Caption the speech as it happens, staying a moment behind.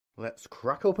Let's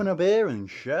crack open a beer and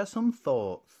share some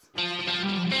thoughts.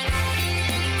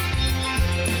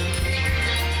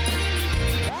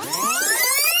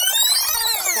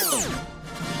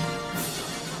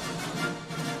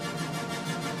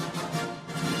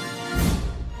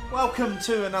 Welcome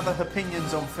to another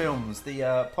Hopinions on Films, the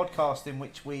podcast in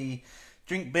which we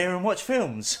drink beer and watch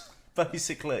films,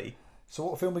 basically. So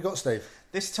what film we got, Steve?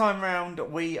 This time round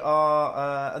we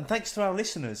are, and thanks to our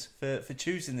listeners for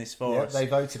choosing this for us. They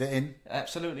voted it in.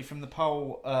 Absolutely, from the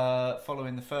poll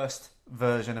following the first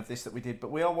version of this that we did.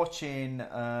 But we are watching,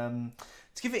 to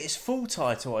give it its full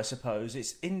title, I suppose,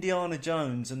 it's Indiana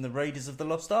Jones and the Raiders of the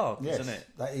Lost Ark, isn't it?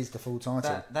 That is the full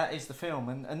title. That is the film.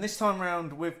 And this time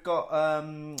round we've got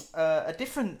a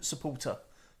different supporter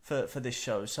for this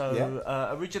show. So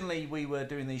originally we were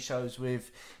doing these shows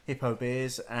with Hippo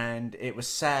Beers, and it was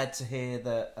sad to hear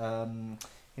that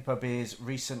Hippo Beers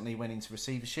recently went into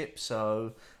receivership,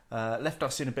 so left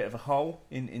us in a bit of a hole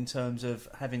in terms of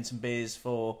having some beers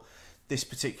for this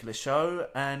particular show.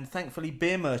 And thankfully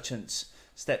Beer Merchants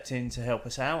stepped in to help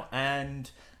us out, and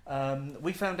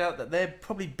we found out that they're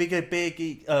probably bigger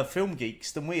film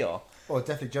geeks than we are. Well,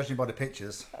 definitely judging by the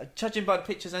pictures. Judging by the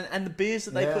pictures and the beers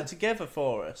that they put together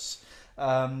for us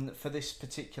for this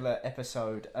particular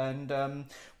episode. And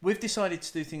we've decided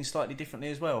to do things slightly differently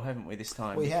as well, haven't we, this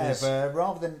time? We have.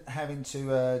 Rather than having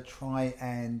to try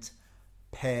and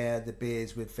pair the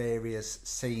beers with various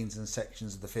scenes and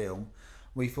sections of the film,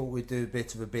 we thought we'd do a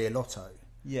bit of a beer lotto.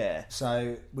 Yeah.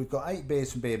 So we've got 8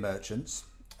 beers from Beer Merchants.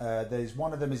 There's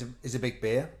one of them is a big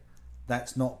beer.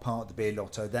 That's not part of the beer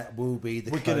lotto. That will be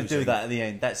the closing. We're going to do that at the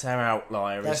end. That's our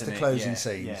outlier, That's isn't it? That's the closing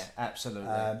scenes. Yeah,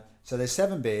 absolutely. So there's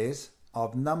 7 beers.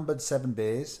 I've numbered 7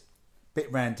 beers, bit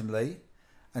randomly.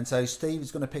 And so Steve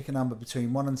is going to pick a number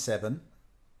between 1 and 7.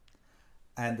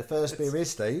 And the first beer is,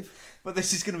 Steve. But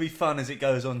this is going to be fun as it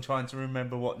goes on, trying to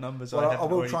remember what numbers I have. I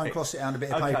will try and cross it out on a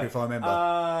bit of paper if I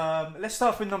remember. Let's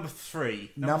start with number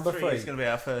 3. Number 3 is going to be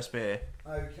our first beer.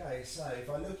 Okay, so if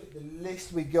I look at the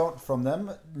list we got from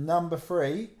them, number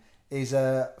 3 is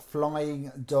a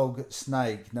Flying Dog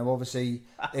Snake. Now, obviously,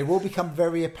 it will become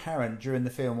very apparent during the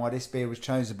film why this beer was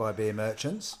chosen by Beer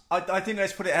Merchants. I think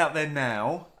let's put it out there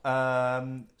now.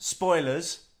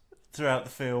 Spoilers throughout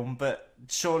the film, but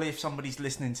surely if somebody's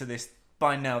listening to this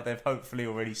by now, they've hopefully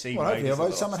already seen. Well, hopefully,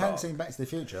 although someone hadn't seen Back to the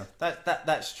Future.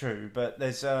 That's true, but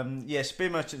there's yes, Beer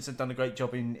Merchants have done a great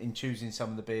job in choosing some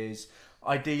of the beers.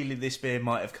 Ideally, this beer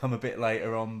might have come a bit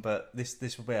later on, but this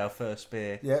will be our first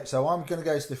beer. Yeah, so I'm going to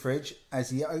go to the fridge. As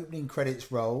the opening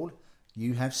credits roll,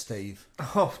 you have Steve.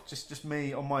 Oh, just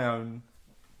me on my own,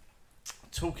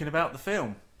 talking about the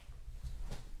film,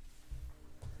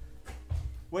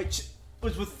 which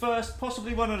was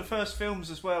possibly one of the first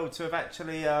films as well to have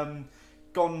actually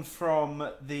gone from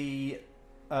the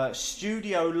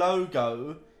studio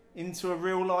logo into a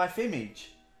real life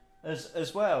image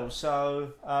as well.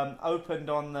 So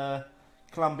opened on the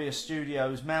Columbia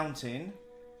Studios mountain,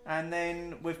 and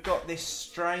then we've got this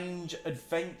strange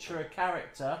adventurer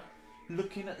character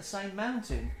looking at the same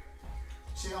mountain.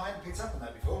 See, I hadn't picked up on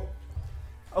that before.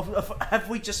 Have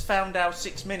we just found our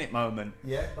 6-minute moment?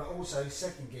 Yeah, but also,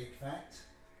 second geek fact,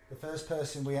 the first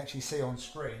person we actually see on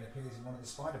screen appears in one of the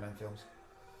Spider-Man films.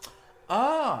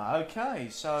 Ah, okay.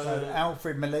 So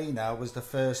Alfred Molina was the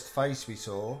first face we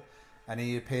saw, and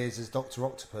he appears as Dr.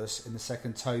 Octopus in the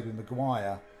second Tobey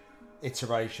Maguire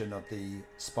iteration of the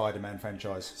Spider-Man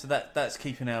franchise. So that's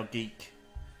keeping our geek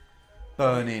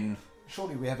burning.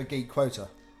 Surely we have a geek quota.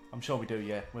 I'm sure we do,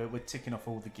 yeah. We're ticking off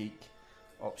all the geek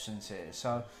options here.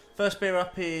 So first beer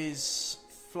up is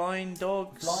Flying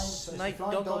Dog Snake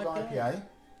Dog IPA.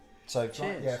 So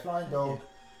Flying Dog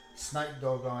Snake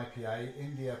Dog IPA,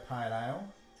 India Pale Ale,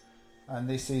 and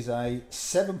this is a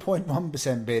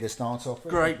 7.1% beer to start off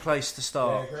with. Great place to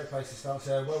start. Yeah, great place to start.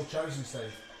 So well chosen,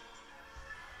 Steve.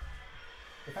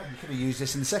 In fact, you could have used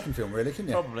this in the second film, really, couldn't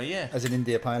you? Probably, yeah. As an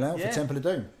India Pale Ale for Temple of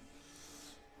Doom.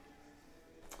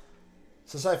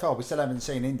 So far, we still haven't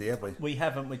seen Indy, have we? We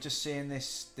haven't. We're just seeing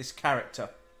this character.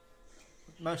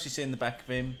 Mostly seeing the back of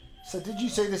him. So did you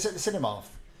see this at the cinema?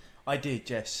 I did,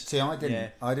 yes. See, I didn't. Yeah.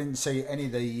 I didn't see any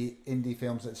of the Indy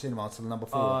films at the cinema till number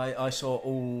 4. I saw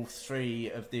all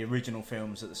 3 of the original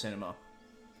films at the cinema.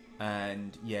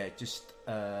 And, yeah, just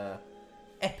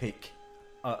epic,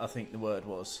 I think the word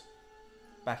was,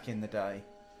 back in the day.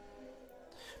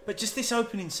 But just this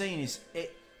opening scene, it's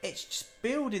just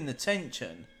building the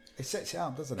tension. It sets it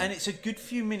up, doesn't it? And it's a good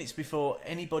few minutes before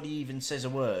anybody even says a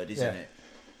word, isn't it?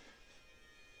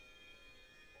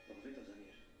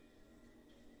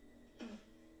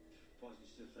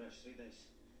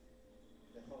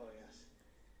 They're following us.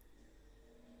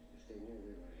 If they knew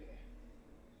we were here,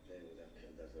 they'd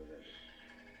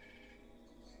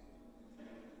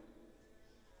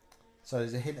So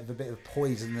there's a hint of a bit of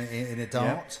poison in a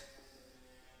dart.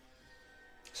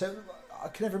 So I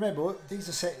can never remember. These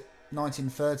are set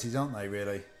 1930s, aren't they?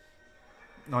 Really?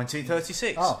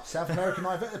 1936. Oh, South American.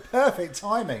 Perfect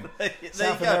timing.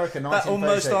 South America, 1936. That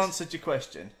almost answered your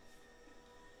question.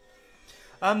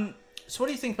 So what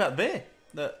do you think about the beer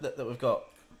that we've got?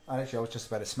 Actually, I was just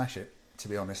about to smash it, to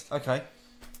be honest. Okay.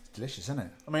 It's delicious, isn't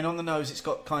it? I mean, on the nose, it's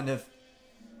got kind of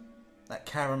that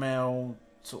caramel,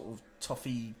 sort of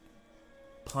toffee,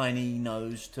 piney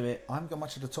nose to it. I haven't got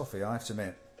much of the toffee, I have to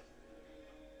admit.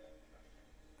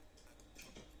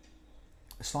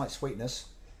 A slight sweetness.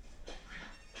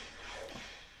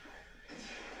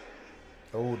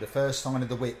 Oh, the first sign of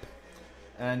the whip.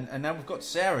 And now we've got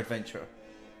Sour Adventurer.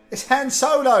 It's Han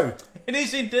Solo! It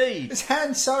is indeed! It's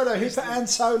Han Solo! Who put Han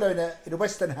Solo in a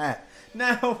Western hat?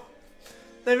 Now,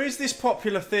 there is this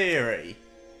popular theory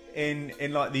in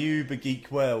like the uber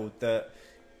geek world that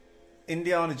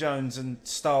Indiana Jones and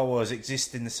Star Wars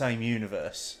exist in the same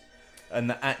universe, and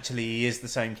that actually he is the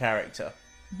same character.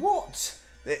 What?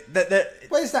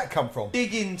 Where's that come from?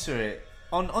 Dig into it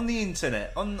on the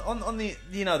internet, on the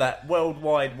that World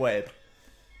Wide Web.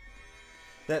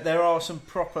 That there are some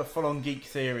proper full-on geek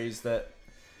theories that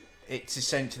it's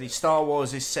essentially Star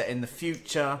Wars is set in the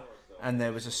future, and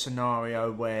there was a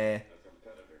scenario where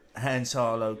Han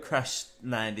Solo crash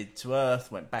landed to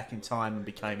Earth, went back in time, and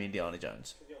became Indiana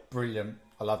Jones. Brilliant!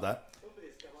 I love that.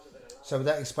 So would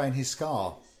that explain his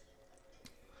scar?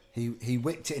 He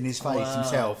whipped it in his face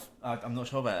himself. I'm not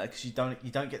sure about that because you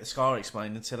don't get the scar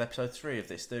explained until episode 3 of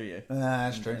this, do you?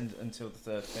 That's true. Until the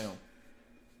third film.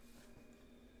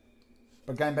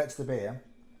 But going back to the beer.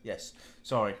 Yes.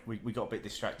 Sorry, we got a bit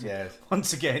distracted. Yeah.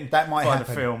 Once again, that might by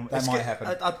happen. The film. That might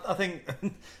happen. I think,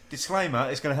 disclaimer,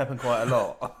 it's going to happen quite a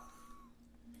lot.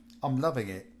 I'm loving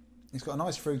it. It's got a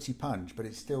nice fruity punch, but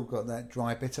it's still got that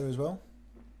dry bitter as well.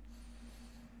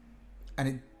 And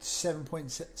it's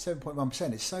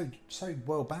 7.1%. It's so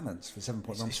well balanced for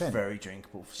 7.1%. It's very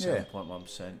drinkable for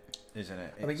 7.1%, isn't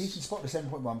it? I mean, you can spot the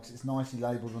 7.1 because it's nicely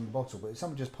labelled on the bottle. But if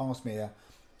someone just passed me a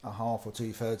half or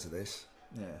 2/3 of this,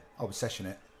 I would session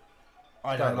it.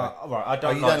 I don't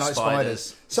like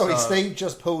spiders. Sorry, Steve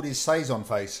just pulled his Saison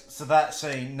face. So that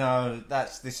scene, no,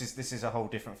 this is a whole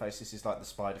different face. This is like the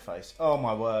spider face. Oh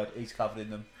my word, he's covered in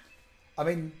them. I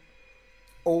mean,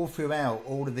 all throughout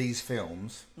all of these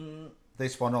films,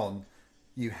 this one on,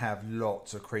 you have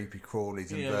lots of creepy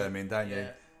crawlies and vermin, don't you?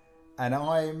 And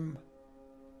I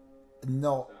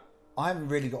haven't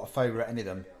really got a favourite any of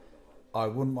them. I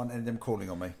wouldn't want any of them crawling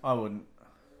on me. I wouldn't.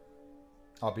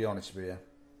 I'll be honest with you.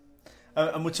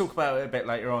 And we'll talk about it a bit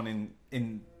later on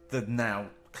in the now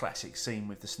classic scene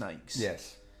with the snakes.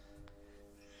 Yes.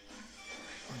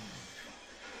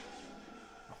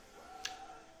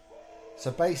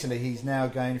 So basically, he's now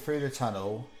going through the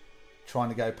tunnel, trying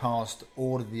to go past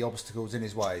all of the obstacles in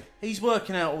his way. He's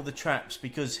working out all the traps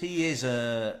because he is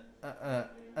an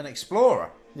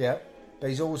explorer. Yeah, but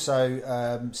he's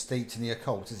also steeped in the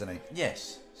occult, isn't he?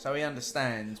 Yes, so he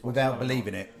understands. Without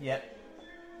believing it. Yep.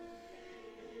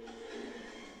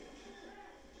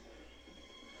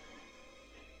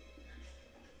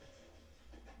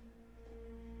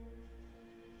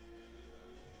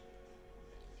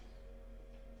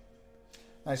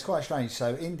 Now, it's quite strange.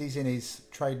 So Indy's in his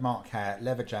trademark hat,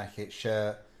 leather jacket,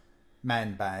 shirt,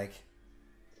 man bag.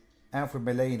 Alfred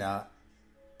Molina,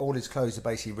 all his clothes are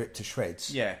basically ripped to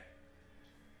shreds. Yeah.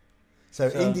 So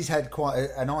Indy's had quite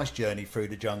a nice journey through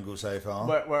the jungle so far.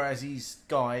 Whereas his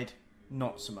guide,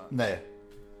 not so much. There.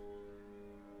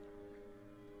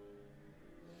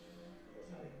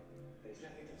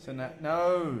 So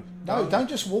no, don't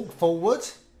just walk forward.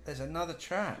 There's another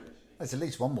trap. There's at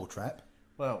least one more trap.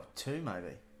 Well, 2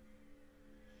 maybe.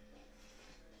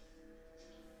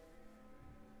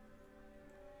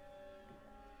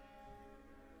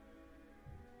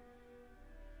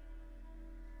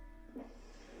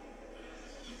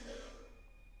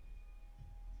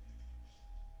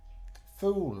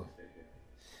 Fool.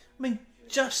 I mean,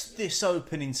 just this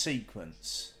opening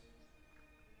sequence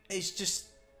is just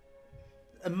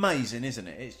amazing, isn't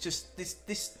it? It's just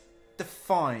this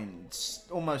defines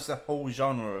almost the whole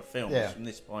genre of films from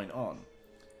this point on.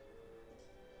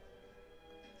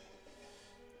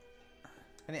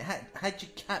 And it had you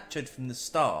captured from the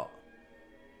start.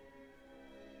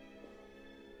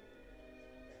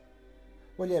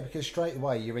 Well, yeah, because straight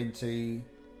away you're into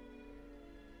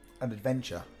an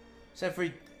adventure. It's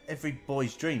every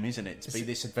boy's dream, isn't it, to be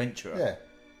this adventurer? Yeah.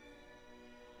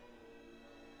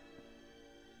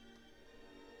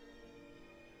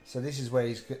 So this is where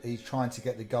he's trying to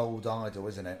get the gold idol,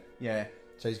 isn't it? Yeah.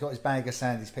 So he's got his bag of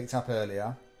sand he's picked up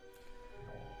earlier.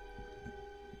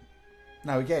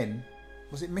 Now again,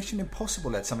 was it Mission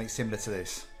Impossible had something similar to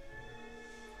this?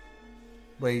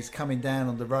 Where he's coming down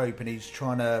on the rope and he's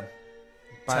trying to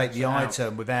take the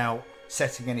item without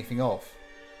setting anything off.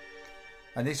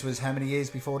 And this was how many years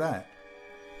before that?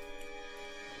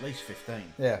 At least 15.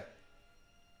 Yeah.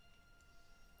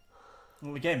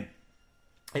 Well, again,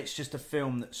 it's just a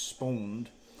film that spawned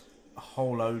a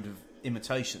whole load of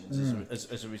imitations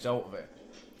as a result of it.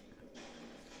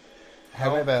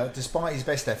 However, despite his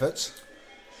best efforts...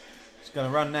 It's going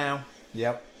to run now.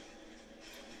 Yep.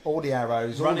 All the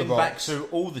arrows, running all the back rocks. through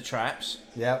all the traps.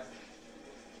 Yep.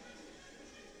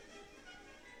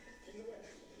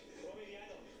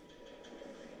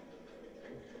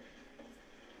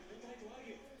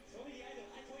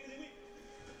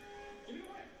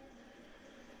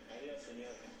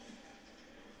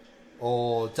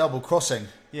 Or double crossing.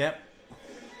 Yep.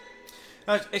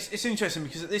 It's interesting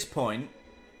because at this point,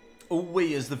 all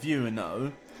we as the viewer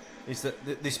know is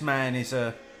that this man he's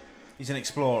an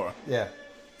explorer. Yeah.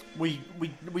 We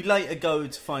later go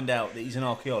to find out that he's an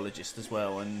archaeologist as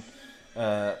well and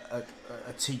a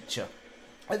teacher.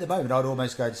 At the moment, I'd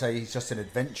almost go to say he's just an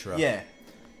adventurer. Yeah,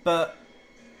 but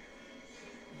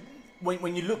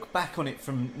when you look back on it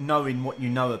from knowing what you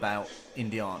know about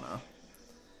Indiana,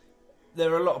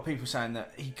 there are a lot of people saying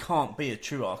that he can't be a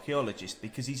true archaeologist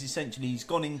because he's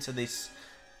gone into this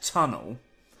tunnel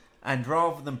and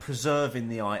rather than preserving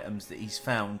the items that he's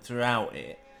found throughout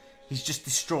it, he's just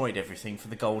destroyed everything for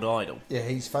the gold idol. Yeah,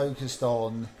 he's focused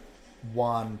on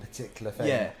one particular thing.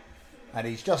 Yeah. And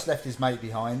he's just left his mate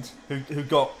behind. Who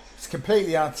got... It's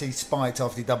completely anti-spiked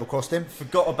after he double-crossed him.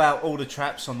 Forgot about all the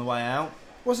traps on the way out.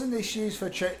 Wasn't this used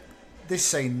for this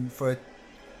scene for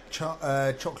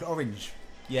a chocolate orange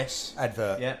Yes.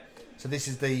 advert? Yeah. So this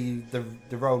is the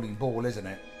rolling ball, isn't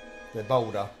it? The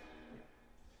boulder.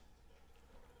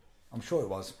 I'm sure it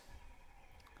was.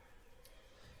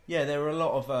 Yeah, there were a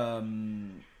lot of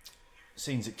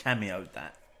scenes that cameoed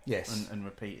that. Yes. And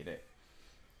repeated it.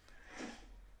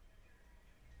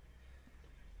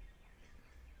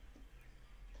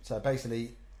 So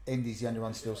basically, Indy's the only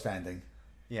one still standing.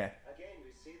 Yeah. Again,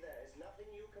 we see there is nothing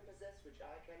you can possess which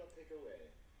I cannot take away.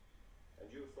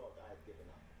 And you thought I had given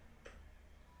up.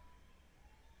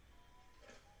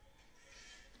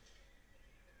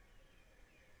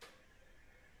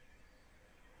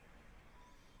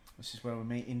 This is where we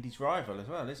meet Indy's rival as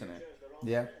well, isn't it?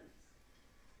 Yeah.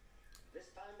 This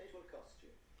time it will cost you.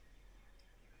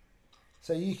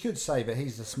 So you could say that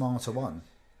he's the smarter one.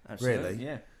 Absolutely, Really?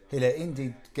 yeah. He let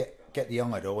Indy get the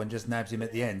idol and just nabs him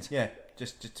at the end. Yeah,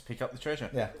 just to pick up the treasure.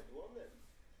 Yeah.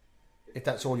 If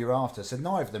that's all you're after. So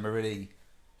neither of them are really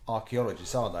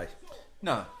archaeologists, are they?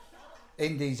 No.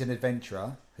 Indy's an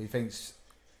adventurer who thinks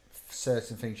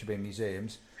certain things should be in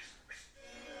museums,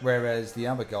 whereas the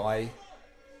other guy,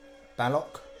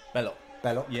 Belloc,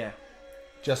 Yeah.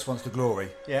 just wants the glory.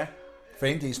 Yeah. For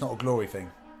Indy, it's not a glory thing.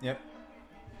 Yep.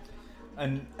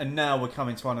 And now we're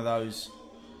coming to one of those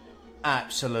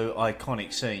absolute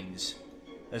iconic scenes,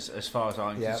 as far as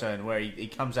I'm concerned, where he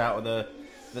comes out of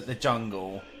the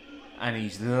jungle and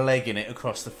he's legging it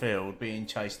across the field, being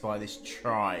chased by this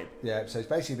tribe. Yeah, so he's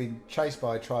basically been chased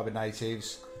by a tribe of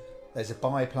natives. There's a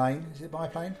biplane, is it a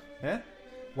biplane? Yeah?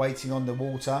 Waiting on the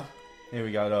water. Here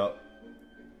we go, look.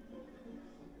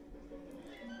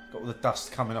 Got all the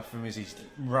dust coming off him as he's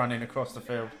running across the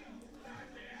field.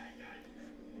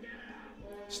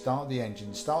 Start the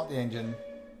engine.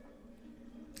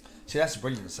 See, that's a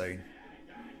brilliant scene.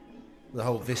 The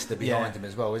whole vista behind him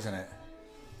as well, isn't it?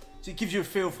 So it gives you a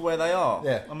feel for where they are.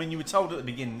 Yeah. I mean, you were told at the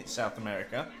beginning it's South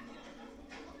America.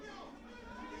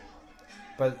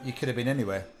 But you could have been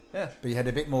anywhere. Yeah. But you had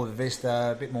a bit more of a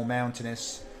vista, a bit more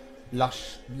mountainous,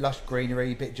 lush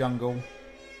greenery, bit jungle.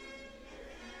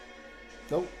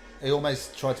 Oh, he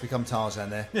almost tried to become Tarzan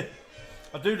there.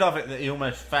 I do love it that he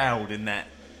almost fouled in that.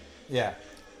 Yeah.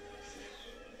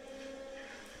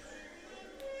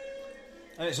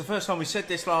 And it's the first time, we said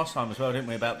this last time as well, didn't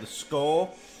we, about the score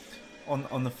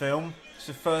on the film. It's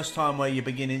the first time where you're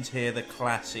beginning to hear the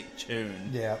classic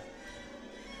tune. Yeah.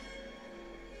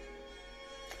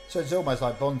 So it's almost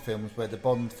like Bond films where the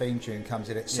Bond theme tune comes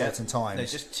in at certain times. They're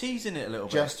just teasing it a little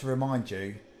bit. Just to remind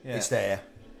you, it's there.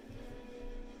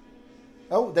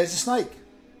 Oh, there's a snake.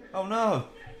 Oh no.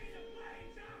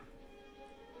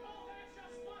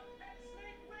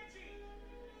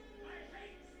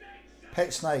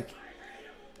 Pet snake.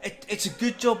 It's a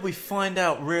good job we find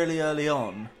out really early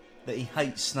on that he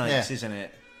hates snakes, isn't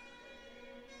it?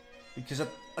 Because I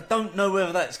don't know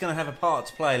whether that's going to have a part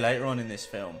to play later on in this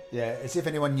film. Yeah, as if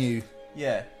anyone knew.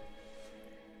 Yeah.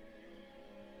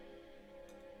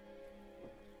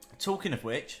 Talking of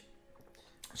which,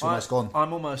 It's almost gone.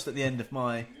 I'm almost at the end of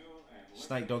my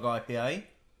Snake Dog IPA.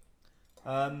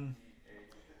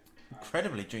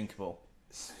 Incredibly drinkable.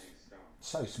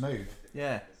 So smooth.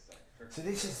 Yeah. So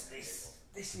this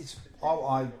is.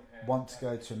 I want to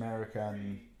go to America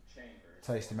and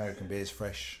taste American beers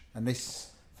fresh, and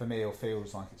this for me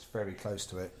feels like it's very close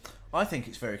to it. I think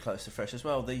it's very close to fresh as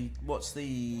well. What's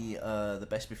the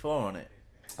best before on it?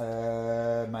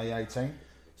 May 18.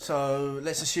 So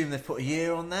let's assume they've put a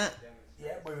year on that.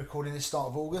 Yeah, we're recording this start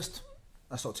of August.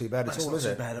 That's not too bad at all, is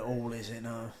it? That's not too bad at all, is it?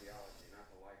 No.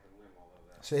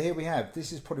 So here we have.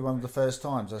 This is probably one of the first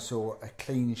times I saw a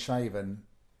clean-shaven.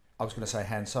 I was going to say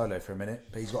Han Solo for a minute,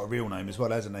 but he's got a real name as well,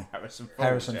 hasn't he?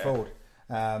 Harrison Ford.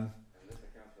 The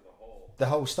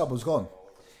whole stubble's gone.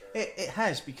 It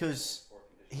has, because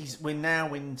we're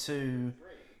now into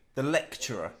the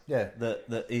lecturer. Yeah.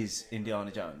 That is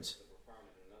Indiana Jones.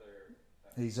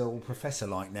 He's all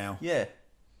professor-like now. Yeah.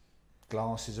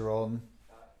 Glasses are on.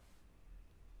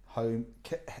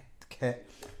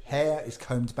 Hair is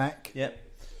combed back. Yep.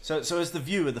 So as the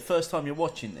viewer, the first time you're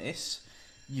watching this,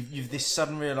 you've this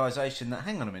sudden realisation that,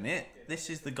 hang on a minute, this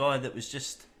is the guy that was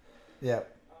just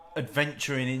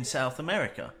adventuring in South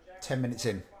America. 10 minutes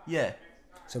in. Yeah.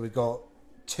 So we've got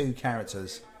two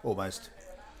characters, almost.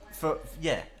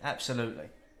 Yeah, absolutely.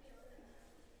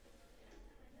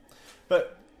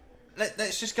 But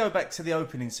let's just go back to the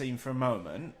opening scene for a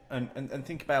moment and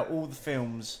think about all the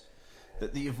films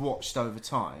that you've watched over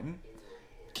time.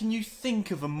 Can you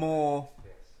think of a more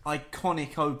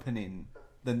iconic opening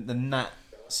than that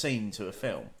scene to a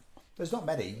film? There's not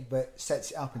many, but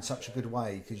sets it up in such a good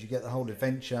way, because you get the whole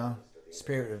adventure,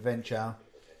 spirit of adventure,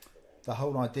 the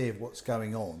whole idea of what's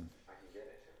going on.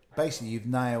 Basically, you've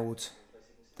nailed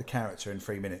the character in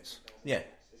 3 minutes. Yeah.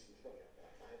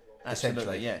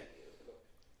 Absolutely, yeah.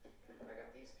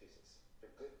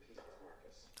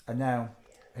 And now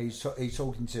he's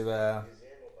talking to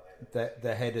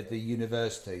the head of the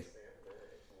university,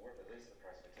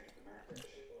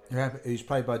 who's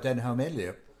played by Denholm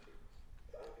Elliott,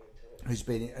 who's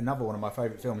been in another one of my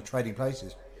favourite films, Trading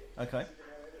Places. Okay.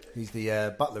 He's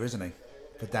the butler, isn't he,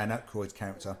 for Dan Aykroyd's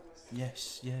character?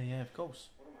 Yes, yeah, of course.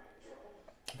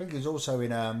 I think he's also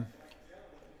in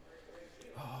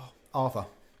Arthur.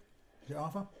 Is it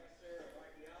Arthur?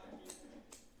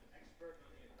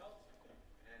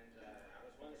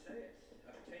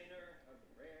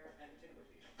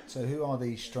 So who are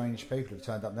these strange people who've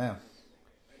turned up now?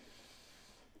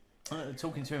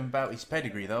 Talking to him about his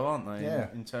pedigree, though, aren't they? Yeah.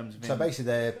 In terms of so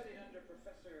basically, they're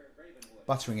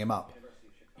buttering him up.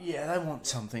 Yeah, they want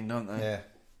something, don't they? Yeah.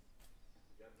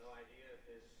 You have no idea of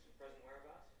his present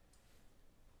whereabouts?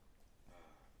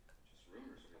 Just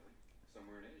rumors, really.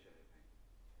 Somewhere in Asia, I think.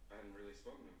 I hadn't really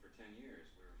spoken to him for 10 years.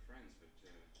 We were friends, but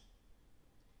had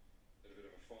a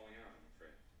bit of a falling out, I'm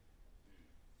afraid.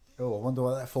 Oh, I wonder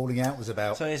what that falling out was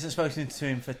about. So he hasn't spoken to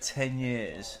him for 10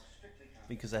 years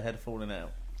because they had a falling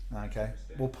out. Okay,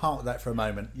 we'll park that for a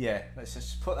moment. Yeah, let's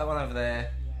just put that one over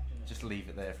there. Just leave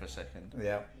it there for a second.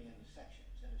 Yeah.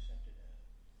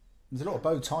 There's a lot of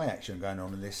bow tie action going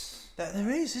on in this. There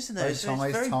is, isn't there? It's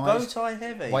very ties, bow tie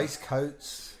heavy.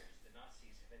 Waistcoats.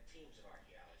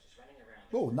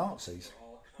 Oh, Nazis.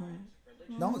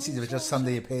 Nazis have just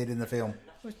suddenly appeared in the film.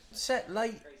 Set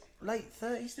late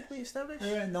 30s, did we establish?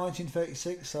 Yeah,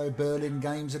 1936, so Berlin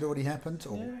Games had already happened,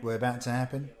 or were about to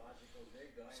happen.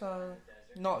 So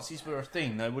Nazis were a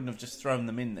thing. They wouldn't have just thrown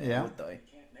them in there, would they?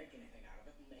 Can't make anything out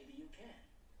of it, and maybe you can.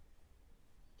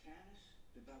 Tanis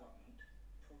development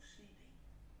proceeding.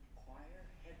 Choir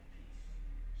headpiece.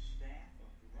 Staff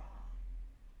of Ra.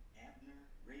 Abner,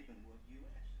 Ravenwood,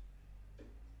 U.S.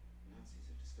 Nazis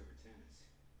have discovered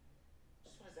Tanis.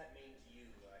 So what does that mean to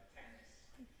you, Tanis?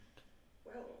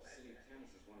 Well, the city of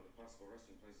Tanis is one of the possible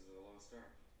resting places of the Lost Ark.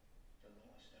 The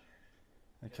Lost Ark.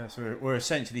 Okay, so we're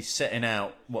essentially setting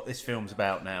out what this film's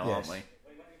about now, aren't we?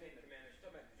 What do you mean, Commander? You're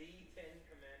talking about the Ten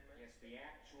Commandments? Yes, the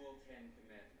actual Ten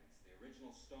Commandments. The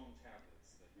original stone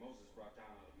tablets that Moses brought down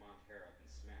out of Mount Horeb and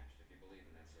smashed, if you believe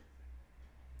in that sort of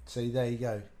thing. See, there you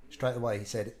go. Straight away he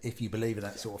said, if you believe in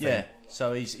that sort of Yeah, thing.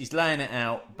 so he's laying it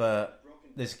out, but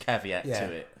there's a caveat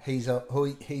to it. He's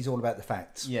all about the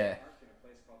facts. Yeah.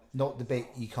 Not the bit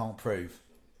you can't prove.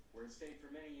 Where it stayed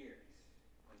for many years,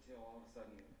 until all of a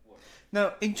sudden, what?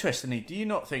 Now, interestingly, do you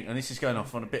not think, and this is going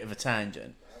off on a bit of a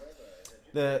tangent,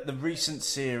 the recent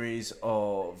series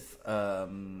of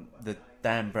the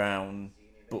Dan Brown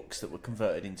books that were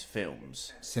converted into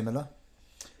films, Similar.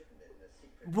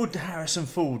 would Harrison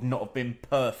Ford not have been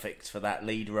perfect for that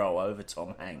lead role over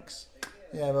Tom Hanks?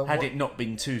 Yeah, but Had it not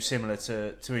been too similar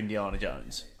to Indiana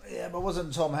Jones? Yeah, but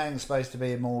wasn't Tom Hanks supposed to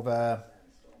be more of a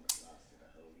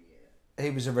he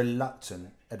was a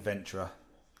reluctant adventurer.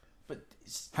 But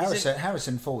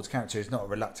Harrison Ford's character is not a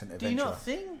reluctant adventurer. do you not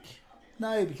think?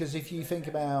 No, because if you think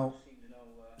about,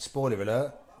 spoiler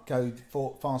alert,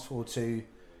 fast forward to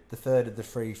the third of the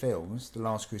 3 films, The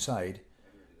Last Crusade,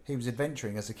 he was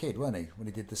adventuring as a kid, wasn't he, when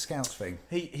he did the Scouts thing?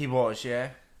 He was, yeah.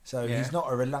 So he's not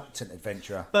a reluctant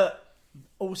adventurer. But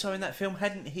also in that film,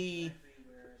 hadn't he,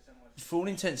 for all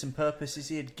intents and purposes,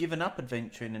 he had given up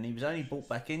adventuring and he was only brought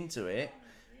back into it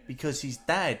because his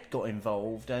dad got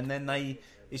involved and then they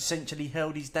essentially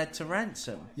held his dad to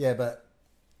ransom. Yeah, but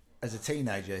as a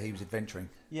teenager, he was adventuring.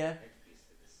 Yeah.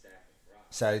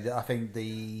 So I think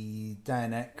the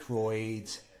Dan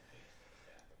Aykroyd,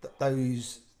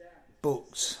 those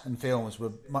books and films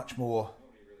were much more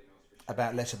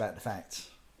less about the facts.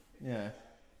 Yeah.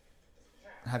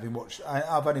 Having watched,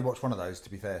 I've only watched one of those,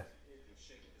 to be fair.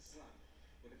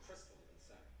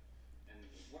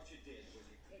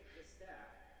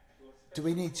 Do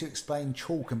we need to explain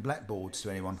chalk and blackboards to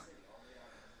anyone?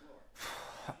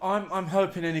 I'm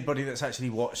hoping anybody that's actually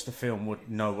watched the film would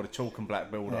know what a chalk and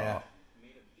blackboard are.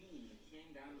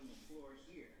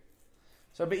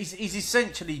 So, but he's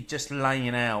essentially just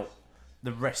laying out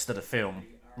the rest of the film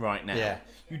right now. Yeah.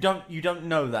 You don't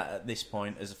know that at this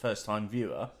point as a first time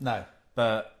viewer. No.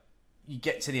 But you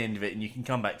get to the end of it and you can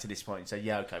come back to this point and say,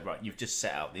 yeah, okay, right, you've just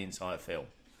set out the entire film.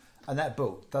 And that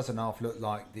book doesn't half look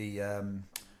like the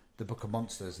Book of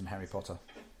Monsters in Harry Potter.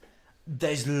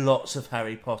 There's lots of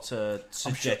Harry Potter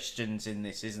suggestions in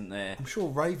this, isn't there? I'm sure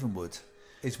Ravenwood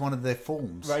is one of their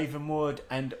forms. Ravenwood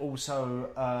and also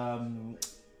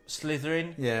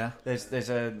Slytherin. Yeah. There's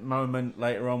a moment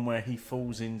later on where he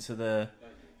falls into the...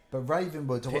 But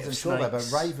Ravenwood, I Pit wasn't of sure about, but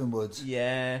Snakes. Ravenwood,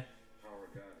 Yeah.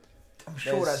 I'm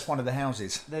sure that's one of the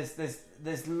houses.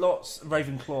 There's lots...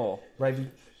 Ravenclaw.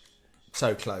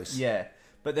 So close. Yeah.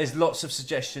 But there's lots of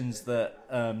suggestions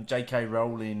that J.K.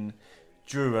 Rowling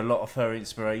drew a lot of her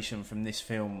inspiration from this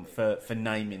film for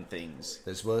naming things.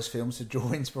 There's worse films to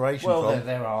draw inspiration Well, from.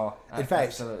 there are. In fact,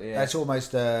 Absolutely, yeah. that's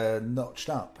almost notched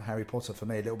up Harry Potter for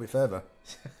me a little bit further.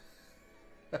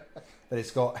 But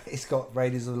it's got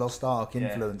Raiders of the Lost Ark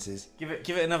influences. Give it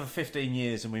another 15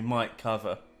 years and we might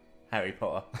cover Harry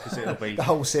Potter because it'll be The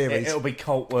whole series. It'll be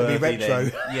cult worthy. It'll be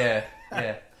retro. Then.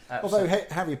 Yeah. Although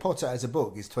Absolutely. Harry Potter as a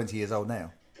book is 20 years old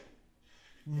now.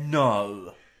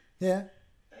 No, Yeah.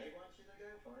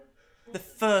 the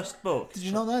first book. Did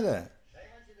you not know that?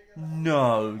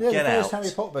 No, Yeah, get the first out.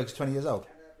 Harry Potter book is 20 years old.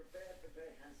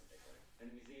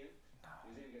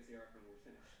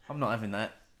 I'm not having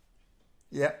that.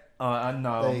 Yeah. I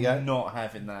know. There you I'm go. not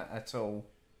having that at all.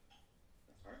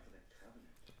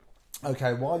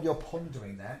 Okay, while you're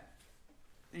pondering that,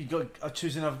 You got. I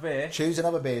choose another beer. choose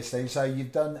another beer, Steve. So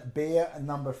you've done beer and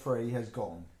number 3 has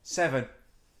gone. 7.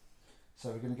 So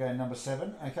we're going to go number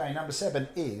 7. Okay, number 7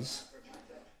 is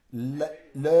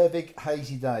Lervig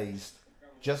Hazy Days,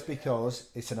 just because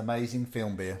it's an amazing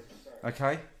film beer.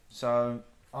 Okay, so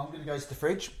I'm going to go to the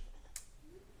fridge.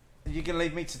 you're gonna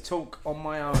leave me to talk on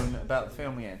my own about the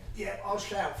film again. Yeah, I'll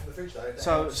shout for the fridge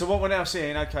though. So what we're now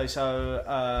seeing, okay,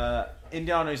 so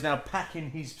Indiana is now packing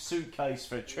his suitcase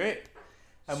for a trip,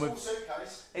 and Small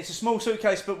suitcase. it's a small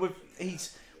suitcase, but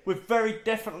we've very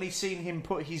definitely seen him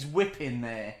put his whip in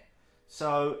there,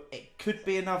 so it could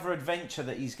be another adventure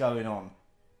that he's going on.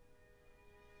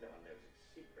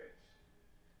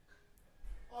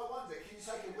 I wonder, can you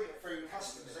take a whip through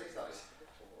customs these days?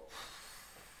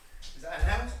 Is that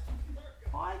allowed?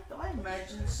 I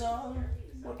imagine so.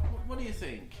 What do you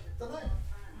think? Don't know.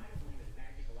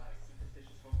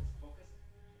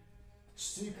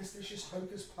 Superstitious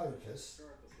hocus pocus.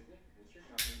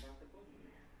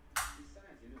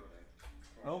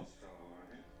 Oh,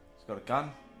 he's got a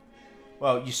gun.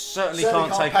 Well, you certainly Certainly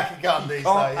can't take pack a gun these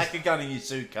can't days. pack a gun in your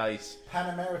suitcase. Pan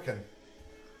American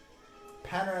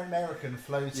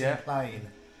floating plane.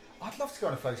 I'd love to go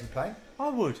on a floating plane. I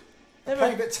would. A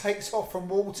plane that takes off from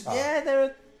water. Yeah, they're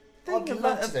a thing I'd of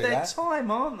love to do their that.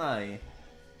 time, aren't they?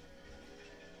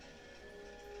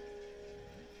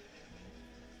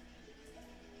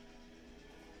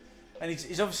 And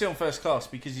he's obviously on first class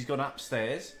because he's gone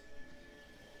upstairs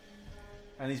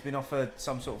and he's been offered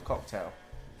some sort of cocktail.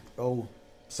 Oh,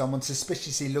 someone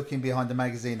suspiciously looking behind the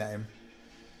magazine at him.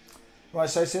 Right,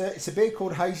 so it's a beer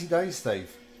called Hazy Days, Steve.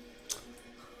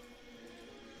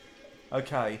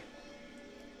 Okay.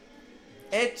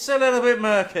 It's a little bit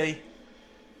murky.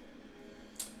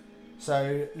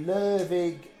 So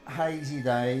Lervig Hazy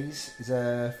Days is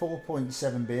a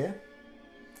 4.7 beer.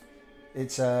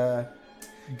 It's a...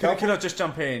 Can I just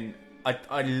jump in?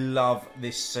 I love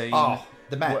this scene. Oh,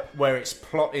 the map. Where it's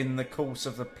plotting the course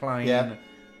of the plane. Yeah.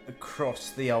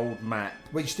 across the old map.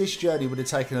 Which this journey would have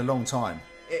taken a long time.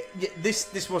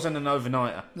 This wasn't an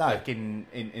overnighter. No. Back in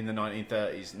the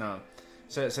 1930s. No.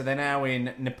 So they're now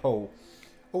in Nepal.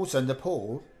 Also,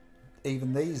 Nepal,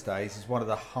 even these days, is one of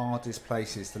the hardest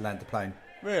places to land a plane.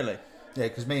 Really? Yeah,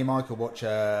 because me and Michael watch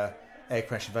Air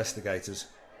Crash Investigators,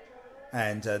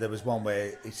 and there was one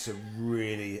where it's a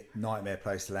really nightmare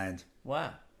place to land.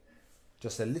 Wow.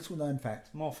 Just a little known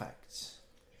fact. More facts.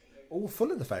 All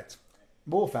full of the fact.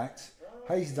 More facts.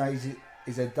 Hazy Days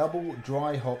is a double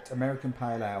dry hopped American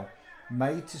pale ale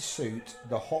made to suit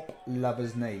the hop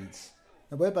lovers' needs.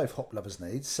 Now, we're both hop lovers'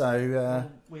 needs, so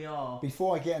We are.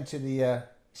 before I get into the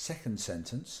second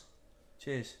sentence,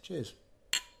 Cheers. cheers.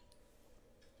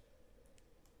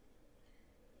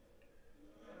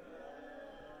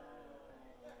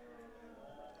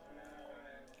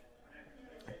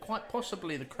 Quite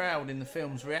possibly the crowd in the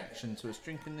film's reaction to us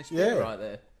drinking this Yeah. beer right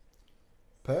there.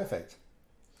 Perfect.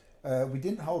 We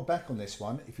didn't hold back on this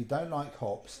one. If you don't like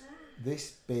hops,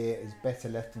 this beer is better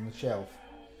left on the shelf.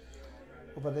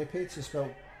 Although they appear to spell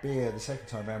beer the second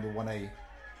time around with one E.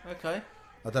 Okay.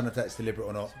 I don't know if that's deliberate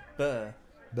or not. Burr.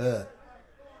 Burr.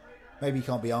 Maybe you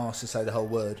can't be asked to say the whole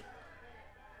word.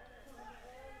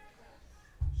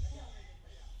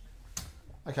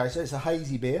 Okay, so it's a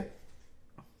hazy beer.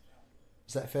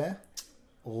 Is that fair?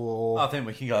 Or I think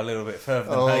we can go a little bit further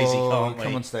than hazy, can't we?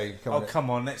 Come on, Steve. Come on. Come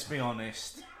on, let's be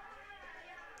honest.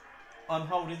 I'm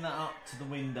holding that up to the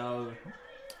window.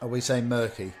 Are we saying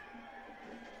murky?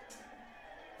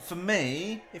 For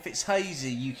me, if it's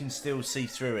hazy, you can still see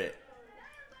through it.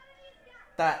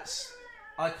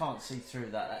 I can't see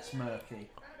through that. That's murky.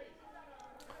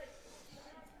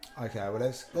 Okay,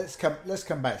 well let's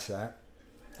come back to that.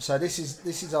 So this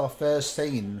is our first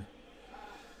scene.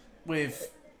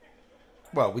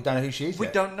 Well, we don't know who she is We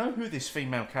yet. don't know who this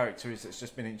female character is that's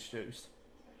just been introduced.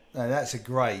 No, that's a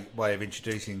great way of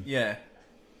introducing. Yeah.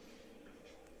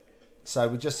 So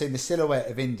we've just seen the silhouette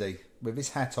of Indy with his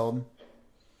hat on.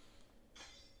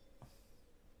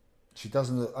 She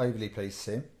doesn't look overly pleased to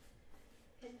see him.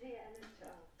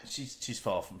 She's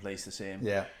far from pleased to see him.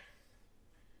 Yeah.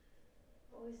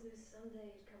 Always knew someday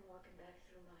you'd come walking back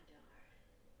through my door.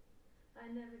 I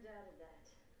never doubted that.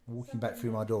 Walking back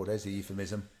through my door, there's a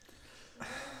euphemism. I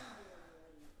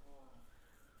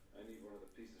need one of the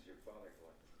pieces your father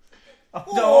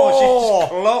collected. Oh, she's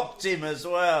clocked him as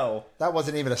well. That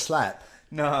wasn't even a slap.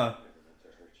 No. I was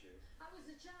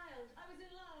a child. I was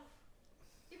in love.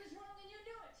 It was wrong and you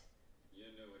knew it. You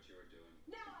knew what you were doing.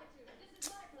 Now I do. This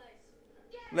is my place.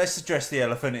 Get Let's address the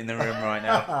elephant in the room right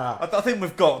now. I think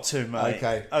we've got to, mate.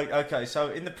 Okay. Okay, so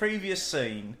in the previous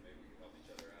scene,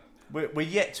 we're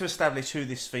yet to establish who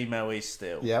this female is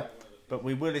still. Yep. But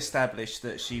we will establish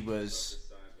that she's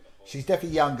definitely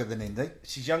younger than Indy.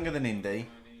 younger than Indy,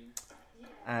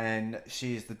 and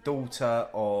she is the daughter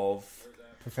of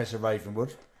Professor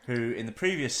Ravenwood. who, in the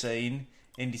previous scene,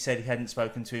 Indy said he hadn't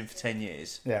spoken to him for 10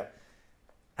 years. Yeah.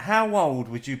 How old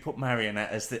would you put Marion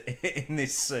at in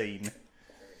this scene?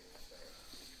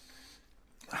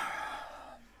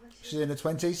 She's in her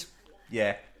 20s.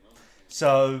 Yeah.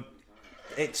 So,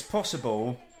 it's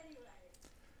possible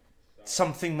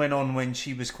something went on when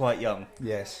she was quite young,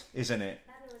 Yes. isn't it?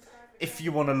 If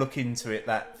you want to look into it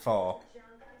that far.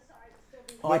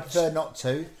 I prefer not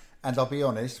to, and I'll be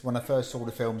honest, when I first saw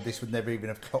the film, this would never even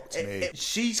have clocked me.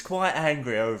 She's quite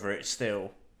angry over it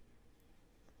still.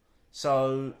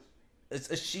 So,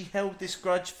 has she held this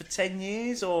grudge for 10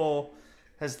 years, or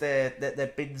has there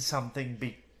been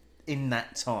something in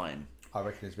that time? I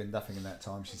reckon there's been nothing in that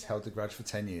time. She's held the grudge for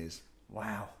 10 years.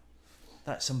 Wow.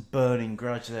 That's some burning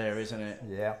grudge there, isn't it?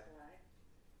 Yeah.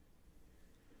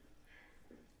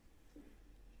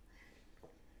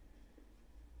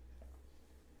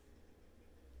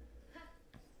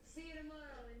 See you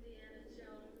tomorrow, Indiana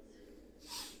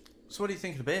Jones. So what do you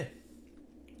think of the beer?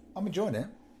 I'm enjoying it.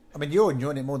 I mean, you're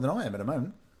enjoying it more than I am at the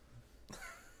moment.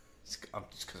 Just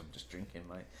because I'm just drinking,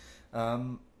 mate.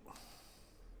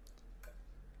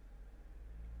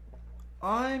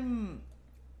 I'm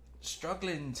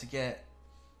struggling to get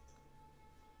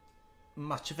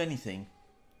much of anything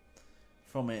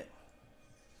from it.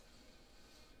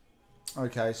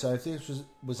 Okay, so if this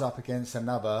was up against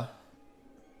another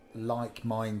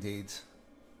like-minded,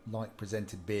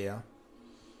 like-presented beer,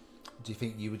 do you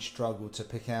think you would struggle to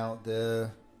pick out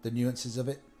the nuances of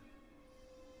it?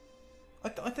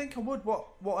 I think I would.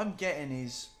 What I'm getting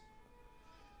is,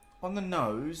 on the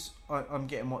nose, I'm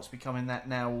getting what's becoming that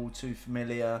now all too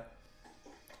familiar,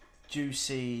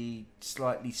 juicy,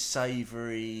 slightly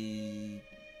savoury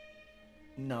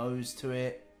nose to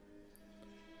it.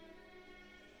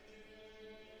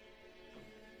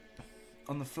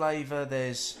 on the flavour,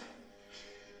 there's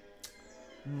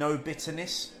no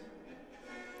bitterness.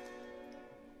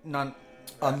 None.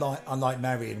 Unlike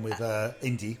Marion with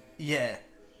Indy. Yeah.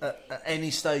 At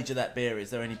any stage of that beer, is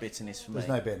there any bitterness for me? There's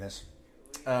no bitterness.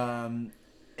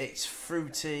 It's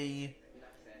fruity,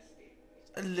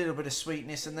 a little bit of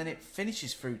sweetness, and then it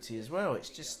finishes fruity as well. It's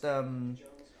just, like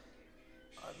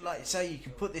I say, you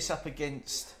can put this up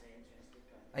against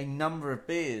a number of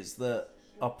beers that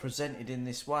are presented in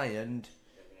this way, and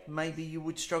maybe you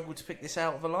would struggle to pick this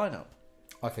out of a lineup.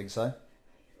 I think so.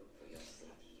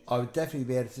 I would definitely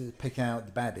be able to pick out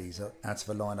the baddies out of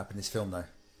a lineup in this film, though.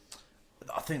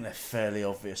 I think they're fairly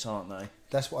obvious, aren't they?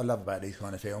 That's what I love about these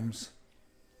kind of films.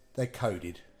 They're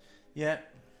coded. Yeah.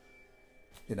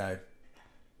 You know,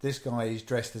 this guy is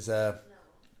dressed as a...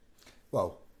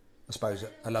 Well, I suppose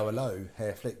a low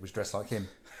Hair Flick was dressed like him.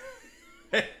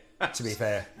 To be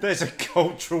fair. There's a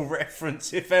cultural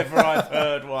reference if ever I've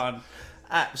heard one.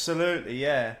 Absolutely,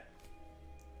 yeah.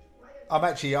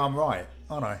 I'm right,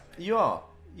 aren't I? You are.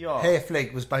 Hair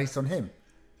Flick was based on him.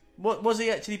 What was he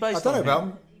actually based on? I don't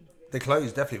know, but the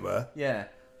clothes definitely were. Yeah.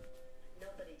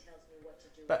 Nobody tells me what to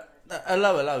do. But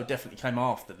Hello definitely came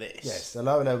after this. Yes,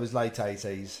 Hello was late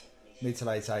 80s, mid to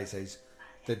late 80s.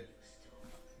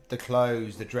 The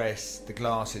clothes, the dress, the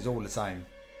glasses, all the same.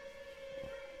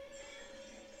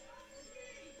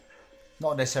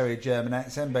 Not necessarily a German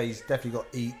accent, but he's definitely got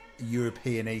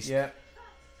European East. Yeah.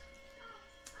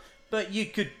 But you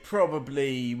could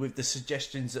probably, with the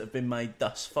suggestions that have been made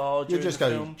thus far You during just the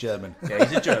go film... German. Yeah,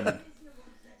 he's a German.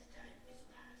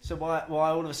 So why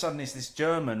all of a sudden is this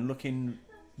German looking...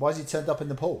 Why has he turned up in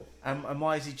the pool? And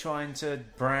why is he trying to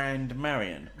brand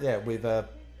Marion? Yeah, with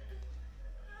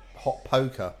hot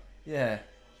poker. Yeah.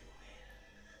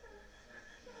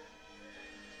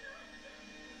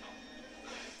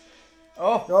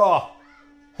 Oh,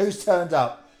 who's turned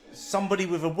up? Somebody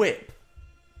with a whip.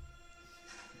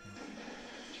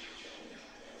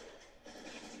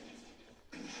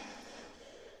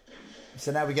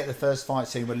 So now we get the first fight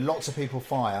scene where lots of people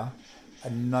fire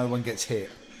and no one gets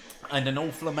hit. And an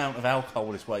awful amount of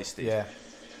alcohol is wasted. Yeah.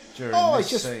 During He's this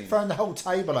just scene. thrown the whole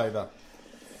table over.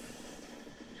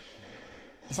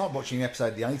 It's like watching an episode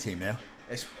of the A-Team now.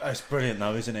 It's brilliant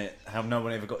though, isn't it? How no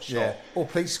one ever got shot. Yeah. Or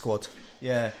Police Squad.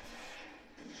 Yeah.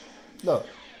 Look,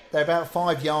 they're about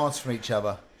 5 yards from each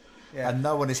other. Yeah. And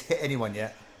no one has hit anyone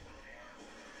yet.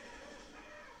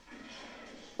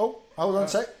 Oh, hold on a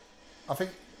sec. I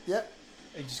think, yeah.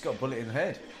 He just got a bullet in the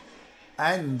head.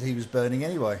 And he was burning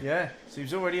anyway. Yeah. So he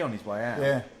was already on his way out.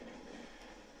 Yeah.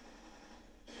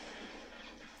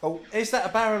 Oh, Is that a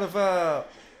barrel of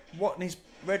Watney's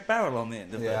Red Barrel on the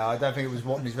end of it? yeah, I don't think it was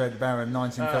Watney's Red Barrel in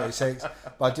 1936.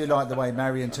 But I do like the way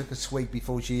Marion took a swig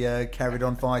before she carried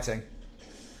on fighting.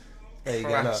 There you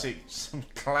go, look. Some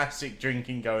classic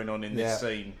drinking going on in this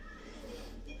scene.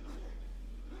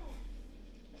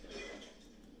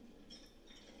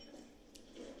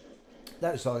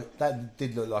 That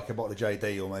did look like a bottle of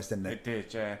JD almost, didn't it? It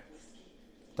did, yeah.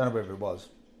 Don't know whether it was.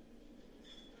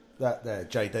 That there,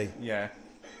 JD. Yeah.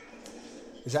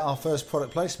 Is that our first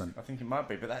product placement? I think it might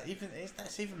be, but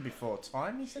that's even before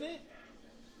time, isn't it?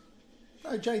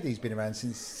 No, JD's been around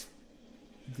since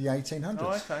the 1800s.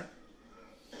 Oh, okay.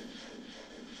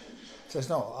 So it's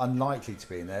not unlikely to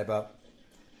be in there, but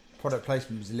product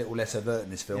placement was a little less overt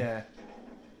in this film. Yeah.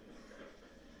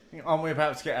 Aren't we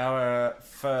about to get our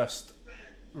first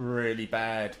really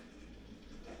bad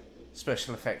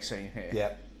special effects scene here?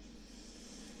 Yeah.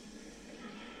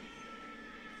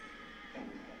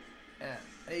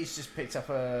 He's just picked up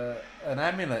an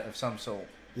amulet of some sort.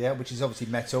 Yeah, which is obviously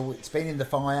metal. It's been in the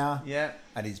fire. Yeah.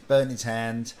 And he's burnt his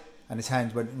hand. And his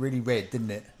hand went really red,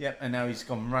 didn't it? Yep, and now he's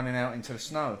gone running out into the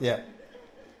snow. Yeah.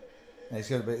 And he's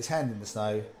got to put his hand in the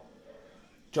snow.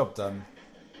 Job done.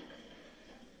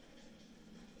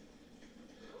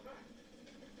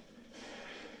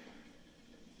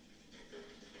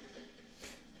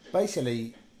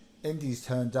 Basically, Indy's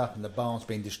turned up and the bar's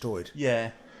been destroyed.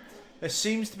 Yeah. There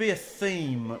seems to be a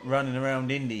theme running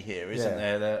around Indy here, isn't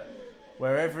there? That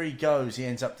wherever he goes, he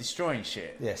ends up destroying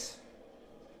shit. Yes.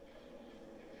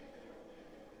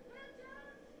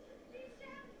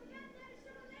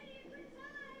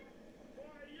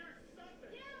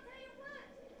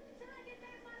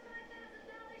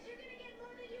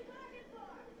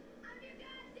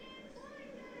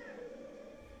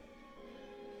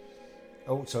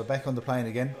 Oh, so we're back on the plane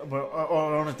again. We're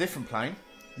on a different plane.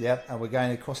 Yep, and we're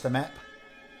going across the map.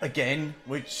 Again,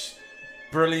 which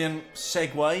brilliant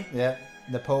segue. Yeah,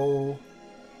 Nepal,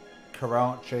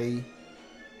 Karachi,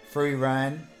 through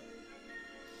Iran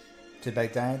to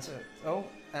Baghdad.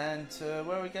 And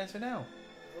where are we going to now?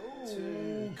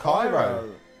 to Cairo.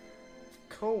 Of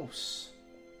course.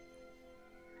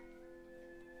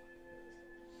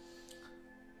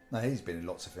 No, he's been in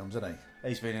lots of films, hasn't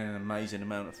He's been in an amazing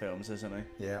amount of films, hasn't he?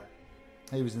 he? Yeah.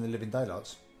 He was in The Living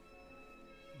Daylights.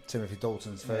 Timothy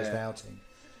Dalton's first outing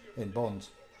in Bond.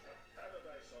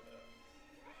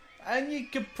 And you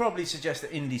could probably suggest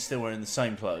that Indy's still wearing the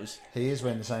same clothes. He is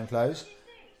wearing the same clothes.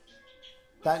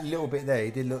 That little bit there,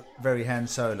 he did look very Han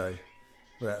Solo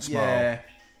with that smile. Yeah.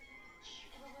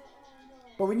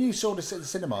 But when you saw this at the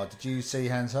cinema, did you see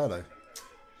Han Solo?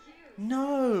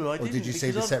 No, I didn't. Or did you see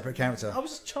the separate character? I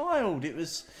was a child.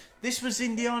 This was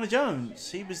Indiana Jones.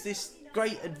 He was this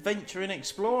great adventuring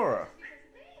explorer.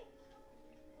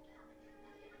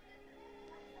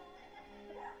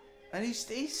 And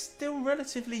he's still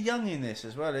relatively young in this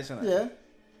as well, isn't he? Yeah.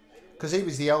 Because he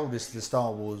was the oldest of the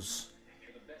Star Wars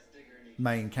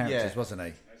main characters, wasn't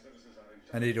he?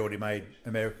 And he'd already made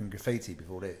American Graffiti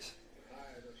before this.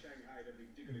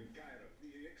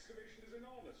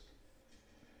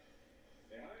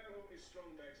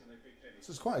 So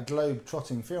it's quite a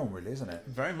globe-trotting film, really, isn't it?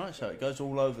 Very much so. It goes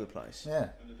all over the place. Yeah.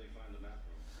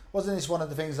 Wasn't this one of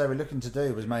the things they were looking to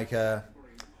do, was make a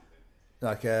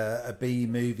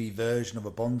B-movie version of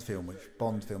a Bond film, which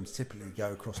Bond films typically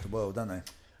go across the world, don't they?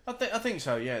 I think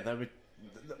so, yeah. They would.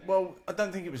 Well, I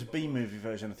don't think it was a B-movie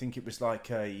version. I think it was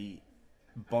like a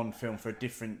Bond film for a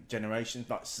different generation,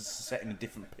 like set in a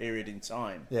different period in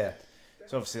time. Yeah.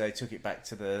 So obviously they took it back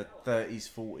to the 30s,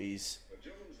 40s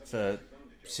for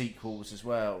sequels as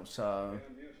well. So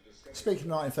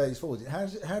Speaking of 1930s,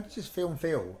 40s, how does this film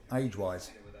feel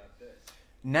age-wise?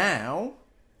 now,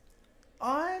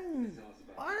 I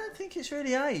don't think it's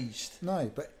really aged.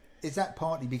 No, but is that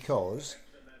partly because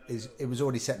it was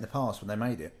already set in the past when they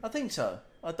made it? I think so.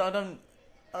 I don't.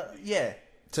 Yeah.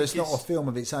 So it's not a film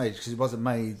of its age because it wasn't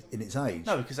made in its age?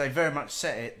 No, because they very much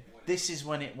set it. This is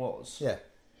when it was. Yeah.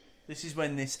 This is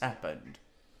when this happened.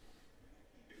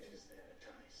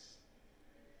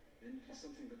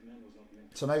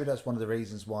 So maybe that's one of the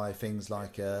reasons why things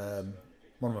like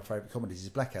one of my favourite comedies is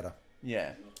Blackadder.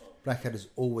 Yeah. Blackadder's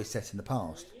always set in the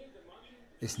past.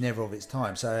 It's never of its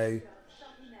time. So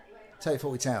take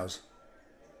 40 Towers.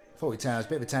 40 Towers,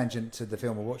 bit of a tangent to the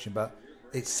film we're watching, but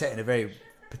it's set in a very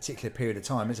particular period of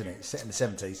time, isn't it? It's set in the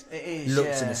 70s. It is.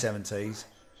 Looks in the 70s.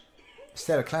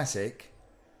 Still a classic,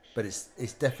 but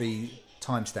it's definitely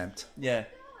time stamped, Yeah.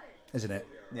 isn't it?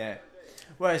 Yeah.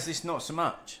 Whereas this not so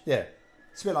much. Yeah.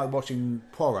 It's a bit like watching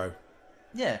Poirot.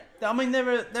 Yeah. I mean,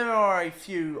 there are a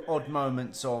few odd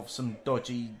moments of some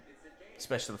dodgy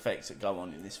special effects that go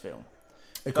on in this film.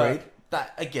 Agreed.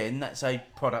 But that's a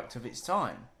product of its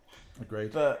time.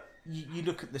 Agreed. But you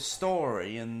look at the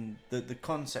story and the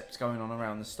concepts going on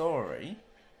around the story,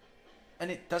 and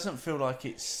it doesn't feel like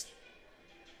it's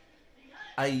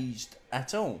aged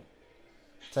at all.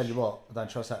 Tell you what, I don't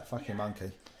trust that fucking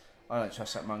monkey. I don't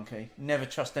trust that monkey. Never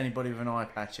trust anybody with an eye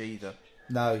patch either.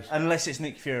 No. Unless it's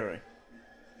Nick Fury.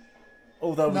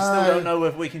 Although we No. still don't know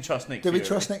whether we can trust Nick Do Fury. we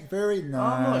trust Nick Fury? No.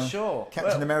 I'm not sure.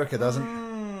 Captain America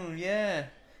doesn't. Yeah.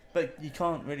 But you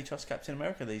can't really trust Captain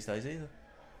America these days either.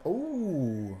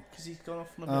 Ooh. Because he's gone off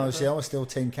on a bit Oh, of see, a... I was still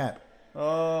Team Cap.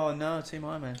 Oh, no, Team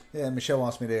Iron Man. Yeah, Michelle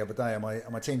asked me the other day, am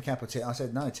I Team Cap or Team... I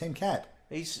said, no, Team Cap.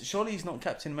 Surely he's not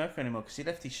Captain America anymore because he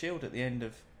left his shield at the end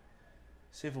of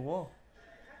Civil War.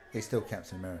 He's still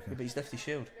Captain America. Yeah, but he's left his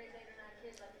shield.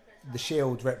 The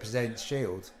shield represents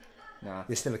shield. Nah,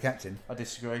 You're still a captain. I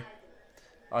disagree.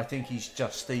 I think he's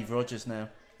just Steve Rogers now.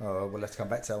 Oh, well, let's come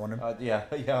back to that one. Yeah,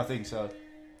 I think so.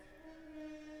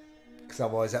 Because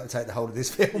otherwise that would take the whole of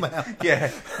this film out.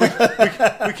 Yeah,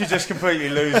 we could just completely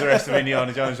lose the rest of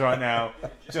Indiana Jones right now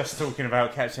just talking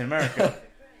about Captain America.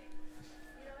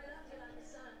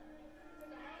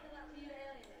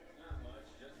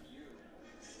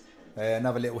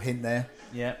 Another little hint there.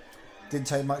 Yeah. Didn't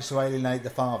take much to alienate the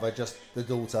father, just the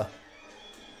daughter.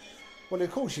 Well,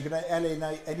 of course, you can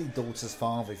alienate any daughter's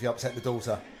father if you upset the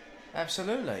daughter.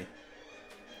 Absolutely.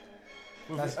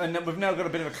 And we've now got a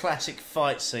bit of a classic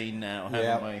fight scene now,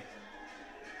 haven't we?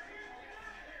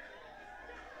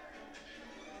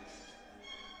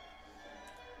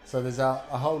 So there's a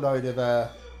whole load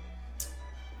of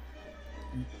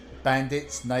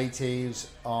bandits, natives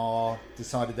are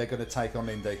decided they're going to take on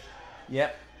Indy.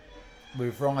 Yep. With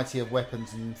a variety of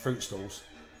weapons and fruit stalls.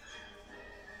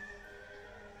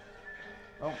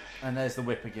 Oh, and there's the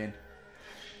whip again.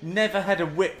 Never had a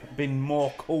whip been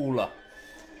more cooler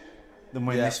than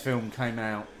when this film came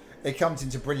out. It comes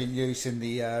into brilliant use in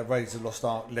the Raiders of the Lost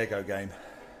Ark Lego game.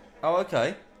 Oh,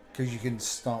 okay. Because you can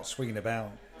start swinging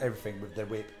about everything with the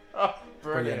whip. Oh,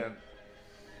 brilliant.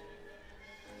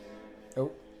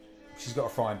 Oh, She's got a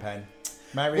frying pan.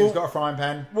 Marion's got a frying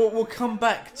pan. We'll come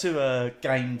back to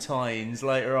game tie-ins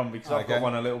later on because I've Okay. got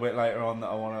one a little bit later on that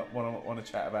I want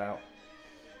to chat about.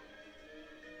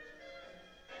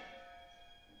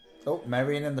 Oh,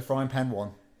 Marion and the frying pan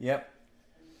won. Yep.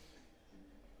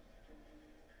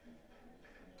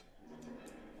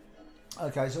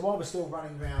 Okay, so while we're still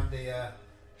running around the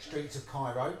streets of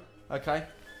Cairo, Okay.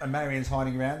 and Marion's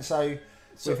hiding around, so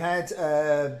we've had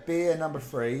beer number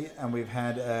 3 and we've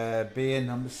had beer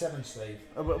number 7, Steve.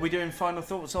 Are we doing final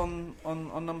thoughts on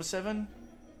number 7?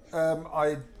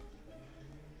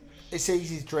 It's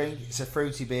easy to drink. It's a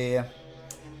fruity beer.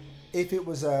 If it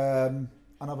was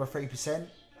another 3%,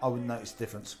 I wouldn't notice the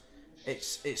difference.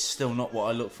 It's still not what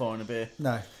I look for in a beer.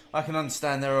 No, I can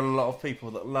understand there are a lot of people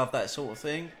that love that sort of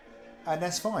thing. and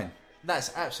that's fine.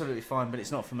 That's absolutely fine, but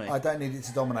it's not for me. I don't need it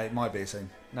to dominate my beer scene.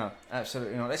 No,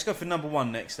 absolutely not. Let's go for number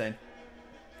 1 next then.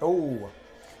 Oh,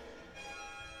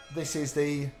 this is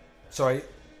the. Sorry,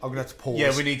 I'm gonna have to pause.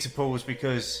 Yeah, we need to pause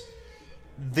because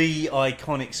the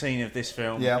iconic scene of this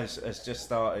film Yeah. has just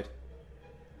started.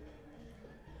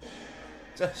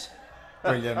 Just.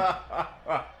 Brilliant.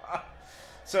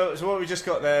 So what we just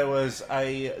got there was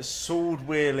a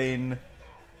sword-wielding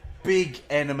big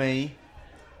enemy,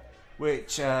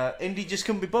 which Indy just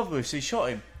couldn't be bothered with, so he shot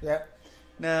him. Yeah.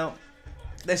 Now,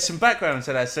 there's some background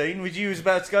to that scene, which you was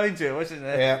about to go into it, wasn't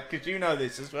there? Yeah. Because you know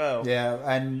this as well. Yeah,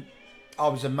 and I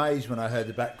was amazed when I heard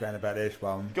the background about this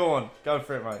one. Go on, go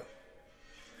for it, mate.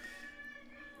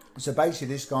 So basically,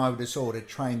 this guy with the sword had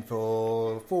trained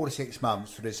for 4 to 6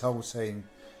 months for this whole scene.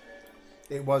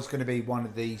 It was going to be one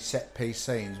of the set piece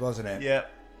scenes, wasn't it? Yeah.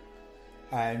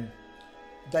 And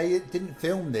they didn't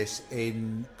film this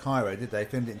in Cairo, did they? They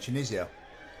filmed it in Tunisia,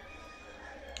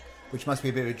 which must be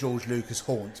a bit of a George Lucas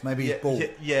haunt. Maybe he's bought.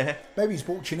 Yeah. Maybe he's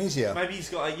bought Tunisia. Maybe he's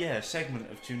got a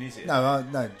segment of Tunisia.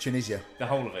 No, Tunisia. The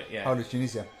whole of it, yeah. Whole of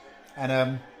Tunisia,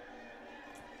 and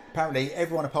apparently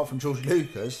everyone apart from George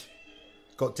Lucas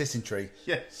got dysentery.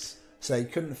 Yes. So he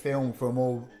couldn't film for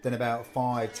more than about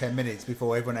 5-10 minutes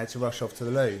before everyone had to rush off to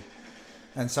the loo.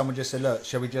 And someone just said, look,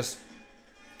 shall we just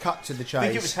cut to the chase? I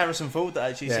think it was Harrison Ford that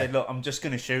actually said, look, I'm just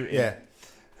going to shoot him. Yeah.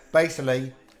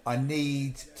 Basically, I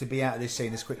need to be out of this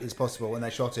scene as quickly as possible when they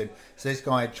shot him. So this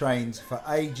guy had trained for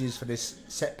ages for this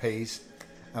set piece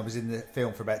and was in the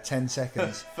film for about 10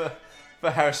 seconds.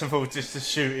 for Harrison Ford just to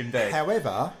shoot him dead.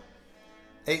 However,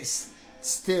 it's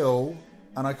still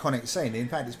an iconic scene. In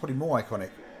fact, it's probably more iconic.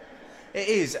 It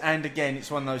is, and again,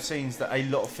 it's one of those scenes that a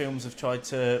lot of films have tried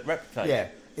to replicate. Yeah,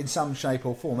 in some shape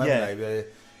or form, haven't they? Where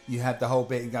you have the whole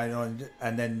bit going on,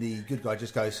 and then the good guy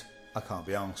just goes, I can't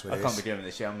be honest with this. I can't be doing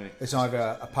this, yeah, I'm going to... It's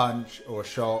either a punch or a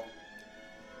shot.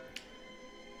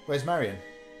 Where's Marion?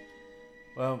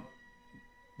 Well...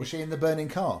 Was she in the burning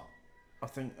car? I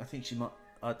think she might...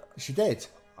 Is she dead?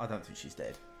 I don't think she's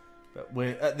dead. But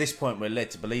at this point, we're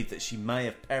led to believe that she may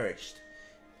have perished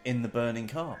in the burning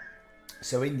car.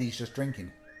 So Indy's just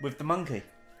drinking. With the monkey.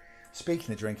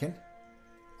 Speaking of drinking,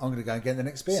 I'm going to go and get the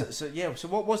next beer. So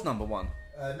what was number 1?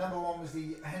 Number 1 was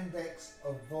the Index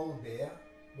of Volbeer,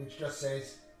 which just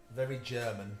says, very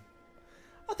German.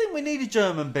 I think we need a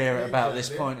German beer at about this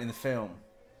German point in the film.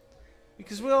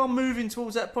 Because we are moving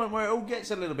towards that point where it all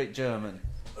gets a little bit German.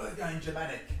 We're going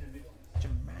Germanic.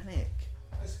 Germanic?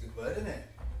 That's a good word, isn't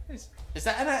it? Is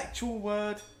that an actual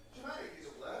word? Germanic is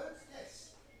a word,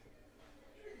 yes.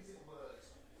 Is it a word?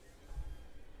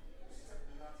 Is it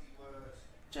a bloody word?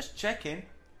 Just checking.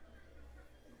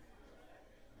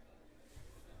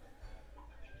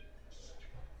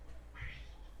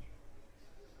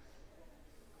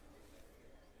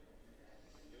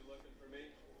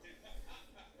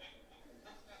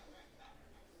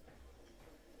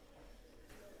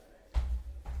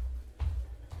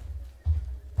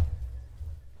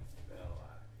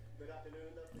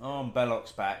 Oh, and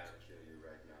Belloc's back.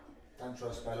 Don't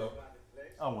trust Belloc.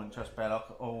 I wouldn't trust Belloc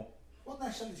at all. What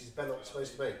nationality is Belloc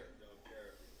supposed to be?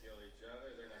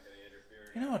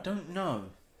 You know, I don't know.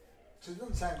 So it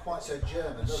doesn't sound quite so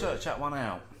German, does Search that one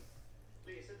out.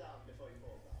 Please sit down before you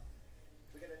fall down.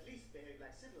 We can at least behave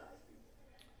like civilized people.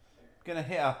 Gonna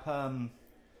hit up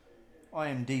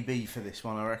IMDb for this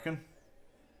one, I reckon.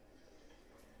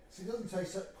 So it doesn't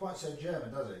taste quite so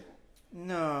German, does it?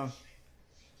 No.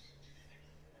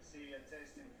 See, your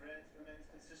taste in French remains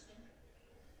consistent.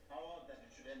 How odd that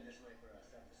it should end this way for us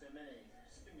after so many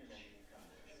stimulating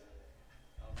encounters.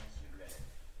 Almost regret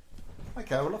it.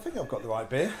 Okay, well I think I've got the right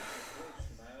beer.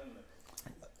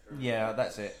 Yeah,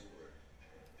 that's it.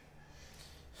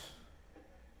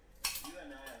 You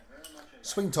and I are very much alike.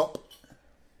 Swing top.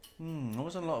 There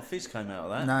wasn't a lot of fizz came out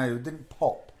of that. No, it didn't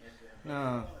pop.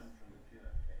 No.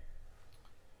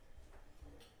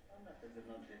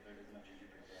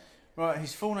 Right,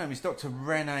 his full name is Dr.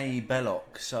 René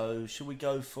Belloc, so should we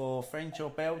go for French or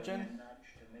Belgian?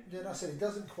 Yeah, that's it. It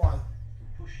doesn't quite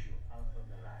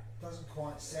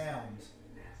sound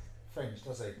French,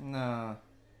 does he? No.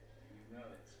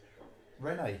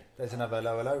 Rene. There's another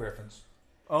Low Hello reference.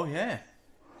 Oh, yeah.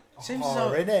 Seems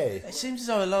Rene. It seems as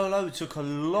though Hello Hello took a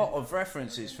lot of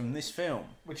references from this film.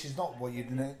 Which is not what you'd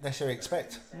necessarily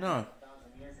expect. No.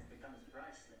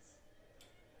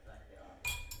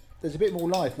 There's a bit more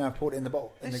life now poured in the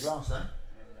bottle, in the glass there.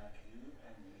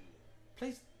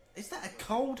 Please, is that a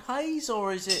cold haze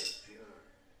or is it...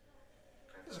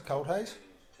 It's a cold haze.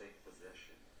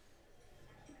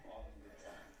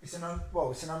 It's an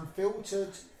unfiltered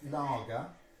lager.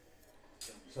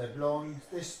 So blonde.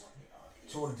 This,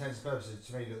 to all intents and purposes,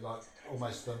 to me looked like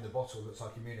almost on the bottle looks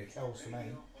like a Munich Hells for me.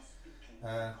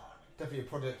 Definitely a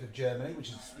product of Germany, which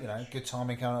is good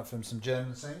timing coming up from some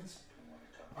German scenes.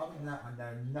 Other than that, I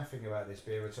know nothing about this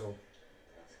beer at all.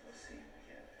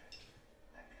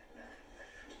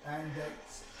 And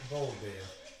it's bold beer.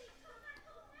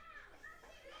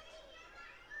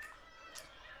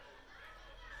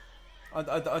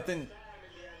 I think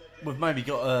we've maybe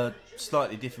got a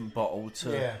slightly different bottle to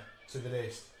the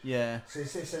list. Yeah. So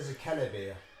this says a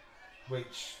Kellerbier,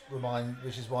 which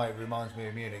is why it reminds me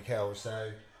of Munich Hell.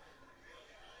 So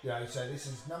so this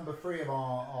is number 3 of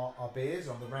our beers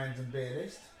on the random beer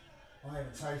list. I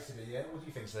haven't tasted it yet. What do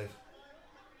you think, Steve?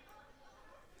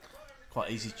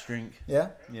 Quite easy to drink. Yeah?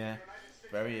 Yeah.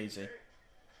 Very easy.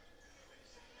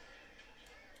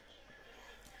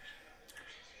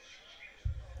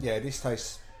 Yeah, this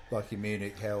tastes like a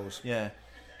Munich Hells. Yeah.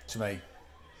 To me.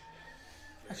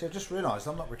 Actually, I just realised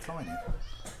I'm not reclining.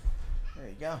 There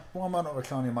you go. Why am I not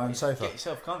reclining on my own sofa? Get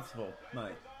yourself comfortable,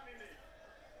 mate.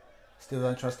 Still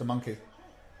don't trust the monkey.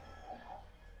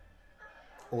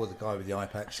 Or the guy with the eye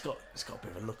patch. It's got a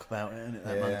bit of a look about it, hasn't it,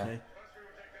 that monkey?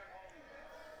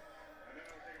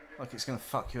 Like it's going to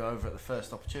fuck you over at the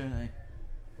first opportunity.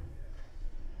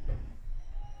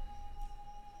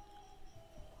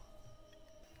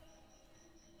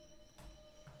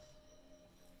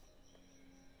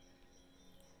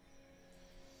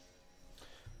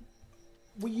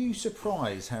 Were you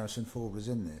surprised Harrison Ford was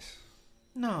in this?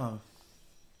 No.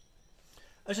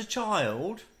 As a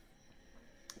child,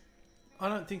 I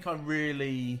don't think I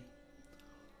really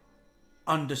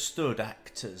understood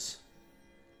actors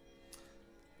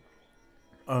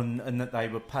and that they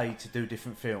were paid to do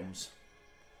different films.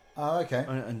 Oh, okay.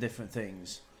 And different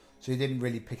things. So you didn't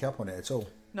really pick up on it at all?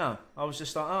 No, I was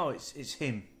just like, oh, it's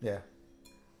him. Yeah.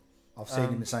 I've seen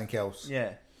him in something else.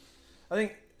 Yeah. I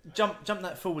think, jump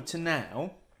that forward to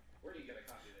now,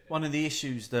 one of the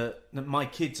issues that my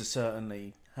kids are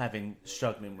certainly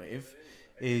struggling with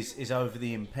is over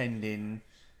the impending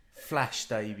Flash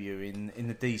debut in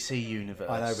the DC universe.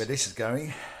 I know where this is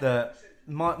going. That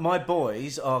my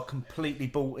boys are completely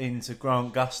bought into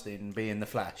Grant Gustin being the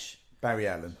Flash. Barry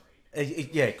Allen.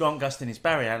 Yeah, Grant Gustin is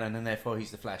Barry Allen and therefore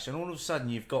he's the Flash. And all of a sudden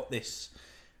you've got this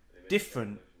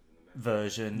different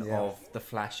version of the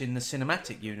Flash in the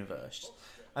cinematic universe.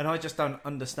 And I just don't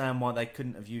understand why they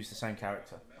couldn't have used the same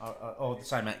character or the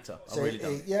same actor. I really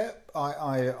don't. Yeah,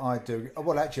 I do.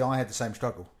 Well, actually, I had the same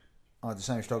struggle. I had the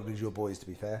same struggle as your boys, to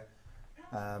be fair.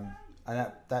 And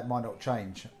that might not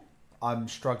change. I'm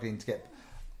struggling to get...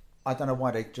 I don't know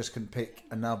why they just couldn't pick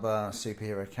another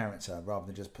superhero character rather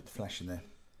than just put the Flash in there.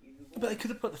 But they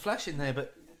could have put the Flash in there,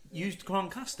 but used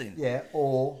Grant Gustin. Yeah,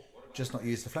 or just not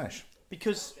use the Flash.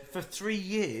 Because for 3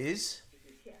 years,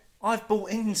 I've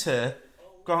bought into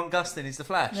Grant Gustin is the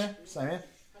Flash. Yeah, same here.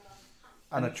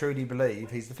 And I truly believe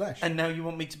he's the Flash. And now you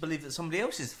want me to believe that somebody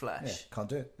else is the Flash? Yeah, can't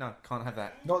do it. No, can't have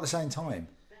that. Not at the same time.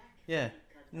 Yeah.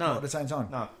 No. Not at the same time.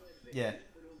 No. Yeah.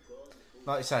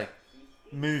 Like I say,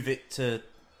 move it to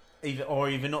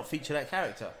even not feature that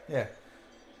character. Yeah.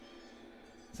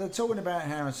 So talking about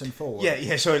Harrison Ford.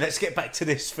 Yeah, sorry, let's get back to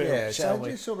this film, shall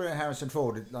we? Just talking about Harrison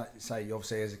Ford, like say,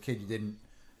 obviously as a kid you didn't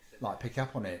pick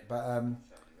up on it, but a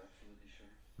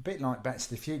bit like Back to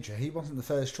the Future, he wasn't the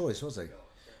first choice, was he?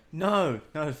 No,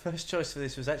 the first choice for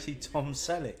this was actually Tom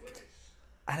Selleck.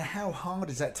 And how hard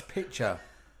is that to picture?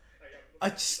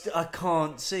 I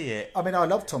can't see it. I mean, I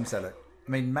love Tom Selleck.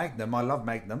 I mean, Magnum, I love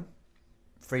Magnum.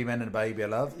 3 Men and a Baby, I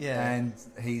love. Yeah. And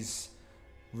his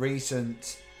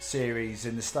recent series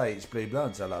in the States, Blue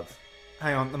Bloods, I love.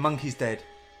 Hang on, the monkey's dead.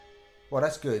 Well,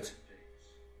 that's good.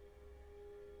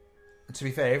 And to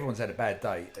be fair, everyone's had a bad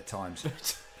day at times.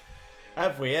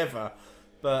 Have we ever?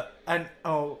 And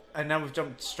now we've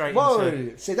jumped straight Whoa!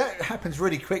 into... See, that happens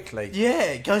really quickly. Yeah,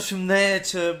 it goes from there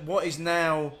to what is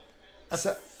now a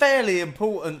fairly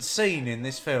important scene in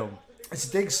this film. It's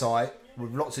a dig site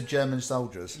with lots of German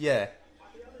soldiers Yeah.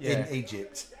 in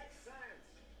Egypt.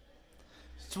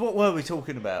 So what were we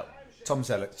talking about? Tom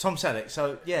Selleck. Tom Selleck.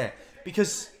 So, yeah,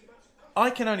 because I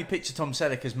can only picture Tom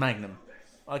Selleck as Magnum.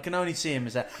 I can only see him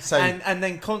as that. So- and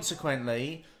then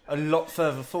consequently, a lot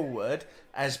further forward,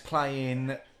 as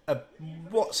playing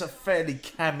what's a fairly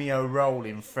cameo role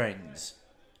in Friends.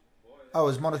 Oh,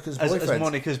 as Monica's boyfriend. As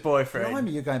Monica's boyfriend.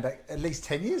 Blimey, you're going back at least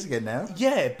 10 years ago now.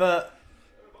 Yeah, but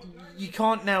you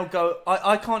can't now go...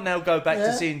 I can't now go back to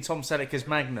Yeah. seeing Tom Selleck as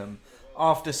Magnum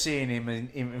after seeing him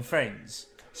in Friends.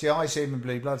 See, I see him in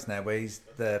Blue Bloods now, where he's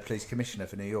the police commissioner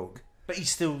for New York. But he's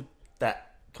still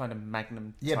that kind of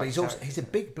Magnum Yeah, but type he's also character. he's a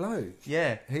big bloke.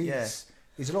 Yeah,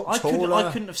 He's a lot I taller.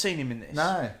 couldn't have seen him in this.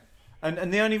 No.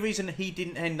 And the only reason he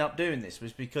didn't end up doing this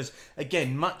was because,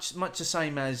 again, much the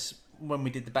same as when we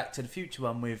did the Back to the Future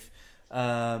one with...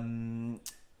 I've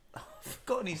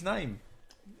forgotten his name.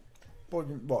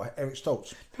 What? Eric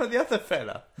Stoltz? No, the other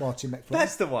fella. Marty McFly?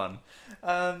 That's the one.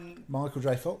 Michael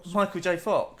J. Fox? Michael J.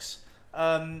 Fox.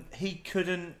 He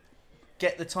couldn't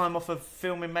get the time off of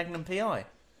filming Magnum P.I.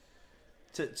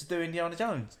 to do Indiana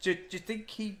Jones. Do you think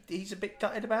he's a bit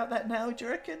gutted about that now, do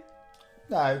you reckon?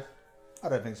 No, I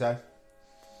don't think so.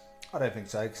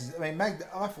 Because, I mean,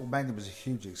 I thought Magnum was a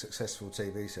hugely successful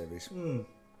TV series.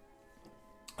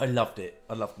 I loved it.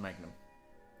 I loved Magnum.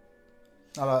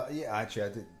 Yeah, actually, I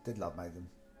did love Magnum.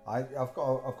 I've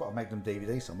got a Magnum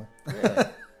DVD somewhere. Really?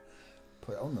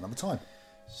 Put it on another time.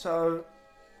 So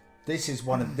This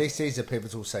is a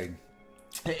pivotal scene.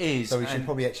 it is. So we should and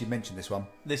probably actually mention this one.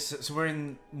 so we're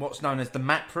in what's known as the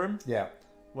map room, Yeah,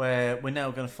 where we're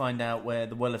now going to find out where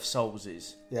the Well of Souls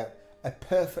is. yeah. A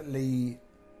perfectly...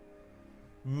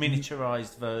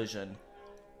 Miniaturized version.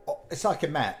 It's like a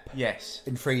map Yes.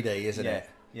 in 3D, isn't Yeah. it?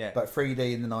 Yeah. But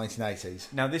 3D in the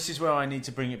 1980s. Now, this is where I need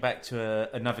to bring it back to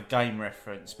another game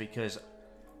reference, because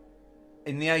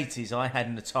in the 80s I had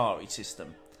an Atari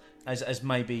system, as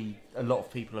maybe a lot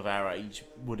of people of our age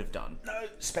would have done. No,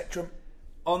 Spectrum.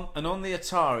 On the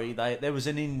Atari, there was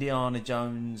an Indiana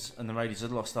Jones and the Raiders of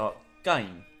the Lost Ark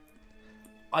game.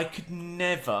 I could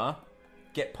never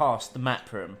get past the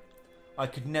map room. I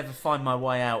could never find my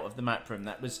way out of the map room.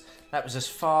 That was as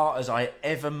far as I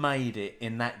ever made it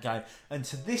in that game. And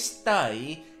to this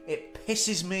day, it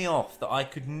pisses me off that I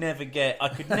could never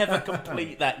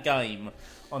complete that game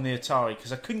on the Atari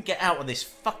because I couldn't get out of this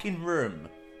fucking room.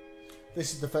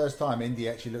 This is the first time Indy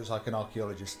actually looks like an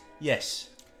archaeologist. Yes.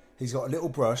 He's got a little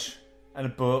brush And a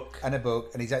book. and a book,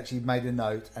 and he's actually made a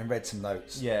note and read some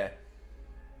notes. Yeah.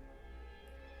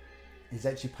 He's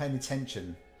actually paying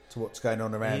attention to what's going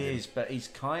on around He him. is, but he's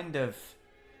kind of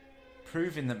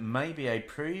proving that maybe a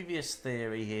previous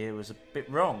theory here was a bit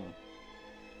wrong.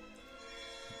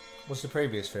 What's the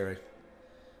previous theory?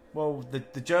 Well,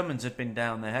 the Germans had been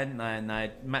down there, hadn't they? And they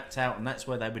had mapped out, and that's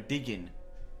where they were digging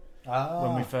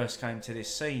when we first came to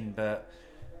this scene. But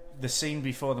the scene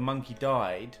before the monkey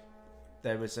died,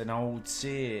 there was an old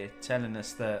seer telling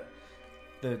us that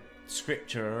the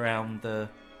scripture around the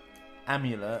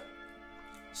amulet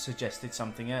suggested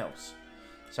something else.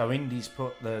 So Indy's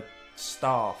put the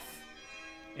staff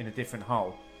in a different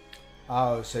hole.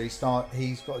 Oh, so he's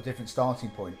got a different starting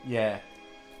point. Yeah.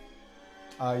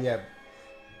 Oh, yeah.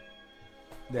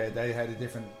 Yeah, they had a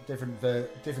different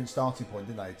starting point,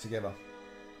 didn't they, together?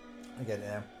 I get it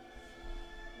now.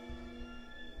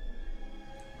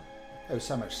 It was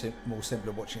so much more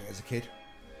simpler watching it as a kid.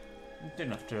 You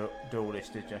didn't have to do all this,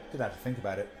 did you? Didn't have to think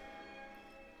about it.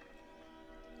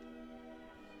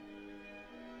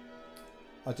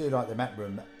 I do like the map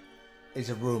room. It's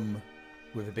a room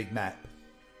with a big map.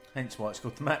 Hence why it's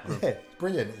called the map room. Yeah, it's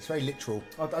brilliant. It's very literal.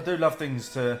 I do love things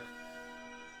to...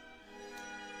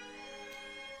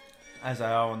 as they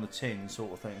are on the tin,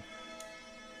 sort of thing.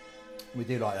 We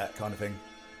do like that kind of thing.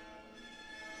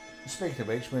 Speaking of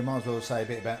which, we might as well say a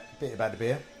bit about the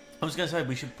beer. I was going to say,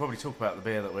 we should probably talk about the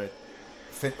beer that we're...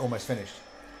 Almost finished.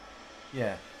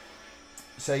 Yeah.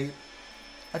 So,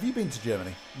 have you been to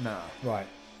Germany? No. Right.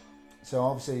 So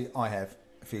obviously I have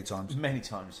a few times. Many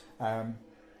times.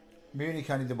 Munich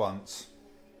only the once,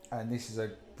 and this is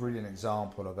a brilliant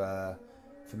example of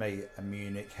for me, a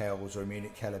Munich Hells or a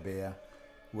Munich Kellerbier,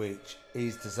 which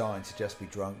is designed to just be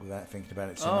drunk without thinking about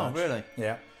it so much. Oh, really?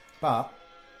 Yeah. But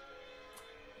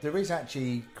there is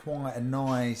actually quite a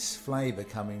nice flavour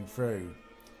coming through.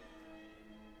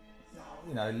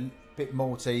 You know, bit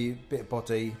malty, bit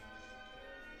body.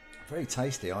 Very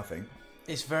tasty, I think.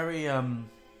 It's very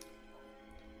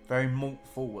malt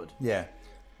forward, Yeah.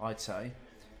 I'd say.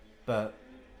 But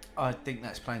I think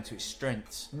that's playing to its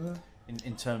strengths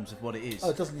in terms of what it is.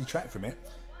 Oh, it doesn't detract from it.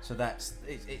 So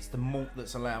it's the malt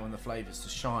that's allowing the flavours to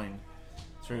shine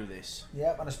through this.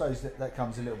 Yeah, and I suppose that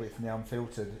comes a little bit from the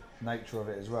unfiltered nature of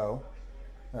it as well.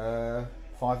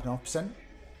 5.5%.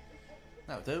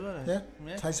 That'll do, won't it?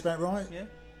 Yeah, tastes about right. Yeah.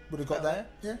 Would have got About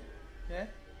that. Yeah.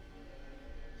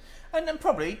 And then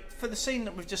probably for the scene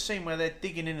that we've just seen where they're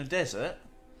digging in a desert,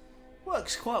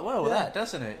 works quite well with that,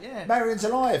 doesn't it? Yeah. Marion's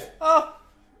alive. Oh,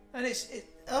 and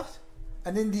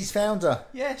And Indy's found her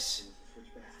yes,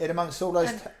 in amongst all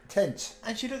those tents.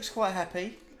 and she looks quite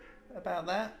happy about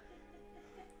that.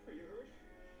 Are you hurt?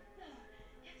 Let's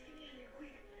get me out of here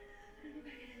quick. I'll be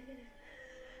back in a minute.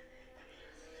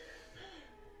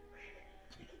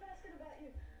 I keep asking about you,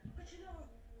 but you know.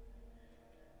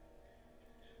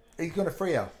 He's going to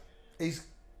free her. He's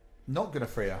not going to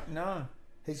free her. No.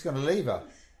 He's going to leave her. I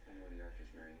know the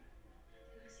Arcus, Marion.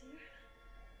 You see her?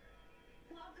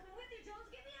 Well, I'm coming with you, Jones.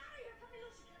 Get me out of here. Cut me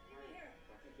loose. You can't leave me here.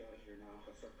 I'll take you out of here now.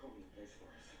 I'll start calling the police for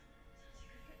us.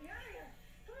 Get me out of here.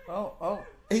 Come Oh. on.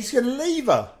 He's going to leave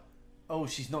her. Oh,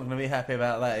 she's not going to be happy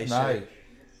about that, is No. she?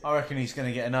 I reckon he's going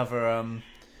to get another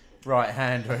right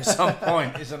hander at some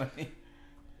point, isn't he?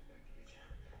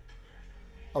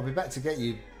 I'll be back to get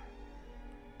you,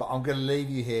 but I'm going to leave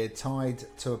you here tied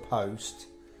to a post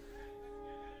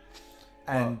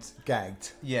and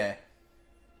gagged Yeah.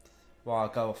 While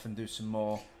I go off and do some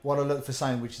more while I look for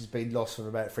something which has been lost for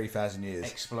about 3,000 years.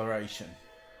 exploration.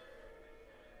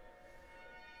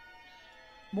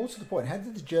 More to the point, how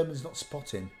did the Germans not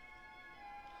spot him?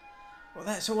 Well,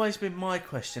 that's always been my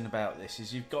question about this,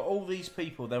 is you've got all these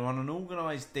people, they're on an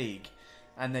organised dig,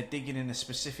 and they're digging in a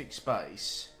specific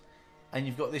space, and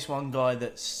you've got this one guy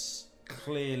that's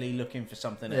clearly looking for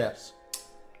something else.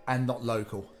 And not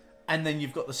local. And then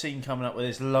you've got the scene coming up where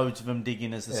there's loads of them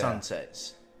digging as the sun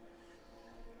sets.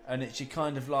 And it's your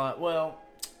kind of like, well,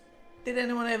 did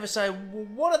anyone ever say, well,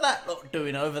 what are that lot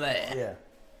doing over there? Yeah.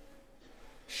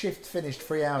 Shift finished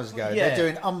 3 hours ago. Yeah. They're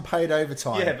doing unpaid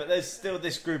overtime. Yeah, but there's still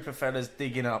this group of fellas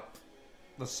digging up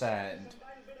the sand.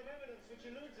 Find a bit of evidence which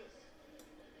eludes us.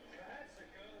 Perhaps a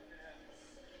girl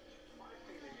my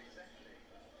feeling exactly.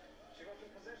 She was in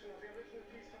possession of the original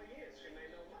piece for years. She may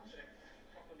know much if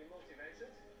properly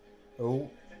motivated.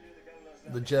 Oh, Continue the gun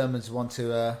last the Germans want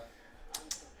to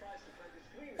surprised to find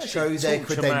this green. show their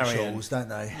torture credentials, don't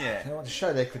they? Yeah. They want to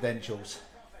show their credentials.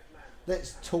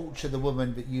 Let's torture the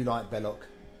woman that you like, Belloc.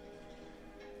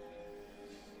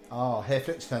 Ah, Herr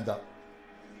Flick's turned up.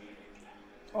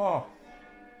 Oh.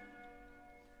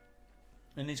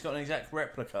 And he's got an exact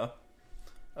replica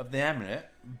of the amulet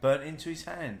burnt into his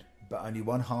hand. But only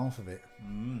one half of it.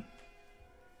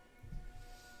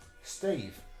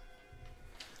 Steve,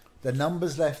 the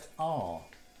numbers left are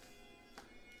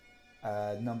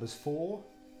numbers 4,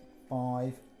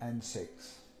 5 and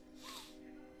 6.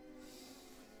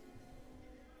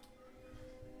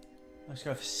 Let's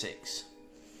go for 6.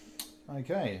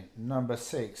 Okay, number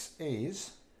 6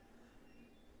 is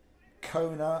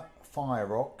Kona Fire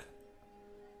Rock.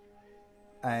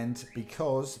 And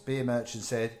because Beer Merchant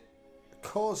said,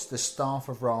 because the staff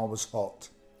of Ra was hot.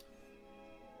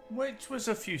 Which was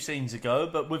a few scenes ago,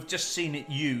 but we've just seen it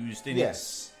used in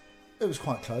its... It was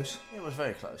quite close. It was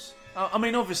very close. I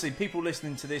mean, obviously, people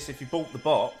listening to this, if you bought the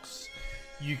box,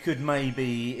 you could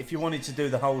maybe, if you wanted to do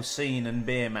the whole scene and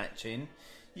beer matching,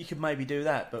 you could maybe do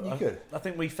that. But I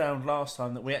think we found last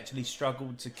time that we actually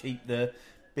struggled to keep the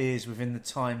beers within the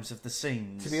times of the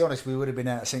scenes. To be honest, we would have been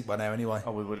out of sync by now anyway.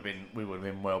 Oh, we would have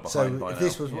been well behind So by if now.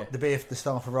 this was the beer for the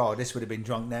staff of Ra, this would have been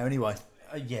drunk now anyway.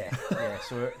 Yeah.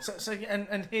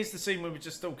 And here's the scene we were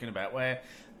just talking about, where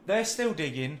they're still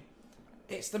digging.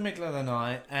 It's the middle of the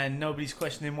night, and nobody's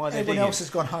questioning why they're Everyone digging. else has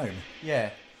gone home. Yeah.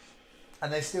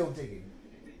 And they're still digging.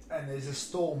 And there's a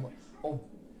storm of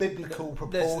biblical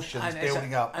proportions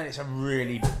building up. And it's a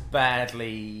really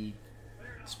badly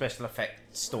special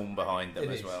effect storm behind them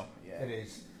as well. Yeah. It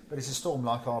is. But it's a storm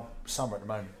like our summer at the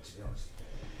moment, to be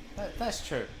honest. That's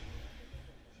true.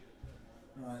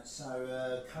 Right,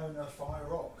 so Kona Fire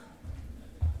Rock.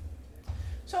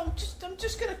 So I'm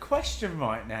just going to question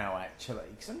right now, actually,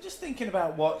 because I'm just thinking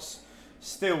about what's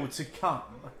still to come,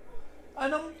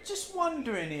 and I'm just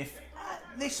wondering if at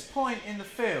this point in the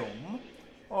film,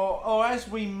 or as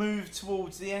we move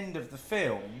towards the end of the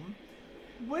film,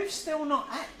 we've still not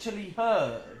actually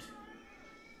heard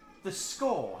the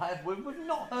score, have we? We've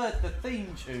not heard the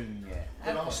theme tune yet.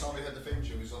 The last time we heard the theme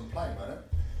tune was on the plane, wasn't it?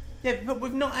 Yeah, but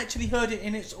we've not actually heard it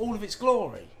in all of its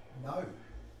glory. No.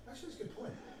 Actually, that's a good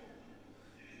point.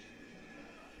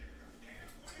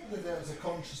 I think that was a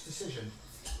conscious decision.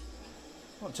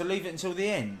 What, to leave it until the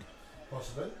end?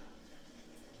 Possibly.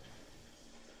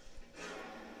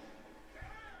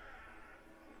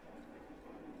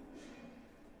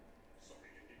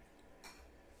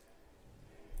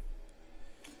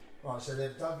 Right, so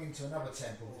they've dug into another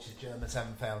temple which the Germans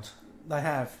haven't found. They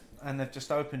have, and they've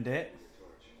just opened it.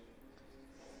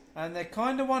 And they're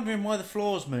kind of wondering why the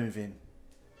floor's moving.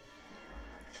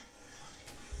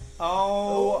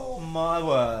 Oh my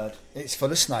word. It's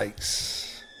full of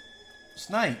snakes.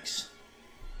 Snakes?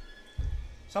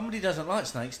 Somebody doesn't like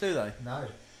snakes, do they? No.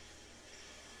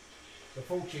 The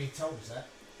fortune told us that.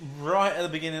 Right at the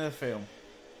beginning of the film.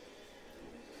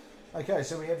 Okay,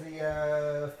 so we have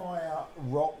the Fire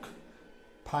Rock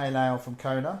Pale Ale from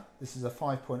Kona. This is a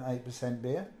 5.8%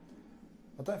 beer.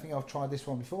 I don't think I've tried this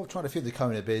one before. I've tried a few of the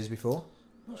Kona beers before.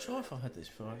 I'm not sure if I've had this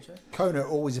before, actually. Kona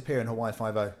always appear in Hawaii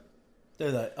 5.0.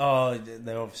 Do they? Oh,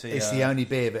 they're obviously... It's the only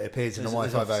beer that appears in Hawaii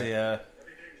 5.0. Obviously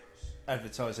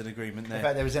advertising agreement there. In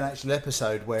fact, there was an actual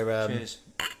episode where Cheers.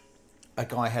 a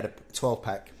guy had a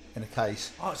 12-pack in a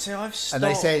case. Oh, see, I've stopped.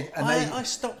 And they said... I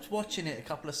stopped watching it a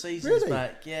couple of seasons Really?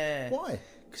 back. Yeah. Why?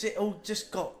 Because it all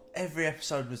just got... Every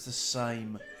episode was the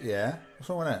same. Yeah. What's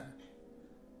wrong with that?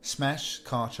 Smash,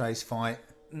 car chase, fight.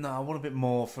 No, I want a bit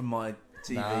more from my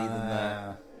TV than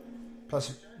that.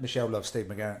 Plus, Michelle loves Steve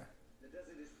McGarrett. The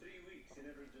desert is 3 weeks in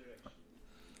every direction.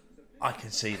 I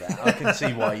can see that. I can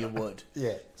see why you would.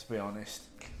 Yeah. To be honest.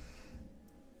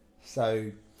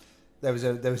 So there was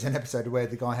an episode where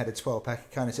the guy had a 12-pack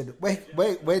of Kona and said,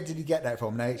 where did he get that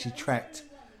from? And they actually tracked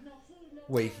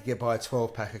where you could get by a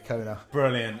 12-pack of Kona.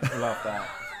 Brilliant. Love that.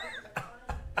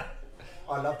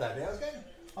 I love that. I was going,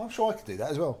 I'm sure I could do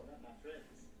that as well.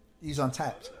 Use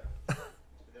Untapped. With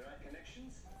the right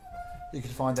connections, You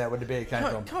can find out where the beer came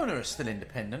from. Kona are still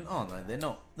independent, aren't they?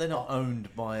 They're not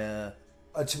owned by a...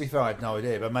 To be fair, I had no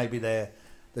idea, but maybe they're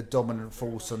the dominant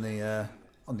force on the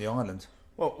island.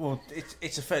 Well,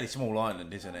 it's a fairly small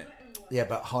island, isn't it? Yeah,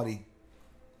 but highly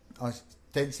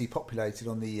densely populated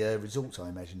on the resorts, I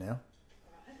imagine now.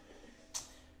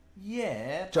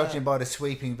 Yeah. Judging by the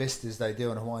sweeping vistas they do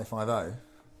on Hawaii 5.0.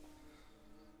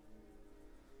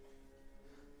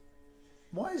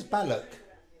 Why has Balak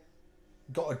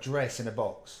got a dress in a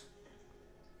box?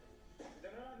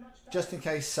 Just in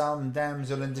case some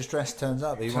damsel in distress turns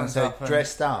up. He wants her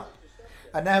dressed up.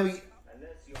 And now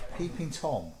peeping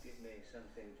Tom.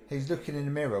 He's looking in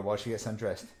the mirror while she gets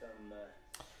undressed.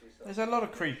 There's a lot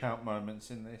of creep out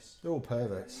moments in this. They're all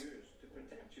perverts.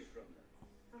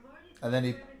 And then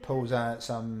he pulls out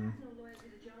some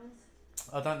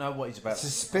I don't know what he's about.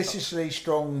 suspiciously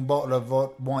strong bottle of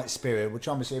white spirit, which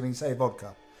I'm assuming say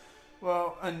vodka.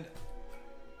 Well, and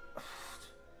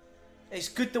it's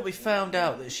good that we found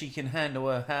out that she can handle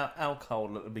her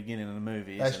alcohol at the beginning of the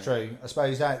movie. That's isn't true. I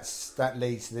suppose that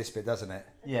leads to this bit, doesn't it?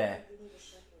 it? Yeah.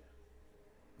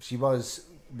 She was,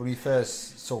 when we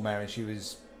first saw Marion, she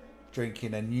was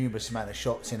drinking a numerous amount of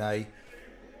shots in a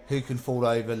who can fall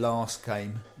over last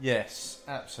game. Yes,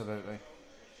 absolutely.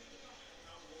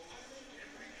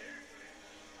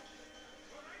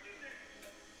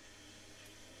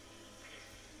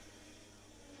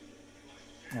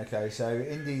 Okay, so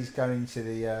Indy's going to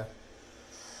the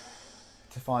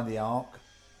to find the Ark.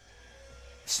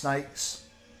 Snakes,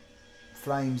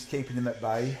 flames keeping them at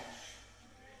bay.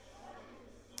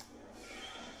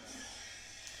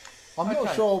 I'm not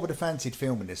Okay. sure I would have fancied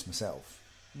filming this myself.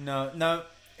 No.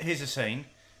 Here's a scene.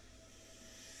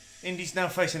 Indy's now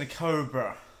facing a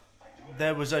cobra.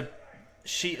 There was a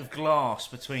sheet of glass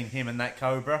between him and that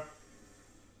cobra.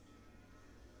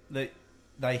 That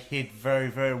they hid very,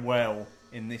 very well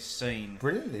in this scene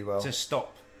Brilliantly well. to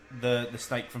stop the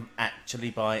snake from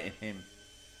actually biting him.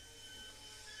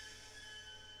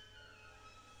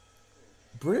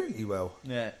 Brilliantly well.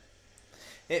 Yeah.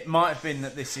 It might have been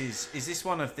that this is this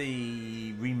one of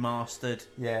the remastered?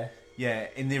 Yeah. Yeah,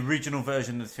 in the original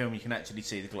version of the film you can actually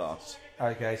see the glass.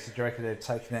 Okay, so do you reckon they've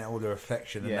taken out all the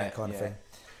reflection and that kind of thing?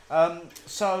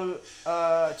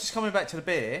 Just coming back to the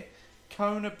beer,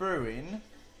 Kona Brewing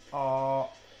are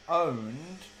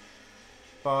owned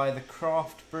by the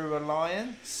Craft Brew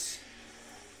Alliance.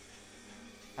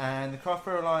 And the Craft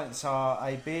Brew Alliance are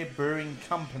a beer brewing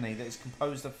company that is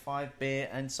composed of 5 beer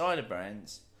and cider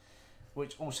brands,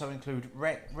 which also include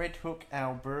Red Hook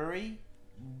Ale Brewery,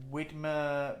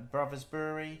 Widmer Brothers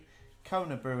Brewery,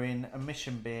 Kona Brewing, a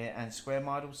Mission Beer, and Square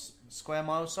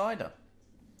Mile Cider.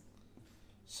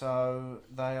 So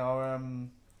they are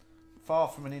far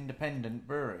from an independent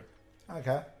brewery.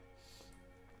 Okay.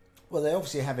 Well, they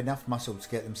obviously have enough muscle to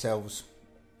get themselves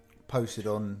posted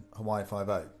on Hawaii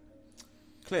 5.0.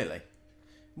 Clearly.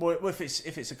 Well, if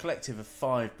it's a collective of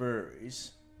 5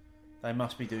 breweries, they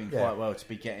must be doing quite well to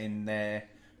be getting their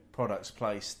products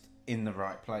placed in the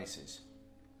right places.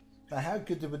 Now, how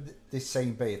good would this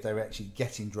scene be if they were actually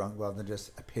getting drunk rather than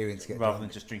just appearing to get Rather drunk? than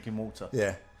just drinking water.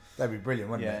 Yeah, that'd be brilliant,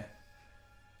 wouldn't Yeah. it?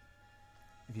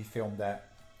 if you filmed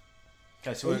that.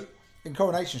 Okay, so In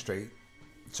Coronation Street,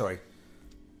 sorry,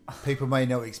 people may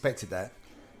not have expected that,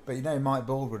 but you know Mike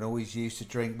Baldwin always used to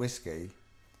drink whiskey.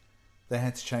 They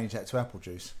had to change that to apple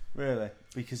juice. really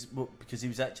because he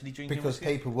was actually drinking Because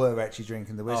whiskey? people were actually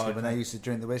drinking the whiskey. Oh, okay. When they used to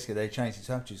drink the whiskey, they changed it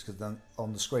to apple juice because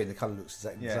on the screen the colour looks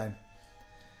exactly the same.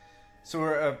 So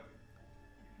we're at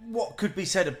what could be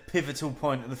said a pivotal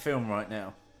point of the film right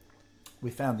now. We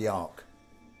found the arc.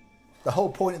 The whole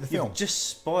point of the film. You've just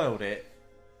spoiled it.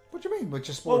 What do you mean? We're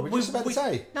just about to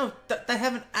say. No, they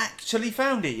haven't actually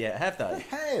found it yet, have They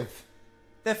they? have.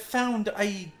 They've found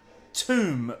a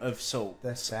tomb of sorts.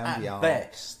 They've found the at ark.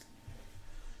 best.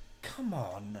 Come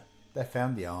on. They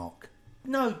found the arc.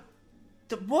 No,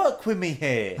 work with me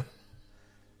here.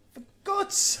 For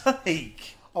God's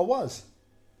sake. I was.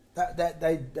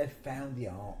 They found the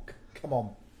arc. Come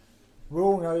on. We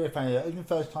all know they found it. Even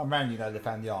first time round, you know they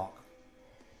found the arc.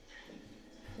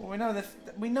 Well,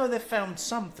 we know they've found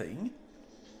something.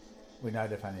 We know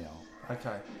they found the arc.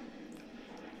 Okay.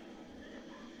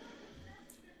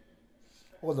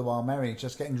 All the while, Marion's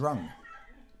just getting drunk.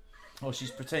 Oh,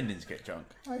 she's pretending to get drunk.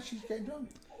 Oh, she's getting drunk.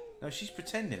 No, she's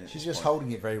pretending. At She's this just point.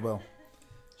 holding it very well.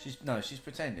 She's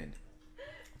pretending.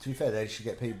 To be fair, they should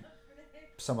get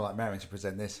someone like Marion to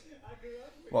present this.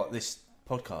 What, this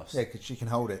podcast? Yeah, because she can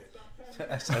hold it.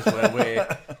 That's where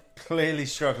we're clearly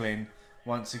struggling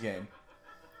once again.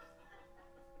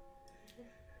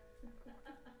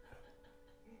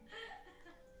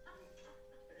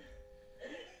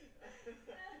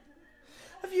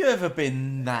 Have you ever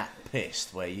been that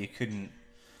pissed where you couldn't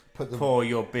pour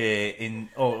your beer in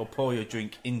or pour your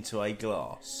drink into a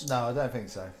glass? No, I don't think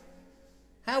so.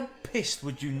 How pissed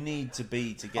would you need to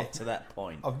be to get to that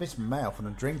point? I've missed my mouth when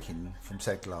I'm drinking from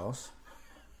said glass.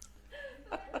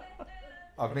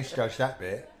 I've misjudged that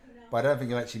bit, but I don't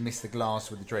think I've actually missed the glass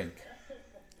with the drink.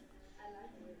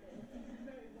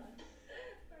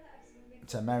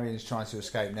 So Marion's trying to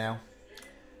escape now,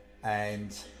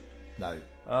 and no.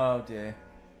 Oh dear.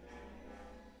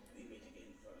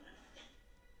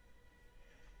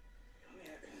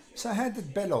 So how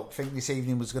did Belloc think this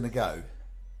evening was going to go?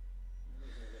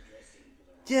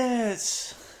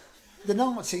 Yes. The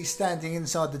Nazi's standing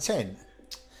inside the tent.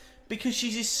 Because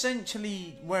she's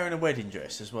essentially wearing a wedding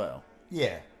dress as well.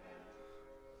 Yeah.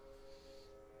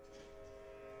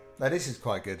 Now this is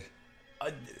quite good.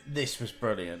 This was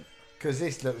brilliant. Because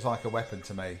this looks like a weapon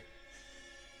to me.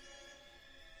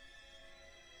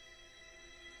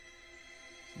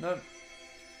 No,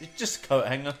 it's just a coat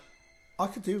hanger. I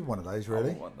could do one of those, I really.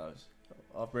 want one of those.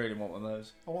 I really want one of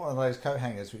those. I want one of those coat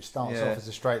hangers which starts Yeah. off as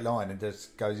a straight line and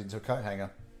just goes into a coat hanger.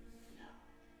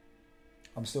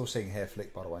 I'm still seeing hair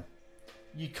flick, by the way.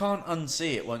 You can't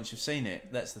unsee it once you've seen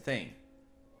it. That's the thing.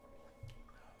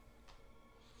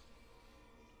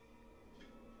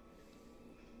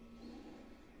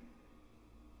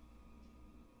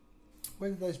 Where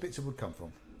did those bits of wood come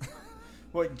from?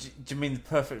 What do you mean? The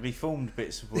perfectly formed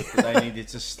bits of wood that they needed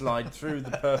to slide through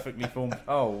the perfectly formed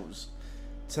holes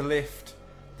to lift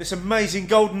this amazing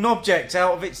golden object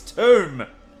out of its tomb?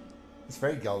 It's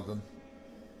very golden.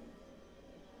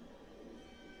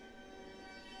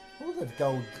 All the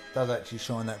gold does actually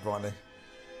shine that brightly.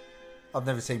 I've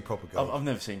never seen proper gold. I've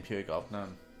never seen pure gold. No.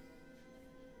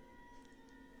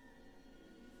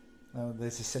 Oh,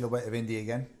 there's a silhouette of Indy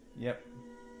again. Yep.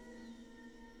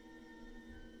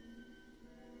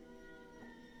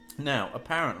 Now,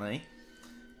 apparently,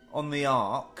 on the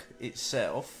Ark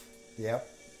itself, Yep.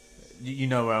 you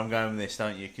know where I'm going with this,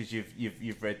 don't you? Because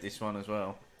you've read this one as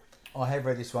well. I have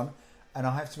read this one, and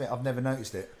I have to admit I've never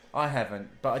noticed it. I haven't,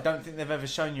 but I don't think they've ever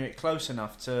shown you it close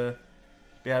enough to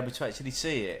be able to actually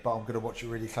see it. But I'm going to watch it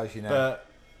really closely now. But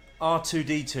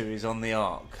R2D2 is on the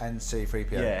Ark. And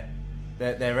C-3PO. Yeah,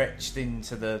 they're etched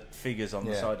into the figures on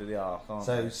the Yeah. side of the Ark, aren't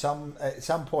So they? at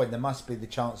some point there must be the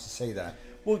chance to see that.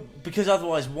 Well, because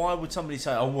otherwise, why would somebody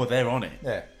say, "Oh, well, they're on it"?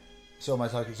 Yeah. It's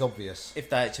almost like it's obvious. If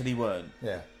they actually weren't.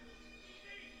 Yeah.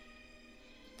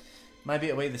 Maybe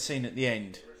it'll be the scene at the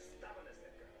end.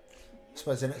 I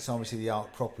suppose the next time we see the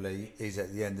arc properly is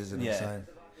at the end, isn't it? Yeah. So,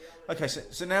 Okay,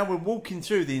 so now we're walking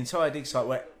through the entire dig site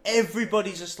where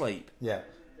everybody's asleep yeah.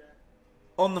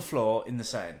 on the floor in the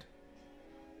sand,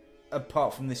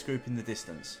 apart from this group in the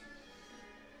distance.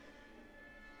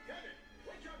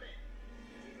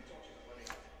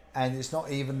 And it's not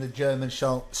even the German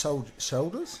shoulders?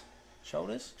 Shoulders?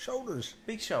 Shoulders.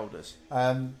 Big shoulders.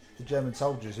 The German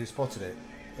soldiers who spotted it.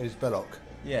 It was Belloc.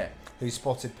 Yeah, Who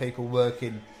spotted people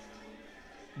working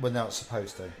when they were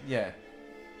supposed to. yeah.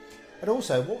 And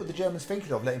also, what were the Germans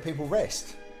thinking of? Letting people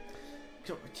rest?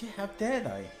 God, yeah, how dare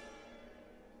they?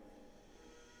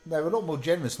 They were a lot more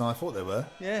generous than I thought they were.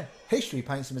 Yeah. History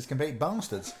paints them as complete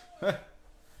bastards.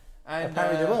 And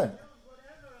Apparently they weren't.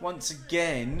 once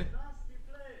again,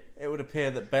 it would appear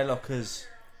that Belloc has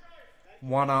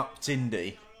one-upped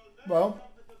Indy. Well,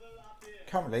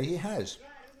 currently he has.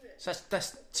 So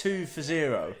that's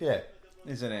 2-0, Yeah.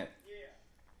 isn't it?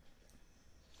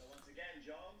 So once again,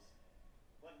 Jones,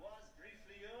 what was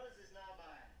briefly yours is now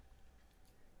mine.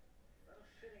 Well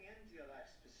fitting into your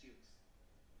life's pursuits.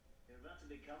 You're about to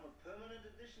become a permanent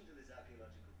addition to this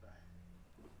archaeological find.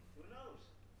 Who knows?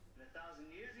 In 1,000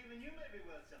 years, even you may be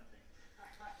worth something.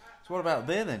 So what about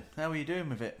beer then? How are you doing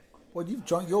with it? Well, you've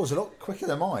drunk yours a lot quicker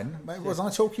than mine. Mate, was I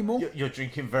talking more? You're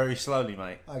drinking very slowly,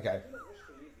 mate. Okay.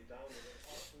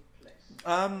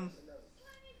 Place.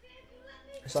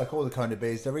 It's like all the Kona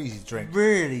beers. They're easy to drink.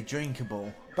 Really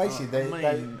drinkable. Basically,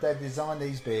 I mean- they've designed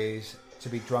these beers to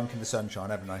be drunk in the sunshine,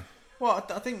 haven't they? Well,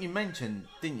 I think you mentioned,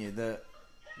 didn't you, that,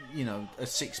 you know, a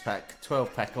 6-pack,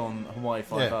 12-pack on Hawaii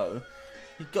 5.0,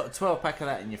 you've got a 12-pack of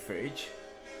that in your fridge,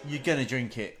 you're going to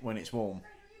drink it when it's warm.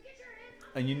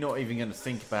 And you're not even going to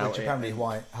think about Which it. apparently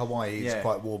Hawaii is Yeah.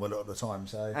 quite warm a lot of the time.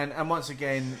 So And once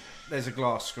again, there's a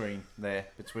glass screen there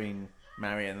between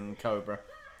Marion and Cobra.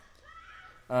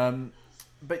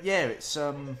 But yeah, it's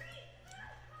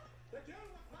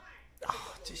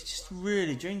it's just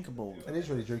really drinkable. it is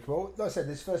really drinkable. Like I said,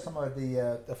 this is the first time I had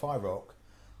the Fire Rock.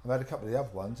 I've had a couple of the other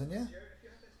ones, and yeah,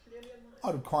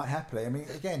 I would quite happily. I mean,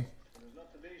 again,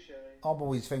 I'm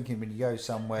always thinking when you go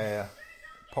somewhere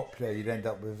popular, you'd end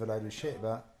up with a load of shit.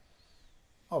 But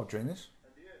I would drink this.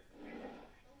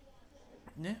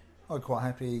 Yeah. I'd quite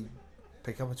happily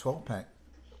pick up a 12-pack,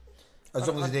 as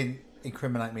long as it didn't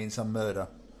incriminate me in some murder.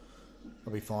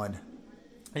 I'll be fine.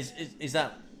 Is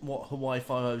that what Hawaii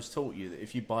 5.0's taught you? That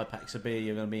if you buy packs of beer,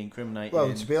 you're going to be incriminated?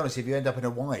 Well, to be honest, if you end up in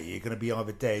Hawaii, you're going to be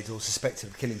either dead or suspected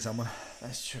of killing someone.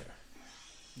 That's true.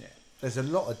 Yeah. There's a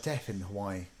lot of death in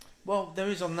Hawaii. Well, there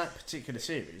is on that particular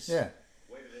series. Yeah.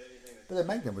 But the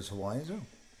Magnum was Hawaii as well.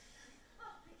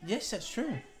 Yes, that's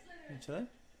true. Actually.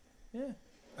 Yeah.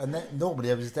 And then, normally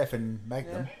there was death in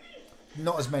Magnum.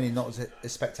 Not as many, not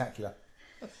as spectacular.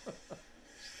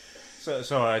 So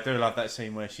sorry, I do love that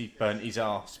scene where she burnt his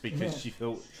arse because she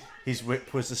thought his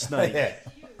whip was a snake.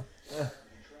 Yeah.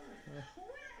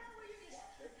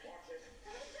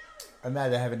 And now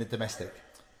they're having a domestic.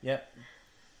 Yep.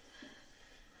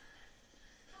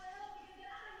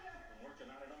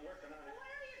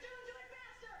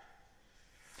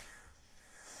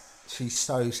 She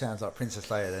so sounds like Princess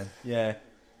Leia then. Yeah.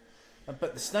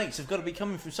 But the snakes have got to be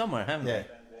coming from somewhere, haven't Yeah. they?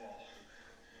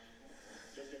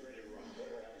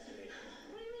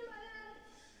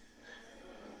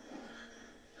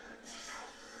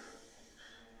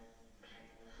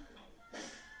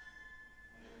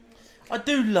 I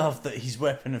do love that his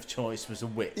weapon of choice was a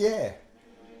whip. Yeah.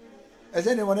 Has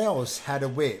anyone else had a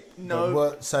whip No. that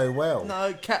worked so well?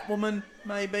 No, Catwoman,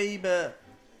 maybe, but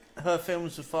her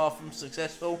films were far from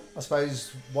successful. I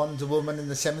suppose Wonder Woman in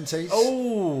the 70s.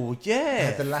 Oh, yeah.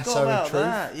 Had the lasso Forgot of about truth.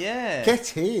 that, yeah.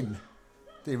 Get in.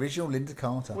 The original Linda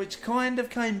Carter. Which kind of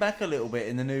came back a little bit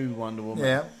in the new Wonder Woman.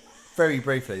 Yeah. Very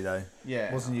briefly though.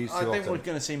 Yeah. Wasn't used I too think often. we're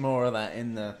going to see more of that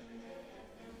in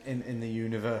the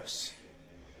universe.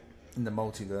 In the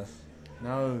multiverse.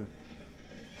 No.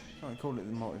 Can't call it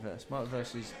the multiverse.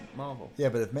 Multiverse is Marvel. Yeah,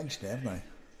 but they've mentioned it, haven't they?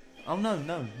 Oh, no.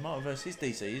 Multiverse is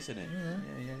DC, isn't it?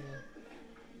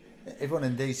 Yeah. Everyone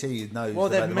in DC knows Well,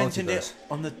 about they've the mentioned multiverse. it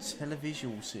on the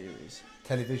televisual series.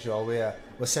 Television, we're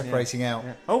separating out.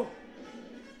 Yeah. Oh,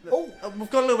 we've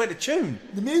got a little bit of tune.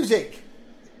 The music!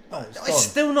 Oh, it's It's gone.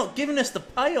 still not giving us the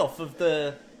payoff of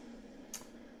the...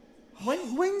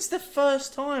 When's the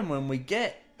first time when we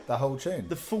get The whole tune.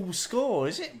 the full score?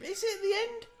 Is it at the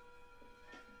end?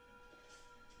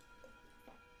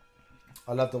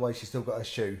 I love the way she's still got her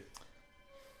shoe.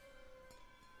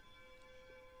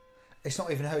 It's not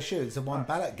even her shoe, it's the one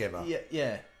Balak gave her.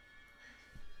 Yeah.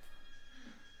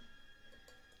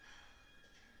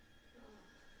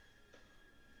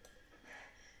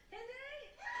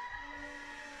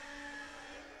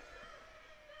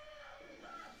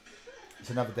 It's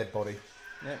another dead body.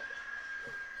 Yeah.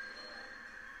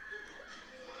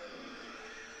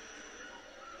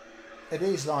 It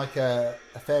is like a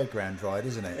fairground ride,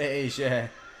 isn't it? It is, yeah.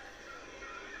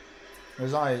 It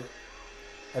was like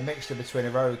a mixture between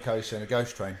a roller coaster and a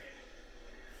ghost train,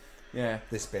 Yeah.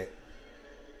 this bit.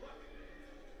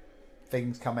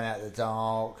 Things coming out of the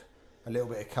dark, a little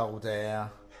bit of cold air,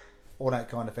 all that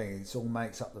kind of thing. It all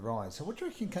makes up the ride. So what do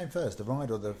you reckon came first, the ride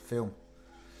or the film?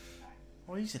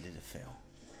 Well, easily the film.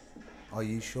 Are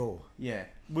you sure? Yeah.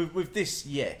 With this,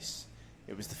 yes.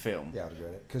 It was the film. Yeah, I'd agree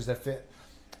with it. Because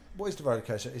What is the roller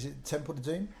coaster? Is it Temple of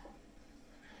Doom?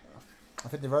 I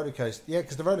think the roller coaster. Yeah,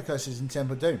 because the roller coaster is in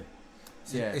Temple of Doom.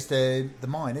 Yeah. It's the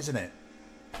mine, isn't it?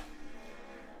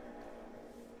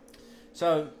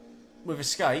 So we've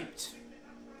escaped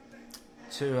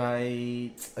to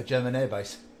A German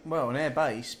airbase. an air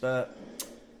base, but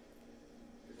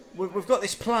we've got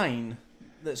this plane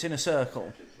that's in a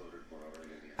circle.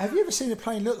 Have you ever seen a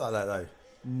plane look like that though?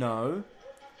 No,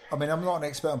 I mean, I'm not an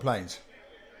expert on planes.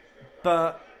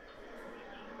 but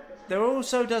there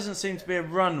also doesn't seem to be a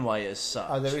runway as such.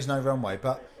 Oh, there is no runway.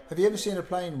 But have you ever seen a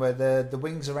plane where the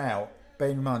wings are out?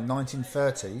 Bearing in mind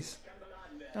 1930s,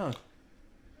 No.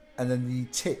 and then the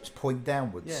tips point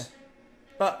downwards. Yeah.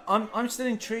 But I'm still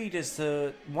intrigued as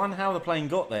to one, how the plane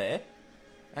got there,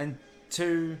 and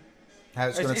two, How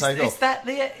it's going to take off. Is that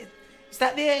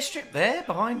the airstrip there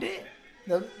behind it?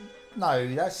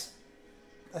 No, that's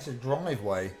a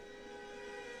driveway.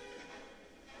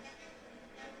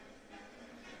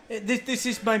 This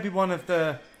is maybe one of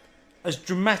the, as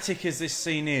dramatic as this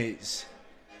scene is,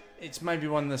 it's maybe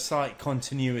one of the slight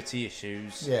continuity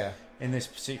issues Yeah. in this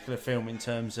particular film in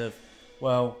terms of,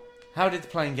 well, how did the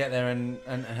plane get there and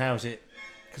how's it?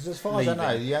 Because as far as I know,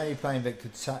 Leaving. the only plane that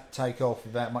could take off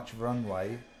without much of a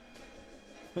runway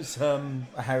Was a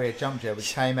Harrier jump jet,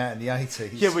 which came out in the 80s.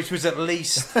 yeah, which was at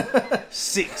least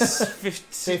 50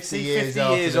 years years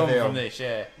after the on film. from this.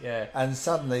 Yeah. And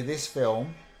suddenly this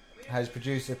film has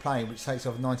produced a plane which takes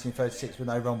off in 1936 with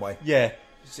no runway. Yeah,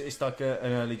 it's like an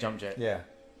early jump jet. Yeah.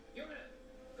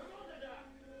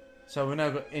 So we've now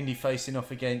got Indy facing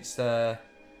off against what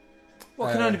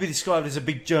can only be described as a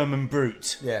big German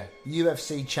brute Yeah.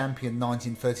 UFC champion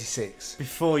 1936.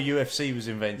 before UFC was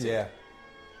invented. Yeah.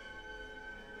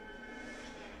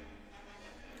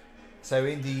 So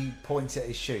Indy points at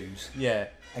his shoes Yeah.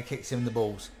 and kicks him in the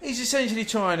balls. He's essentially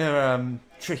trying to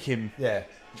trick him. Yeah.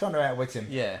 Trying to outwit him.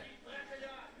 Yeah.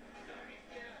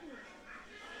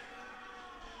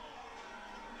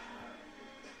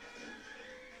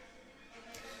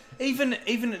 Even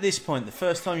at this point, the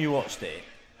first time you watched it,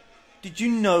 did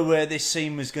you know where this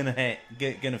scene was gonna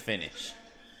finish?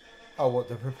 Oh, what,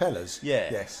 the propellers? Yeah.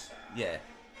 Yes. Yeah.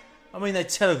 I mean, they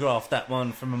telegraphed that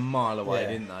one from a mile away,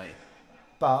 Yeah. didn't they?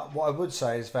 But what I would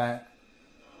say is that,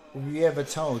 were you ever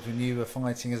told when you were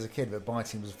fighting as a kid that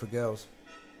biting was for girls?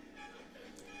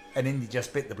 And Indy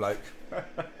just bit the bloke.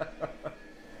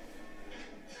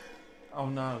 Oh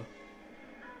no.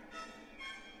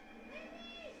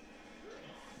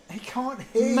 He can't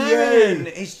hear Marion,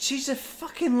 you. she's a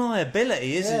fucking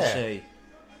liability, isn't Yeah. she?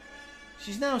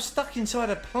 She's now stuck inside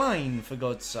a plane, for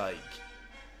God's sake.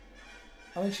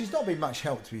 I mean, she's not been much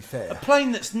help, to be A fair.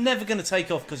 plane that's never going to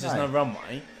take off because there's no No.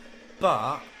 runway,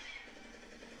 but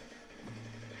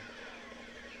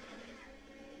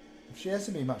She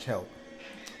hasn't been much help.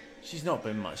 she's not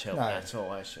been much help No. at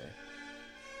all, has she?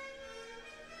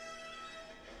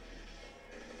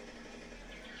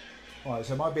 Right,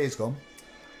 so my beer's gone.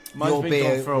 Mine's Your been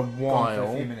beer gone for a gone for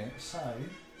while. a few minutes. So,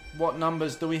 What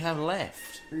numbers do we have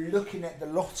left? looking at the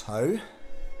lotto,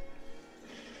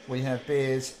 we have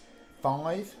beers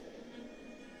 5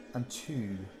 and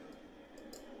 2.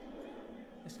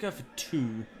 Let's go for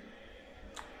 2.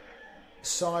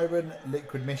 Siren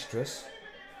Liquid Mistress,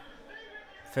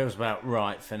 Feels about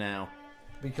right for now.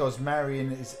 because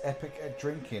Marion is epic at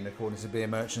drinking, according to beer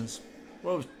merchants.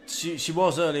 Well, she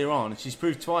was earlier on. She's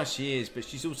proved twice she is, but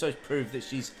she's also proved that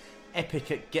she's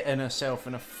epic at getting herself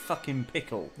in a fucking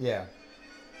pickle. Yeah.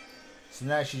 So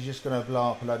now she's just going to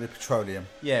blow up a load of petroleum.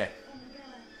 Yeah.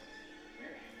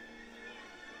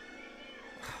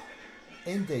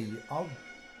 Indy, I'll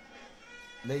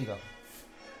leave her.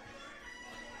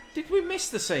 Did we miss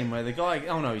the scene where the guy...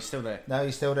 Oh no, he's still there. No,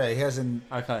 he's still there. He hasn't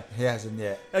Okay.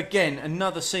 yet. Again,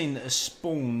 another scene that has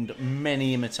spawned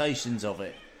many imitations of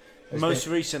it. Most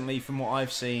recently, from what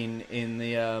I've seen in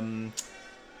the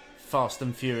Fast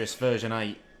and Furious version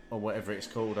 8, or whatever it's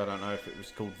called. I don't know if it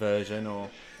was called version or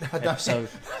episode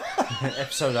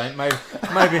 8.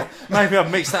 Maybe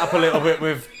I've mixed that up a little bit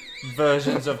with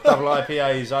versions of double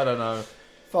IPAs. I don't know.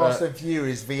 Fast and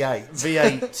Furious V8.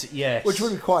 V8, yes. Which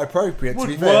would be quite appropriate, to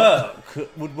be would fair.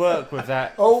 would work with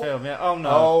that Oh. film. Yeah. Oh no.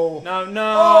 Oh. No.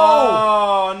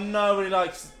 Oh. Nobody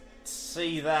likes to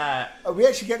see that. Oh, we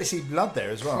actually get to see blood there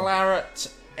as well. Claret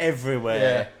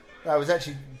everywhere. That was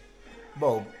actually,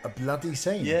 well, a bloody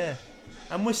scene. Yeah.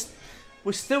 And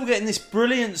we're still getting this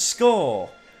brilliant score.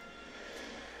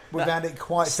 Without it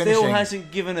quite Still finishing.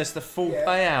 hasn't given us the full Yeah.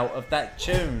 payout of that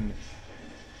tune.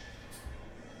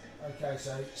 Okay,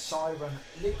 so Siren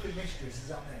Liquid Mistress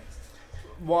is up next.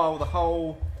 While the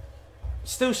whole...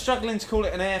 Still struggling to call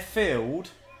it an airfield.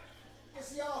 Is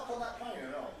the arc on that plane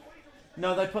or not?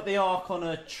 No, they put the Ark on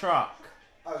a truck.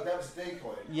 Oh, that was the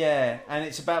decoy. Yeah, and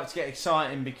it's about to get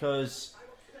exciting because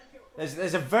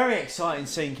there's a very exciting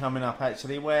scene coming up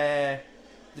actually where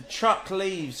the truck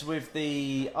leaves with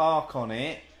the Ark on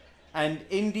it, and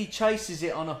Indy chases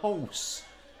it on a horse,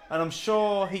 and I'm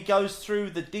sure he goes through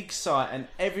the dig site and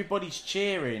everybody's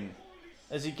cheering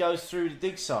as he goes through the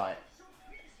dig site.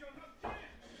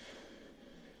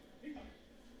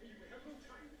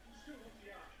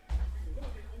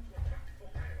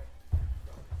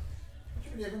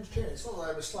 Everyone's cheering. It's not like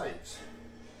they were slaves.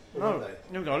 No,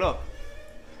 here we go, look.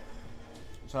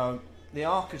 So, the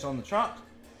Ark is on the truck.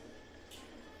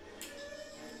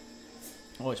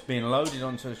 Oh, it's being loaded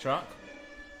onto the truck.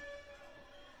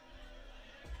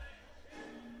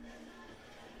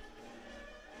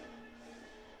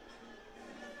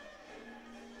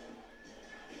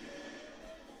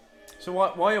 So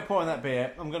while you're pouring that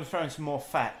beer, I'm going to throw in some more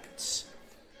facts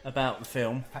about the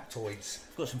film. Factoids.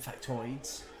 I've got some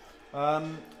factoids.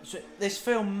 So this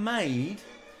film made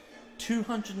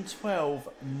 $212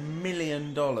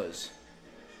 million.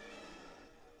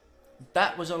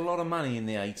 That was a lot of money in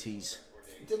the 80s.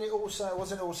 Didn't it also?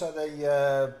 Wasn't it also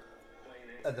the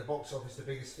at the box office the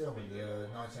biggest film in the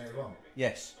 1981?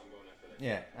 Yes.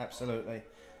 Yeah, absolutely.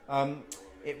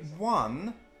 It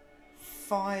won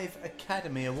 5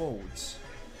 Academy Awards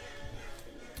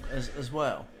as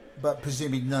well. But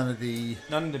presumably none of the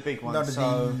big ones. None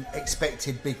of the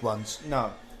expected big ones.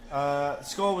 No. The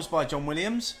score was by John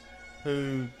Williams,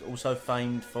 who also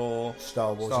famed for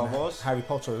Star Wars. Harry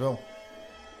Potter as well.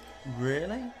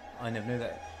 Really? I never knew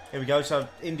that. Here we go. So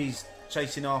Indy's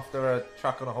chasing after a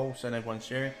truck on a horse and everyone's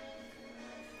cheering.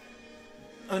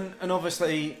 And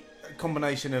obviously a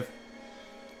combination of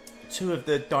two of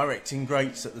the directing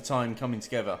greats at the time coming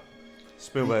together.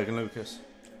 Spielberg and Lucas.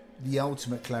 The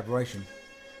ultimate collaboration.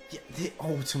 Yeah, the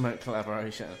ultimate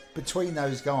collaboration. Between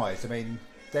those guys, I mean,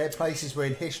 their places were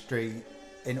in history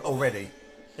already.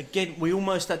 Again, we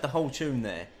almost had the whole tune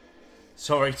there.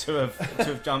 Sorry to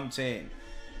have jumped in.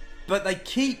 But they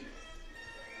keep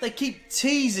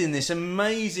teasing this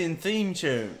amazing theme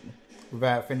tune.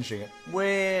 Without finishing it.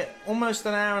 We're almost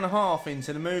an hour and a half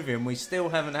into the movie and we still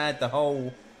haven't had the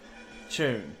whole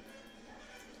tune.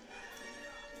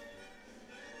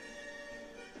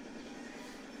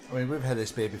 I mean, we've had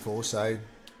this beer before, so...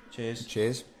 Cheers.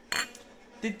 Cheers.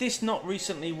 Did this not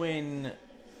recently win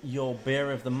your Beer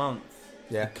of the Month?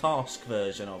 Yeah. The cask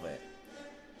version of it?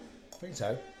 I think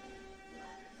so.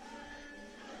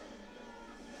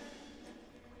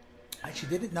 I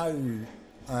actually didn't know...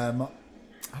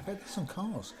 I've had this on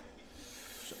cask.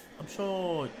 I'm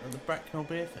sure at the Bracknell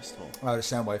Beer Festival. Oh, the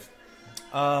Soundwave.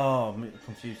 Oh, I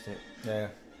confused it. Yeah.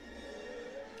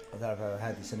 I don't know if I've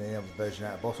had this in any other version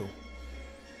out of bottle.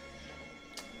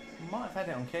 Might have had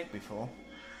it on keg before.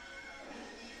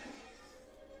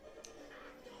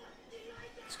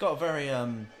 It's got a very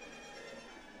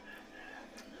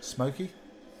smoky?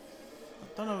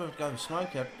 I don't know if I'd go with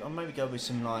smoky. I'd maybe go with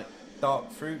some like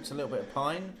dark fruits, a little bit of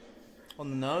pine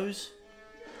on the nose.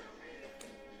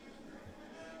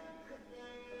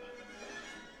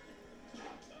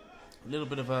 A little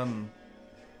bit of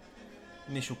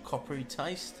initial coppery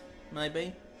taste,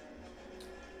 maybe.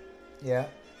 Yeah.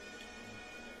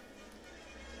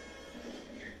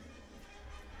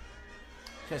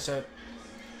 Okay, so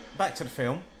back to the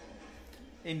film.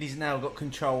 Indy's now got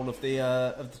control of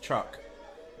the truck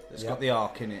that's got the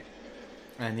Ark in it,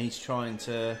 and he's trying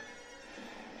to.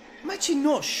 I'm actually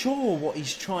not sure what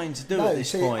he's trying to do at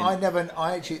this point.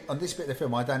 I actually on this bit of the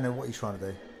film, I don't know what he's trying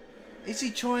to do. Is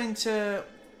he trying to?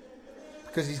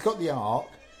 Because he's got the Ark.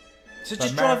 So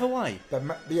just drive away. But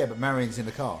Marion's in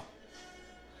the car.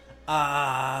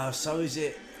 So is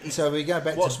it? So we go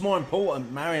back. What's more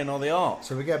important, Marion or the Ark?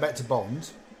 So we go back to Bond,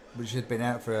 which had been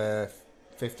out for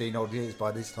 15 odd years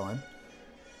by this time,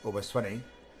 almost 20.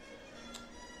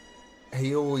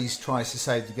 He always tries to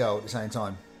save the girl at the same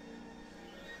time.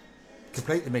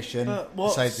 Complete the mission,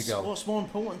 save the girl. What's more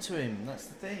important to him? That's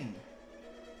the thing.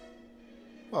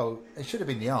 Well, it should have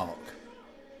been the Ark.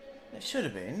 It should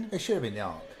have been. It should have been the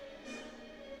Ark.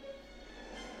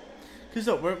 Because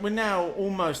look, we're now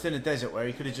almost in a desert where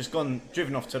he could have just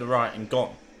driven off to the right and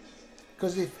gone.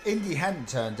 Because if Indy hadn't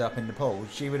turned up in the pool,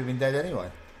 she would have been dead anyway.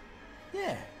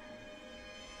 Yeah.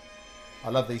 I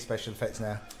love these special effects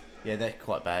now. Yeah, they're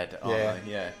quite bad, aren't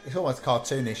they? Yeah. It's almost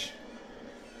cartoonish.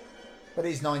 But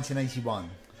it's 1981.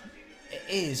 It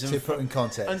is. To put in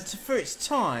context. And for its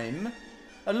time,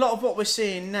 a lot of what we're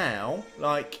seeing now,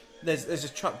 like there's a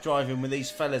truck driving with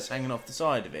these fellas hanging off the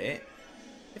side of it.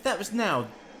 If that was now,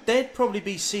 they'd probably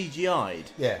be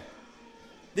CGI'd. Yeah.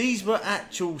 These were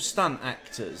actual stunt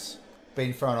actors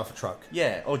being thrown off a truck.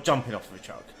 Yeah, or jumping off of a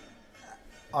truck.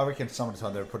 I reckon some of the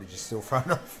time they were probably just still thrown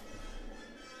off.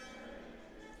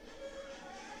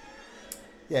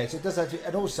 Yeah, so it does have to,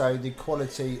 and also the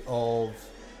quality of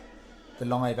the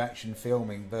live action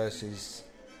filming versus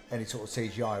any sort of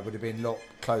CGI would have been a lot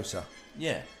closer.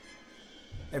 Yeah.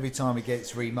 Every time it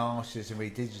gets remastered and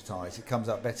redigitized, it comes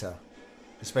up better.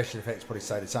 The special effects probably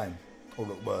stay the same or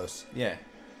look worse. Yeah.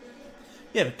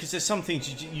 Yeah, because there's some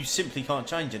things you simply can't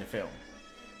change in a film.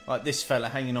 Like this fella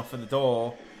hanging off of the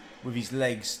door with his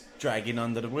legs dragging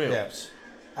under the wheels.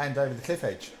 Yeah. And over the cliff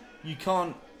edge. You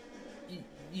can't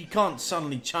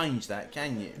suddenly change that,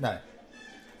 can you? No.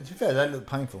 And to be fair, they look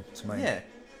painful to me. Yeah.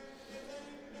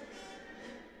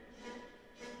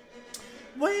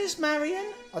 Where's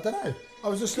Marion? I don't know. I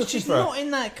was just looking She's for her. not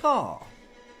in that car.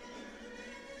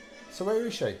 So where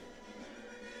is she?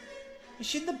 Is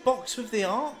she in the box with the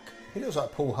Ark? He looks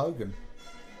like Paul Hogan.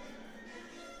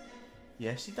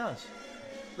 Yes, he does.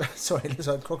 Sorry, he looks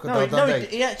like Crocodile No, Dundee.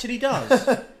 he actually does.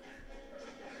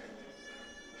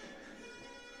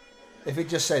 If he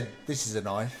just said, "This is a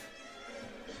knife."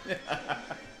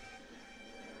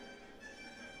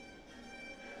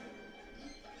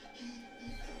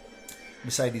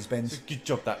 Mercedes-Benz. Good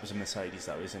job that was a Mercedes,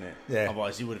 though, isn't it? Yeah.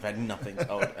 Otherwise, he would have had nothing to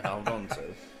hold on to.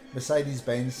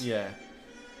 Mercedes-Benz. Yeah.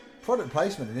 Product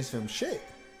placement in this film, shit.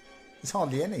 There's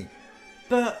hardly any.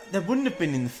 But there wouldn't have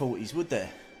been in the 40s, would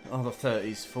there? Or the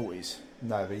 30s, 40s.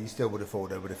 No, but you still would have thought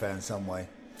they would have found some way.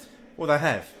 Well, they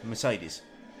have. Mercedes.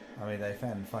 I mean, they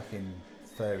found fucking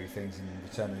furry things in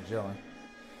Return of the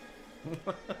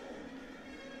Jedi.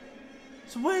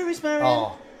 So where is Marion?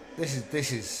 Oh,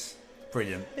 this is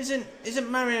brilliant.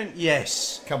 Isn't Marion?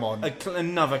 Yes. Come on.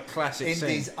 Another classic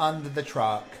Indy's scene. under the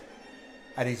truck,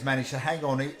 and he's managed to hang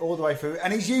on all the way through,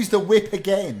 and he's used the whip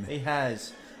again. He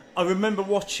has. I remember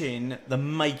watching the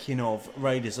making of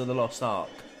Raiders of the Lost Ark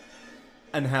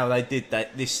and how they did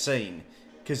this scene,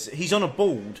 because he's on a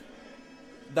board.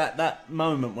 That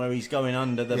moment where he's going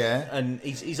under the and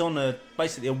he's on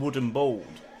basically a wooden board.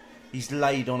 He's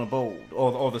laid on a board,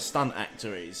 or the stunt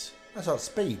actor is. That's like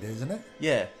Speed, isn't it?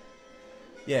 Yeah,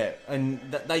 yeah, and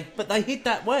they hid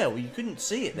that well. You couldn't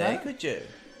see it there, could you?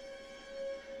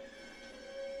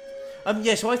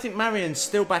 Yeah, so I think Marion's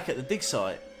still back at the dig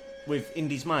site with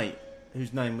Indy's mate,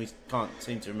 whose name we can't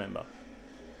seem to remember.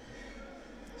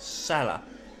 Salah.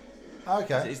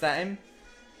 Okay. Is that him?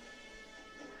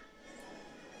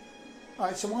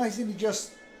 Alright, so why isn't he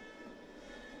just...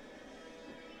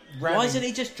 Why isn't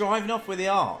he just driving off with the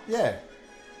Ark? Yeah.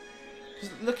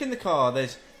 'Cause look in the car, the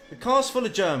car's full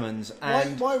of Germans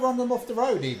and Why run them off the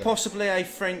road even? possibly a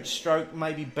French stroke,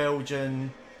 maybe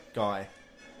Belgian guy.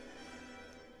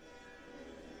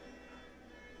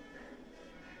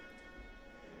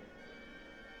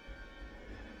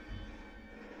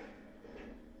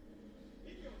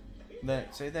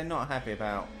 They're not happy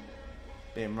about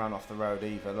being run off the road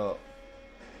either, look.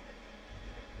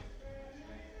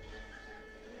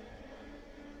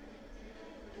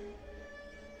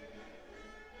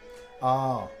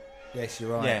 Ah, yes,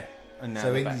 you're right. Yeah. And now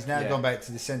So they're Indy's back, now yeah. gone back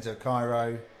to the centre of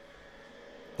Cairo.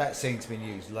 That scene's been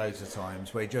used loads of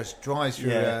times, where he just drives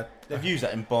through... Yeah. They've used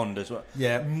that in Bond as well.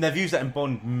 Yeah. They've used that in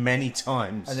Bond many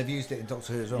times. And they've used it in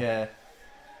Doctor Who as well. Yeah.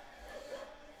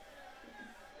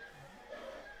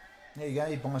 There you go,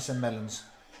 you buy some melons.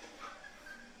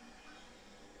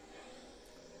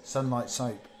 Sunlight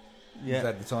Soap was Yeah.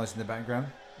 advertised in the background,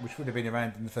 which would have been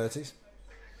around in the 30s.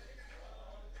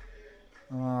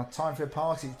 Time for a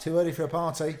party. Too early for a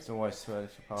party. It's always too early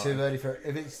for party. Too early for...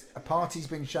 If it's a party's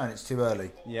being shown, it's too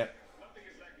early. Yep. Nothing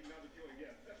is lacking now that you're here.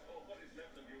 That's all what is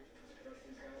left of you. Trust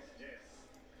in Charles? Yes.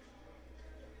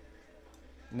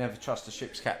 Never trust a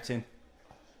ship's captain.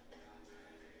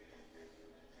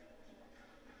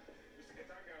 Mr.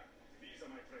 Katanga, these are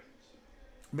my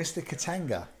presents. Mr.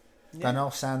 Katanga. Yeah. Don't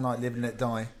all sound like Live and Let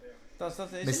Die.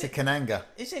 Mr. Kananga.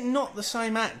 Is it not the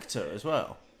same actor as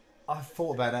well? I've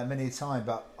thought about that many a time,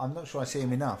 but I'm not sure I see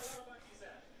him enough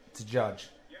to judge.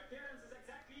 Your appearance is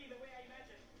exactly the way I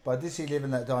imagined. But I did see Live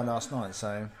and Let Die last night,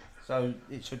 so So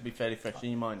it should be fairly fresh in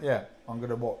your mind. yeah, I'm going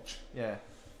to watch. Yeah.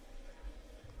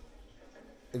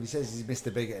 If he says he's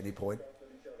Mr. Big at any point,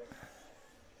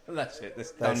 That's it.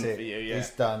 That's that's done it. for you, yeah.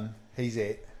 It's done. He's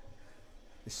it.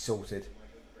 It's sorted.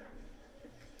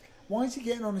 Why is he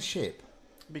getting on a ship?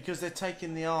 Because they're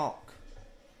taking the Ark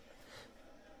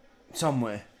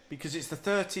somewhere. Because it's the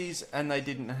 30s and they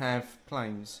didn't have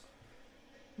planes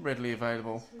readily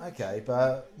available. Okay,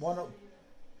 but why not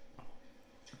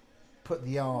put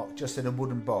the Ark just in a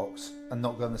wooden box and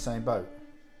not go on the same boat?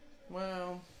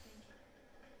 Well,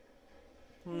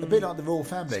 A bit like the royal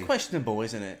family. it's questionable,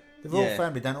 isn't it? The royal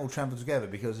family don't all travel together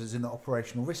because there's an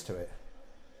operational risk to it.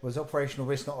 Was operational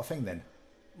risk not a thing then?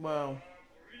 Well,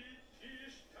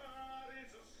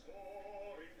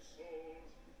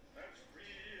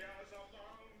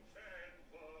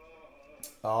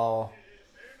 Oh,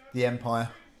 the Empire.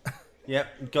 yep,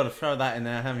 you've got to throw that in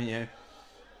there, haven't you?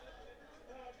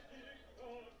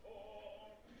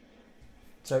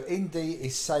 So Indy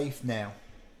is safe now.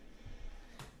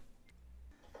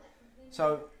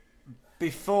 So,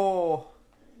 before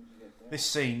this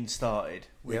scene started,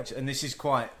 which and this is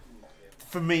quite,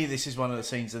 for me, this is one of the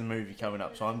scenes of the movie coming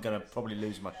up, so I'm going to probably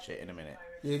lose my shit in a minute.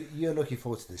 You're looking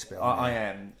forward to this bit.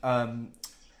 I am.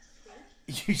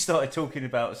 You started talking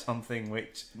about something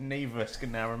which neither of us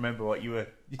can now remember what you had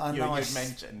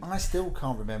mentioned. I still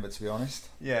can't remember, to be honest.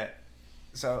 Yeah.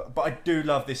 So, but I do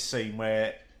love this scene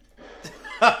where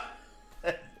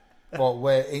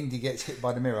Where Indy gets hit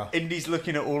by the mirror. Indy's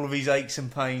looking at all of his aches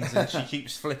and pains, and she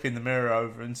keeps flipping the mirror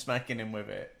over and smacking him with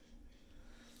it.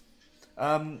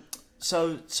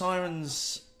 So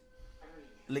Siren's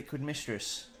Liquid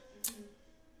Mistress.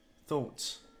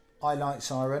 Thoughts? I like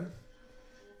Siren.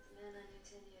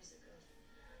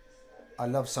 I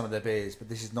love some of their beers, but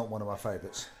this is not one of my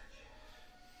favourites.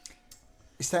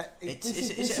 It's a red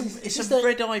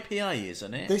IPA,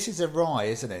 isn't it? This is a rye,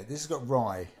 isn't it? This has got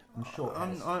rye. I'm sure.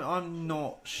 I'm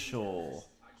not sure.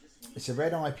 It's a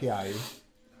red IPA,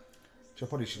 which I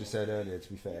probably should have said earlier, to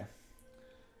be fair.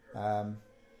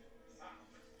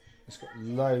 It's got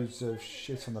loads of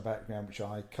shit on the background, which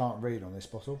I can't read on this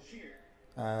bottle.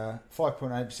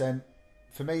 5.8%.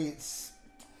 For me, it's...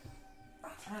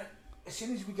 As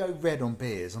soon as we go red on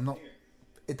beers, I'm not...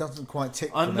 It doesn't quite tick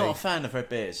I'm for not me. a fan of red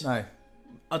beers. No.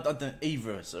 I don't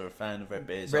either of us are a fan of red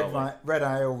beers. Red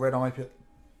ale, red IPA...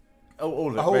 All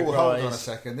of it. Hold red on a rise.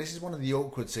 second. This is one of the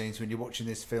awkward scenes when you're watching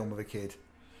this film with a kid.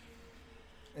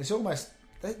 It's almost...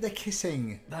 They're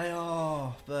kissing. They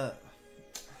are, but...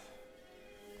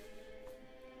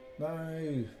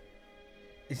 No.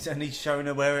 And he's showing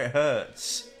her where it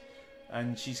hurts.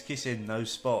 And she's kissing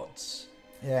those spots.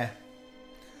 Yeah.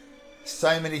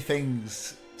 So many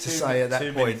things to say at that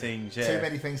point. Too many things, yeah. Too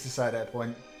many things to say at that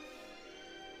point.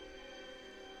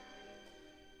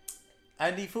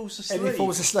 And he falls asleep. And he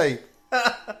falls asleep.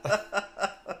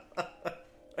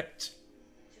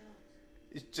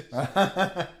 It's just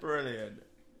brilliant.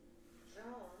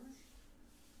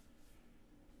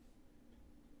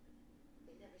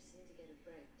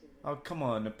 Oh, come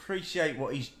on. Appreciate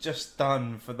what he's just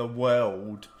done for the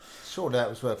world. Sure, that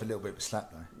was worth a little bit of a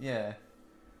slap, though. Yeah.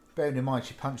 Bearing in mind,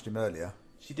 she punched him earlier.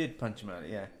 She did punch him earlier,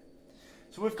 yeah.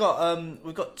 So we've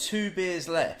got 2 beers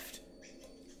left.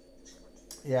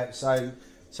 Yeah, so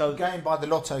going by the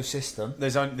lotto system...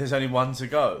 There's only one to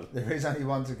go. There is only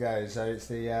one to go. So it's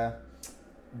the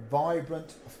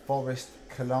Vibrant Forest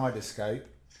Kaleidoscope,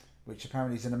 which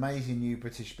apparently is an amazing new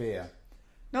British beer.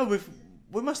 No,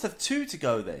 we must have 2 to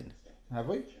go then. Have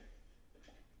we?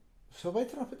 So where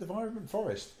did I put the Vibrant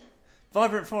Forest?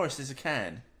 Vibrant Forest is a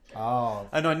can. Oh.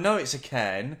 And I know it's a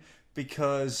can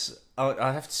because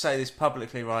I have to say this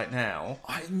publicly right now.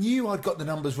 I knew I'd got the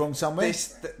numbers wrong somewhere.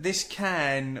 This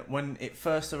can, when it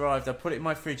first arrived, I put it in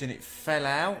my fridge and it fell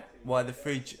out while the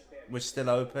fridge was still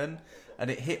open, and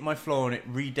it hit my floor and it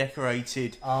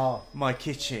redecorated my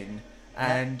kitchen.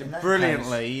 And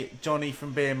brilliantly, Johnny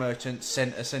from Beer Merchant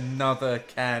sent us another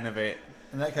can of it.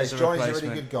 In that case, Johnny's a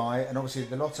really good guy, and obviously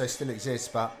the lotto still exists,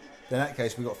 but in that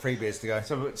case, we've got 3 beers to go.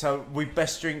 So we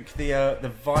best drink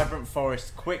the Vibrant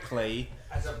Forest quickly.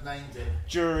 As I've named it.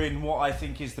 During what I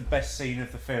think is the best scene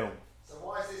of the film. So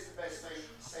why is this the best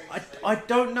scene? I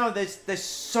don't know. There's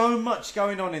so much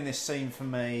going on in this scene for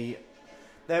me.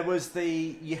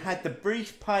 You had the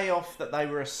brief payoff that they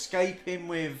were escaping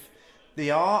with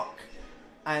the Ark,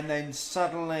 and then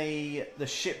suddenly the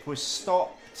ship was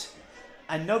stopped,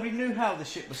 and nobody knew how the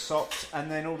ship was stopped,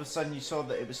 and then all of a sudden you saw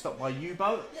that it was stopped by a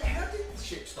U-boat. Yeah, how did the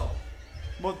ship stop?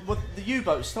 Well, the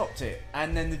U-boat stopped it,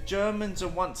 and then the Germans are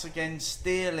once again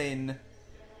stealing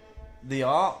the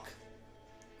Ark,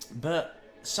 but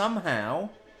somehow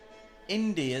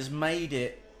Indy has made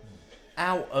it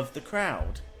out of the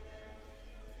crowd.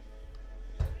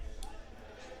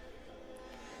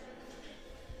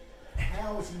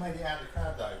 How has he made it out of the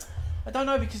crowd, though? I don't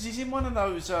know, because he's in one of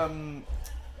those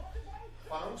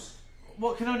Funnels?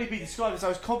 what can only be described as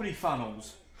those comedy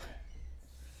funnels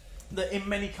that in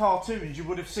many cartoons you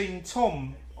would have seen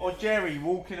Tom or Jerry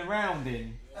walking around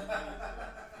in.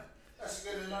 That's a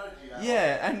good analogy.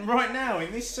 Yeah, and right now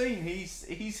in this scene,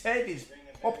 his head is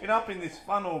popping up in this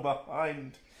funnel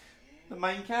behind the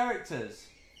main characters.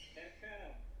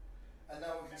 And no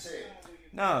one can see it.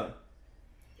 No.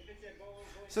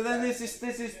 So then there's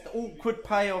this awkward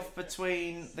payoff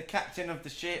between the captain of the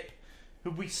ship,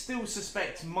 who we still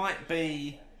suspect might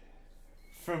be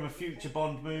from a future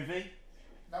Bond movie.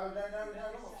 No, not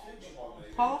a future Bond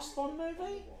movie. Past Bond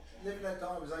movie? Live and Let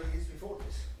Die was 8 years before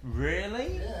this.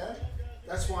 Really? Yeah.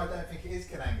 That's why I don't think it is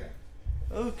Kananga.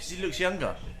 Oh, because he looks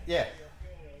younger. Yeah.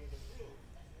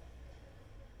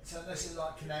 So unless it's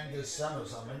like Kananga's son or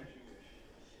something.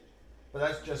 But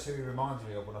that's just who he reminds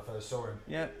me of when I first saw him.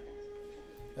 Yeah.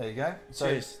 There you go. So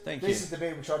Cheers. Thank you. This is the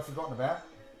beer which I'd forgotten about.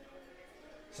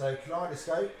 So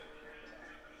Kaleidoscope,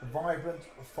 the Vibrant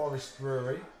Forest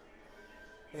Brewery,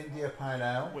 India Pale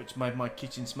Ale. Which made my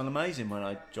kitchen smell amazing when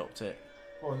I dropped it.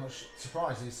 Well, I'm not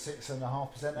surprised. It's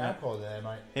 6.5% alcohol there,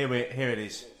 mate. Here it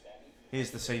is.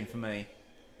 Here's the scene for me.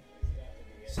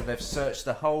 So they've searched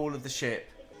the whole of the ship.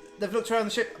 They've looked around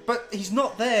the ship, but he's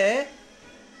not there.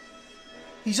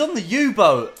 He's on the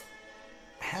U-boat.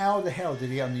 How the hell did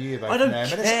he get on the U-boat? I don't there?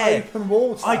 care. It's open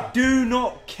water. I do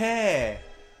not care.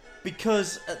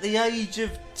 Because at the age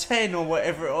of 10 or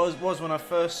whatever it was when I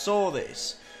first saw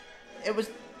this, it was...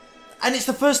 And it's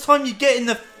the first time you get in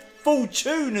the full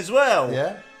tune as well.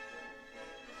 Yeah.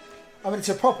 I mean, it's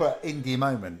a proper indie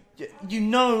moment. You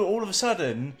know, all of a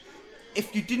sudden,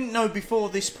 if you didn't know before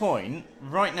this point,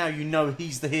 right now you know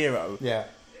he's the hero. Yeah.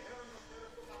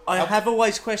 I have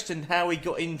always questioned how he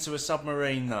got into a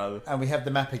submarine, though, And we have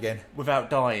the map again. without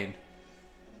dying.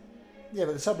 Yeah,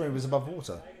 but the submarine was above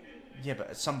water. Yeah,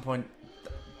 but at some point,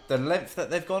 the length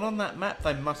that they've gone on that map,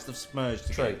 they must have submerged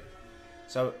again. True.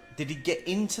 So, did he get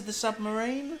into the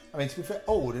submarine? I mean, to be fair,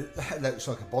 it looks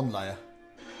like a Bond layer.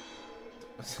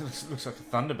 Looks like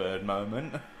a Thunderbird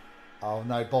moment. Oh,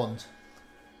 no, Bond.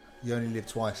 You only live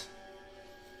twice.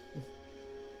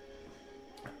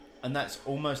 And that's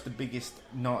almost the biggest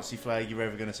Nazi flag you're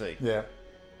ever going to see. Yeah.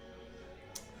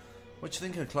 What do you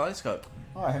think of the Kaleidoscope?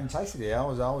 Oh, I haven't tasted it. I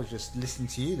was just listening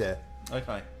to you there.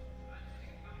 Okay.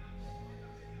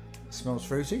 Smells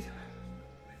fruity.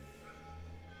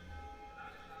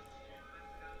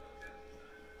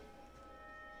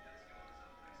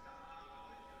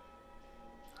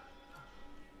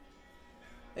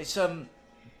 It's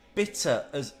bitter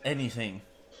as anything.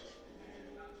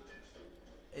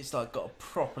 It's like got a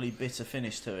properly bitter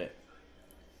finish to it.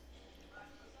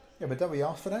 Yeah, but don't we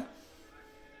ask for that?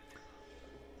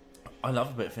 I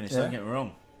love a bit of finish, Yeah. don't get me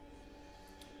wrong.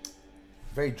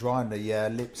 Very dry on the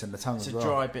lips and the tongue It's as a well.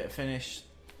 dry bit of finish.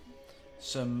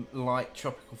 Some light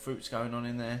tropical fruits going on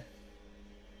in there.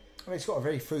 I mean, it's got a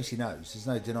very fruity nose. There's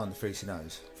no denying the fruity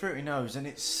nose. Fruity nose, and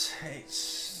it's.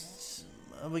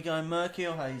 Are we going murky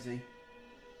or hazy?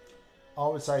 I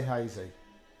would say hazy.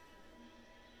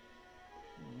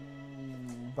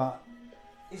 But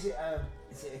is it a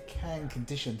can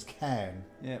conditions can?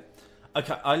 Yeah.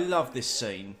 Okay, I love this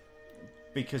scene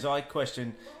because I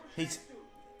question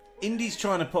Indy's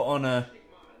trying to put on a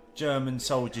German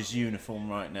soldier's uniform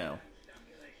right now.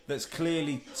 That's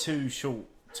clearly too short,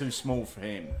 too small for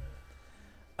him.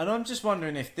 And I'm just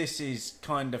wondering if this is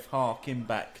kind of harking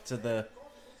back to the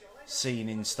scene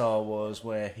in Star Wars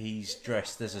where he's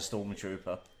dressed as a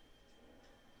stormtrooper.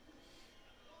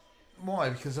 Why?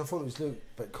 Because I thought it was Luke,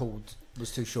 but called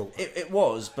was too short. It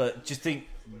was, but do you think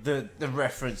the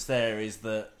reference there is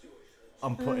that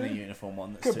I'm putting a uniform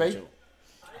on that's Could too be. short?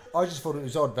 I just thought it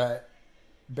was odd, but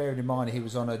bearing in mind he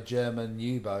was on a German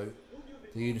U-boat,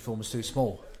 the uniform was too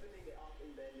small.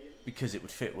 Because it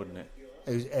would fit, wouldn't it?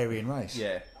 It was Aryan race.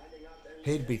 Yeah.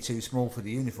 He'd be too small for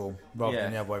the uniform rather Yeah.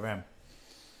 than the other way around.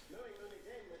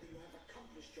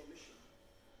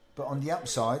 But on the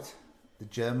upside, the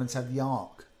Germans had the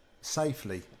Ark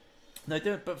safely. They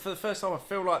do, but for the first time I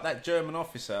feel like that German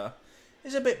officer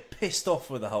is a bit pissed off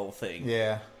with the whole thing.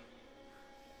 Yeah.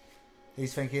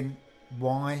 He's thinking,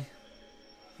 why?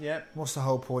 Yeah. What's the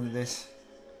whole point of this?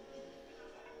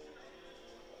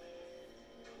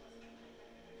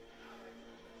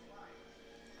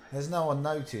 Has no one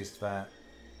noticed that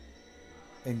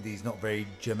Indy's not very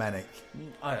Germanic?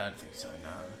 I don't think so,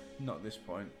 no. Not at this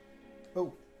point.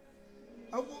 Oh,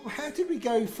 how did we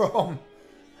go from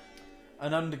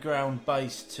An underground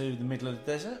base to the middle of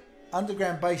the desert?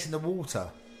 underground base in the water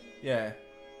Yeah.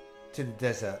 to the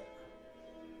desert?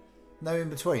 No in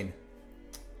between.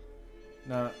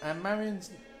 No, and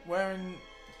Marion's wearing...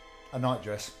 A night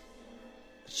dress.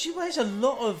 She wears a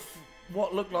lot of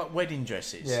what look like wedding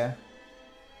dresses. Yeah.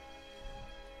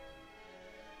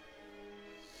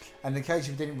 And in case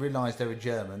you didn't realise they were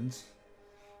Germans,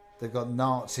 they've got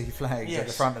Nazi flags at the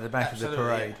Yes, front and the back absolutely, of the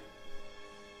parade. yeah.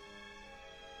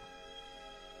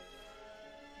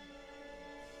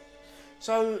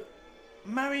 So,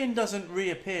 Marion doesn't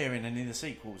reappear in any of the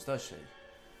sequels, does she?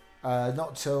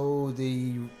 Not till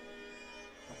the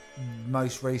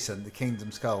most recent, The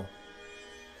Kingdom Skull.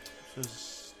 Which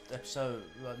was episode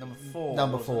number 4.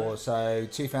 Number wasn't 4, it? so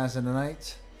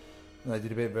 2008. They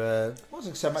did a bit of a...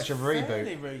 wasn't so much a reboot.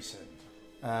 Fairly recent.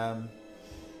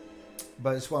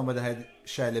 But it's one where they had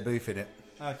Shia LaBeouf in it.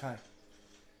 Okay.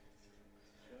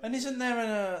 And isn't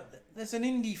there there's an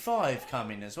Indy 5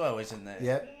 coming as well, isn't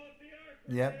there?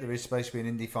 Yep, there is supposed to be an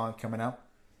Indy 5 coming up.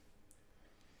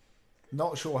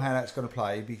 Not sure how that's going to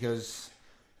play, because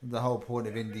the whole point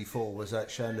of Indy 4 was that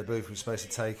Shia LaBeouf was supposed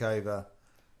to take over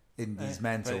Indy's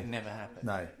mantle. But it never happened.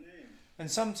 No. And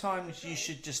sometimes you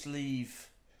should just leave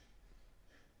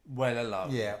well alone.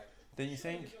 Yeah. Don't you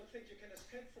think?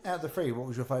 Out of the 3, what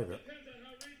was your favourite?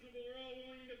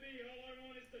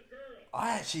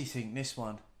 I actually think this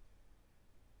one.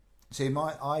 See,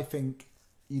 I think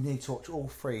you need to watch all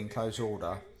 3 in close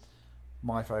order.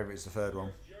 My favourite is the 3rd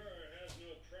one.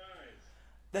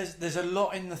 There's a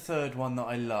lot in the 3rd one that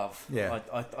I love. Yeah.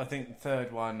 I think the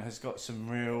 3rd one has got some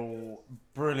real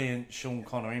brilliant Sean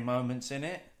Connery moments in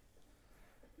it.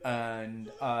 And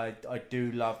I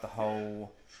do love the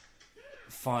whole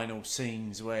final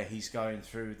scenes where he's going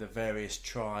through the various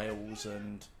trials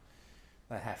and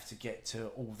they have to get to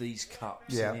all these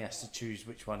cups and he has to choose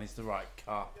which one is the right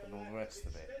cup and all the rest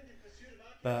of it.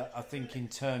 But I think in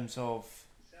terms of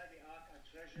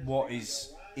what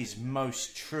is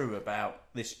most true about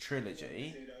this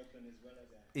trilogy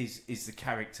is the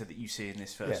character that you see in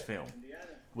this first film,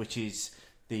 which is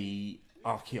the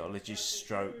archaeologist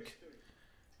stroke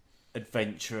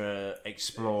adventurer,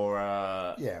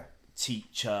 explorer,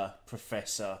 teacher,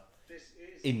 professor,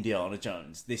 Indiana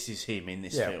Jones. This is him in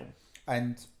this film.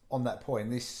 And on that point,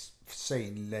 this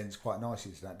scene lends quite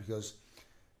nicely to that, because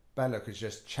Belloc has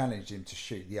just challenged him to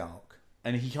shoot the Ark.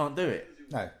 And he can't do it.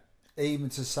 No. Even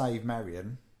to save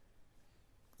Marion,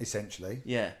 essentially.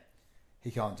 Yeah. He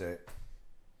can't do it.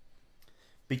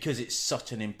 Because it's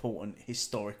such an important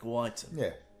historical item.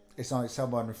 Yeah. It's like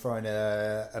someone throwing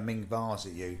a Ming vase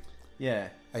at you. Yeah.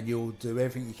 And you'll do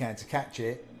everything you can to catch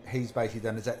it. He's basically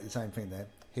done exactly the same thing there.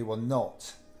 He will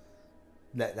not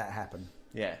let that happen.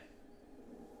 Yeah.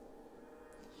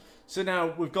 So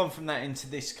now we've gone from that into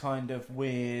this kind of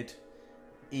weird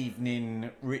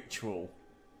evening ritual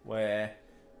where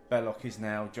Belloc is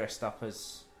now dressed up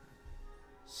as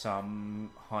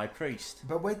some high priest.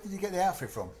 But where did he get the outfit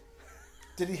from?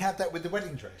 Did he have that with the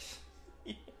wedding dress?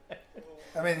 Yeah.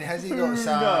 I mean, has he got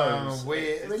some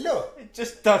weird... I mean, look. It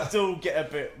just does all get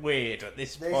a bit weird at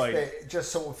this point. Bit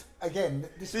just sort of... Again,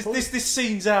 this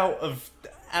scene's out of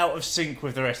sync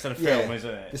with the rest of the film, isn't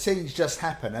it? The scenes just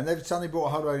happen, and they've suddenly brought a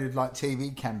whole load of like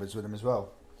TV cameras with them as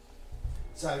well.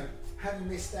 So, having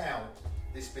missed out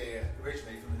this beer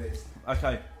originally from the list...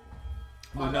 Okay.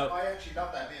 Well, I actually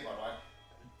love that beer, by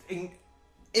the way.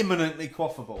 Imminently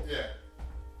quaffable. Yeah.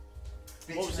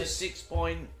 What was it?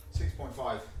 6.5.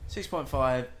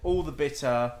 6.5. All the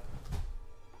bitter,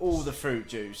 all the fruit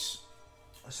juice.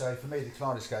 So for me, the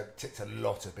Kaleidoscope ticked a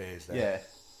lot of beers there. Yeah.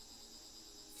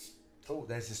 Oh,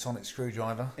 there's the sonic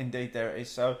screwdriver. Indeed, there it is.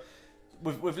 So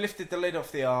we've lifted the lid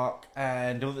off the Ark,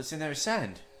 and all that's in there is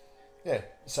sand. Yeah.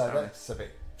 So that's a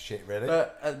bit shit, really.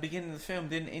 But at the beginning of the film,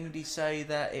 didn't Indy say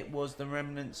that it was the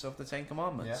remnants of the Ten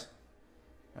Commandments?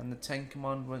 Yeah. And the Ten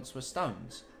Commandments were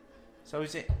stones. So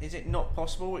is it not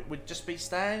possible it would just be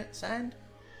sand?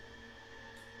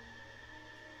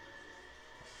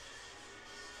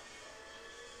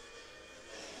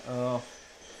 Oh,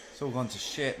 it's all gone to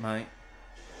shit, mate.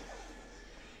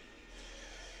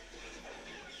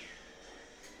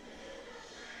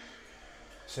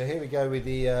 So here we go with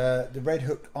the Red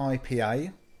Hook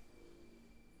IPA.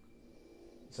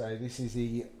 So this is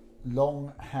the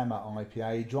Long Hammer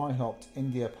IPA, dry hopped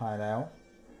India Pale Ale,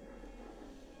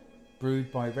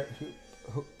 brewed by Red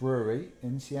Hook Brewery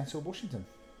in Seattle, Washington.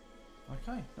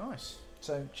 Okay, nice.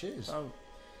 So cheers. So,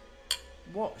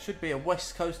 what should be a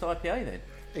West Coast IPA then?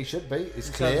 It should be. It's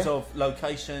in clear. terms of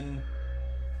location,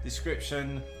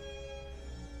 description,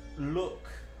 look.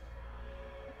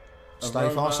 Stay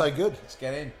far, so good. Let's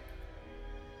get in.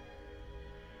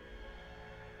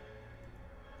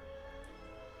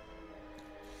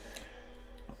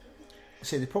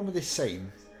 See, the problem with this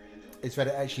scene is that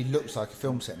it actually looks like a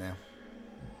film set now.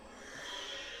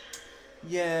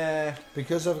 Yeah.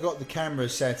 Because I've got the camera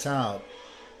set up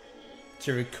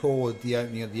to record the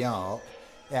opening of the Ark,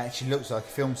 it actually looks like a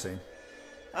film scene.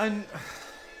 And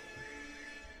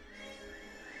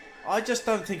I just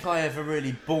don't think I ever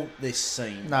really bought this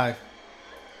scene. No.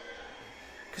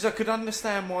 Because I could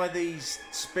understand why these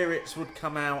spirits would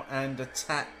come out and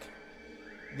attack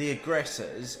the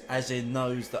aggressors, as in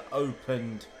those that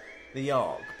opened the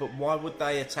Ark, but why would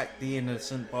they attack the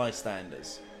innocent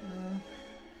bystanders?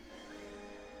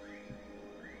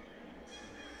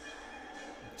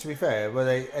 To be fair, were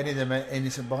they any of them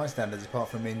innocent bystanders apart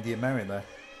from Indy and Marion though?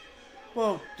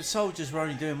 Well, the soldiers were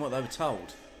only doing what they were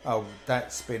told. Oh,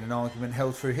 that's been an argument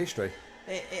held through history.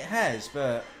 It has,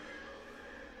 but...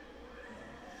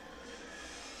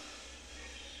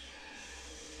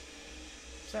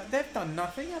 So they've done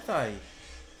nothing, have they?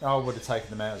 I would have taken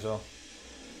them out as well.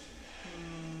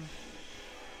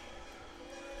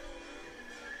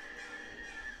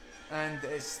 And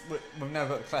we've now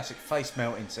got the classic face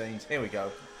melting scenes. Here we go.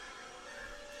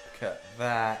 Look at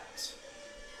that.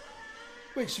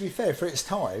 Which, to be fair, for its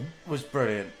time, Was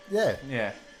brilliant. yeah.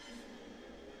 Yeah.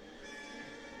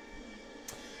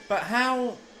 But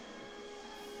how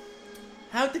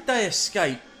did they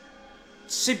escape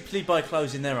simply by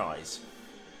closing their eyes?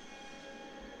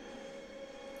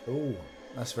 Ooh,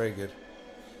 that's very good.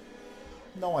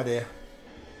 No idea.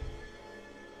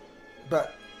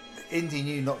 But Indy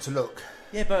knew not to look.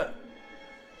 Yeah, but...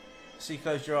 So you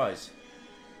closed your eyes?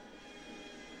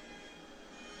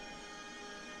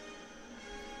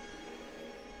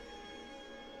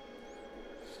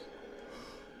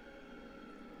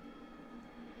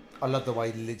 I love the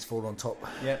way the lids fall on top.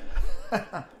 Yeah.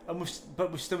 And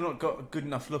but we've still not got a good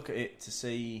enough look at it to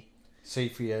see...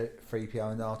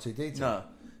 C3PO and R2D2. No.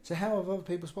 So how have other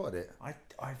people spotted it?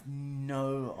 I've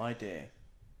no idea.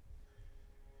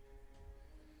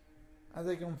 Have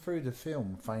they gone through the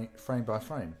film frame by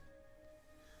frame?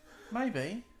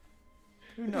 Maybe.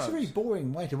 Who knows? It's a really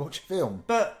boring way to watch a film.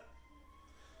 But...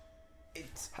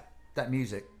 It's That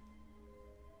music.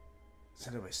 a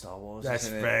little bit Star Wars, That's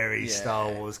isn't it? very Yeah.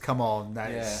 Star Wars. Come on,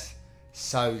 that is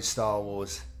so Star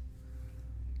Wars.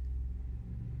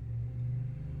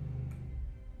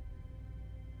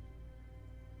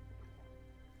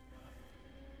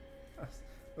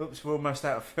 Oops, we're almost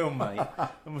out of film, mate.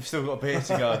 And we've still got a beer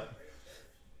to go. And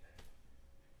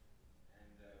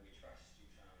we trust you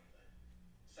found the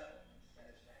settlement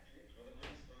satisfactory. Well, the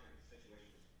money's fine. The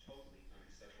situation was totally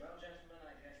unacceptable. Well, gentlemen,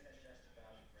 I guess that just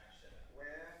about wraps it up.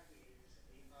 Where is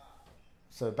the Ark?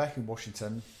 So back in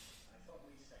Washington, I thought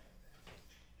we settled that.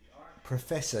 The Ark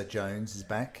Professor Jones is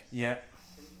back. Yeah.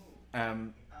 is a source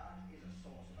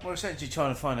of We're essentially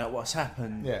trying to find out what's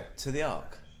happened Yeah. to the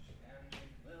Ark. and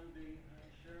it will be, I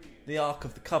assure you. The Ark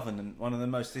of the Covenant, one of the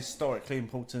most historically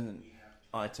important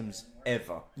items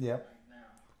ever. Yeah.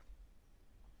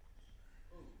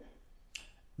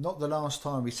 Not the last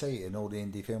time we see it in all the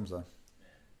indie films, though.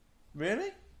 Really?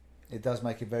 It does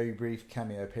make a very brief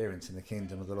cameo appearance in the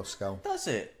Kingdom of the Lost Skull. Does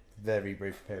it? Very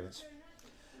brief appearance.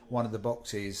 One of the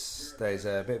boxes, there's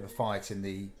a bit of a fight in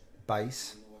the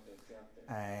base,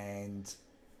 and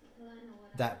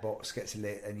that box gets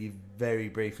lit, and you very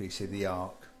briefly see the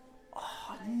Ark.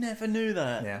 Oh, I never knew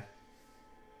that. Yeah.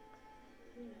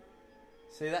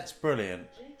 See, that's brilliant.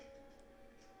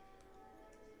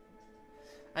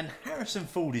 And Harrison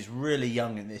Ford is really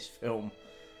young in this film,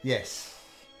 Yes.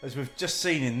 as we've just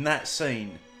seen in that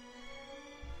scene.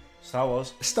 Star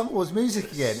Wars. Star Wars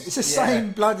music again. It's the Yeah.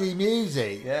 same bloody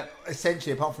music. Yeah.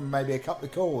 Essentially, apart from maybe a couple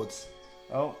of chords.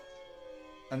 Oh,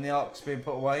 and the Ark's being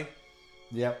put away,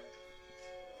 Yep.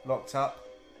 locked up.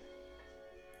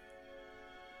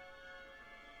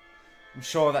 I'm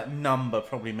sure that number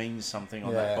probably means something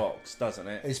on that Yeah. box, doesn't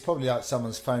it? It's probably like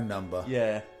someone's phone number.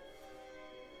 Yeah.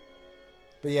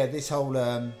 But yeah, this whole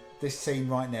this scene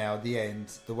right now, the end,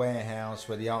 the warehouse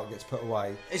where the Ark gets put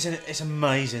away. It's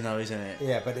amazing though, isn't it?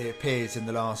 Yeah, but it appears in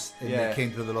Yeah. the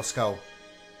Kingdom of the Lost Skull.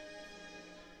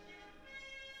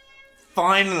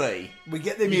 Finally, We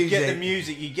get the you music. get the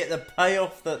music. You get the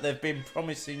payoff that they've been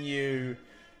promising you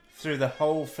through the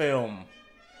whole film.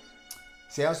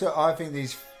 See, I think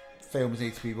these films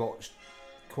need to be watched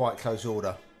quite close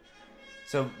order.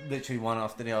 So literally one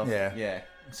after the other. Yeah. Yeah.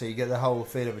 So you get the whole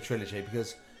feel of a trilogy,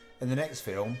 because in the next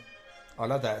film, I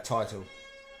love that title,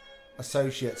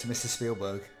 Associate to Mr.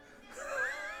 Spielberg.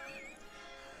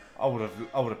 I would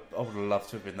have loved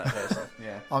to have been that person.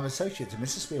 Yeah. I'm associate to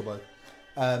Mr. Spielberg.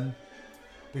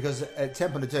 Because at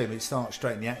Temple of Doom, it starts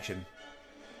straight in the action.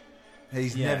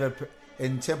 He's Yeah. never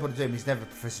in Temple of Doom. He's never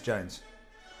Professor Jones.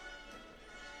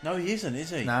 No, he isn't, is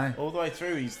he? No. All the way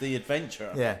through, he's the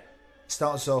adventurer. Yeah,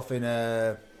 starts off in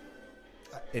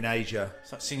Asia.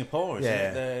 It's like Singapore, isn't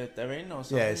Yeah. it? They're in or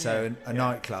something. Yeah, so a Yeah.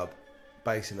 nightclub,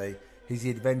 basically. He's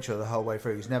the adventurer the whole way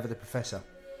through. He's never the professor.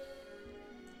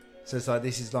 So it's like,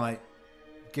 this is like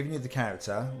giving you the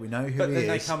character. We know who But he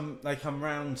then is. they come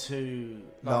round to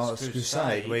Last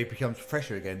Crusade, where he becomes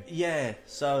professor again. Yeah.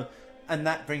 So, and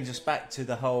that brings us back to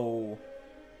the whole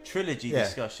trilogy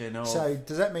discussion. Of... So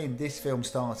does that mean this film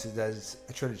started as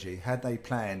a trilogy? Had they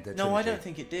planned a trilogy? No, I don't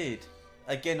think it did.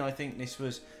 Again, I think this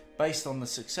was based on the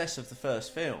success of the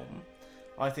first film.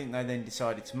 I think they then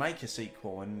decided to make a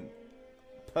sequel, and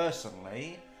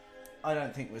personally, I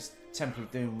don't think Temple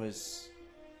of Doom was.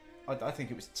 I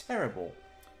think it was terrible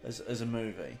as a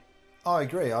movie. I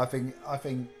agree. I think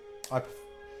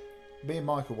me and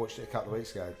Michael watched it a couple of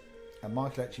weeks ago, and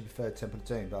Michael actually preferred Temple of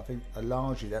Doom, but I think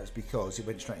largely that's because it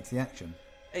went straight into the action.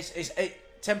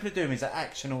 Temple of Doom is an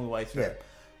action all the way through. Yeah,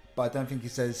 but I don't think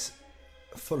it's as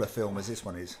full a film as this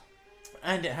one is.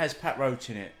 And it has Pat Roach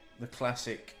in it, the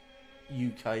classic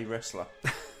UK wrestler.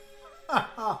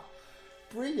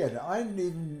 Brilliant! I didn't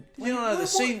even. Did you not know the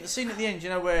scene at the end? You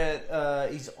know where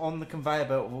he's on the conveyor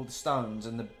belt of all the stones,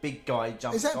 and the big guy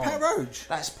jumps. Is that on. Pat Roach?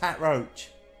 That's Pat Roach.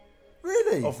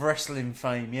 Really? Of wrestling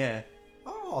fame, yeah.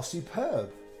 Oh,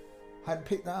 superb! Hadn't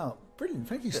picked that up. Brilliant,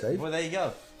 thank you, Steve. Well, there you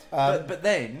go. But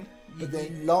then,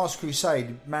 Last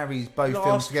Crusade marries both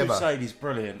films together. Last Crusade is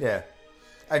brilliant. Yeah,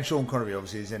 and Sean Connery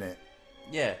obviously is in it.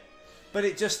 Yeah, but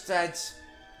it just adds.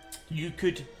 You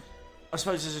could, I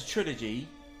suppose, as a trilogy.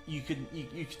 You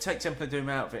could take Temple of Doom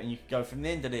out of it, and you could go from the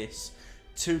end of this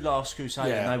to Last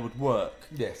Crusade, and they would work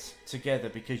together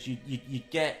because you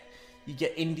get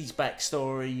Indy's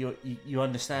backstory. You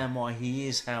understand why he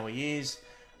is how he is,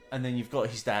 and then you've got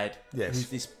his dad, who's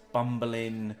this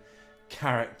bumbling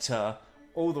character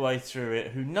all the way through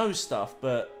it, who knows stuff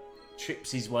but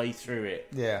trips his way through it.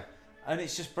 Yeah, and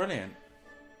it's just brilliant.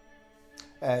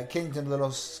 Kingdom of the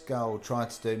Lost Skull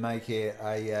tried to make it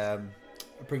a.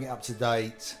 Bring it up to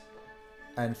date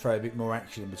and throw a bit more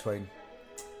action in between.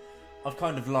 I've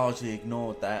kind of largely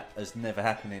ignored that as never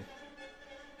happening.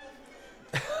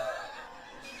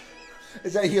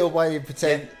 Is that your way of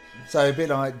pretend? Yeah. So a bit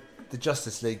like the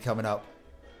Justice League coming up.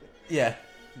 Yeah.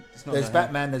 There's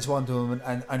Batman, there's Wonder Woman,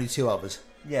 and only two others.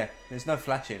 Yeah, there's no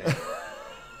Flash in it.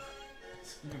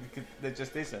 There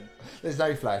just isn't. There's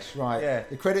no Flash, right. Yeah.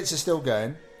 The credits are still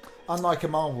going. Unlike a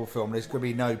Marvel film, there's going to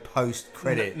be no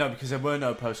post-credit. No, because there were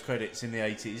no post-credits in the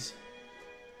 80s.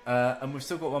 And we've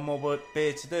still got one more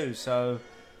beer to do, so...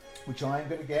 Which I ain't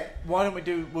going to get. Why don't we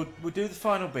do... We'll do the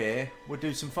final beer. We'll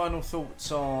do some final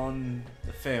thoughts on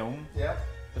the film. Yeah.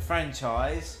 The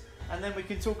franchise. And then we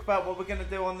can talk about what we're going to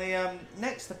do on the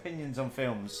next Opinions on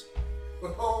Films.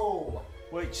 Oh!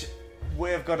 Which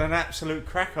we have got an absolute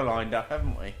cracker lined up,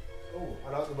 haven't we? Oh,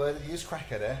 I like the word that you used,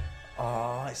 cracker, there.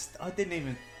 Oh, I didn't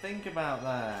even think about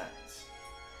that.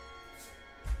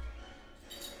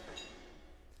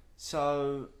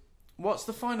 So, what's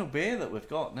the final beer that we've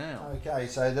got now? Okay,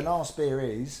 so the last beer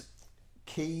is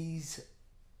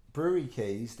Brewery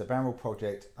Kees, the Barrel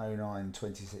Project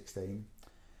 09-2016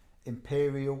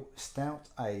 Imperial Stout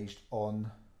aged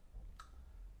on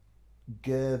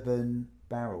Gerben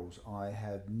barrels. I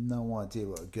have no idea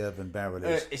what a Gerben barrel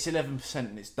is. It's 11%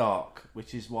 and it's dark,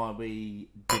 which is why we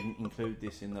didn't include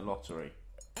this in the lottery.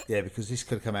 Yeah, because this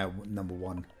could have come out number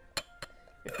one.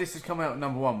 If this had come out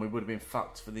number one, we would have been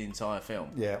fucked for the entire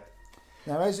film. Yeah.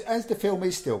 Now, as the film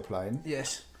is still playing...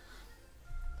 Yes.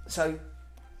 So,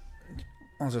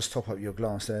 I'll just top up your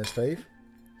glass there, Steve.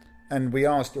 And we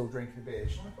are still drinking beer.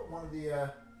 Shall I put one of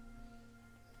the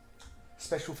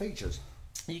special features?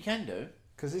 You can do.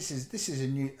 Because this is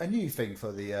a new thing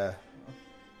for the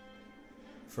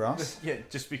for us. Yeah,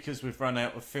 just because we've run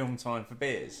out of film time for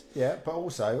beers. Yeah, but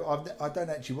also I don't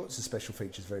actually watch the special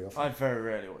features very often. I very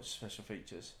rarely watch special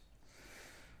features.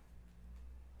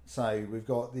 So we've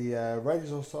got the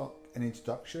Raiders of Stock and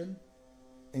Introduction,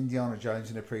 Indiana Jones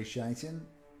and Appreciation,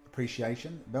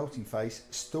 Melting Face,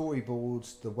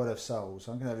 Storyboards, The Well of Souls.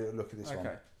 I'm going to have a little look at this one.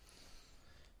 Okay.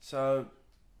 So,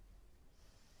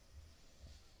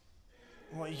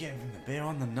 what are you getting from the beer?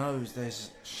 On the nose,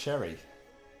 there's sherry.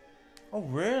 Oh,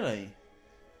 really?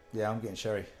 Yeah, I'm getting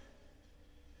sherry.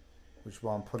 Which is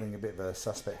why I'm putting a bit of a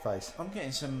suspect face. I'm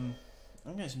getting some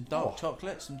dark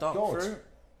chocolate, some dark fruit.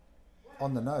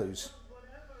 On the nose.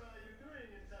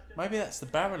 Maybe that's the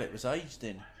barrel it was aged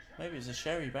in. Maybe it's a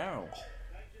sherry barrel.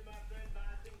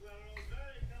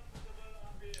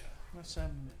 Let's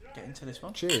get into this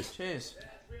one. Cheers. Cheers.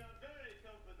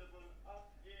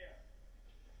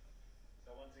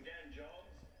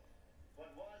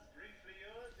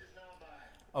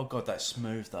 Oh god, that's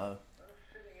smooth though.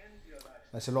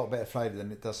 That's a lot better flavour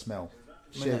than it does smell.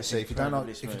 I mean, See, if you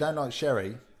don't like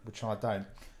sherry, which I don't,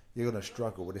 you're going to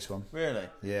struggle with this one. Really?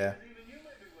 Yeah.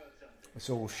 It's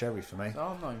all sherry for me. Oh,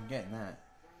 I'm not even getting that.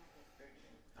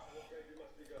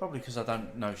 Probably because I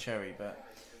don't know sherry, but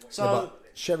so yeah, but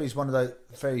sherry's one of those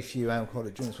very few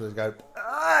alcoholic drinks where they go.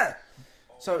 Ah!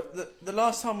 So the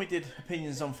last time we did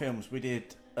opinions on films, we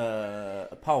did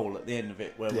a poll at the end of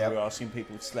it where Yep. we were asking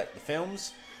people to select the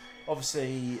films.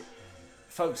 Obviously,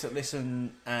 folks that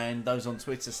listen and those on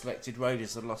Twitter selected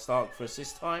Raiders of the Lost Ark for us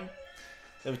this time.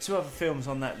 There were 2 other films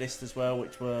on that list as well,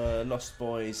 which were Lost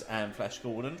Boys and Flash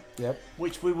Gordon, Yep.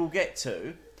 which we will get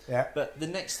to. Yeah. But the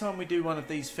next time we do one of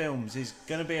these films is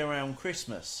going to be around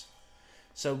Christmas.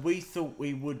 So we thought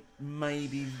we would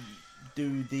maybe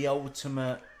do the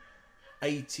ultimate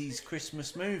 80s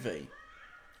Christmas movie,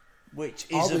 which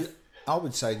is... I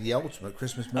would say the ultimate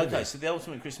Christmas movie. Okay, so the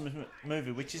ultimate Christmas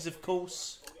movie, which is, of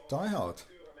course... Die Hard.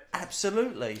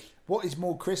 Absolutely. What is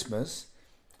more Christmas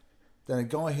than a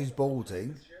guy who's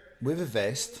balding, with a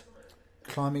vest,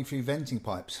 climbing through venting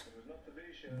pipes?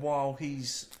 While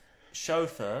his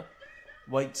chauffeur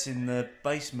waits in the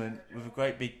basement with a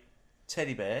great big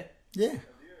teddy bear, Yeah.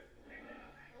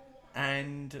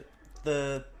 and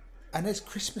there's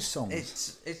Christmas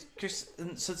songs. it's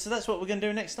so that's what we're going to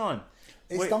do next time.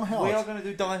 It's Die Hard. We are going to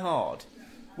do Die Hard.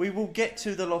 We will get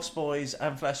to the Lost Boys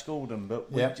and Flash Gordon,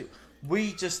 but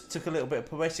we just took a little bit of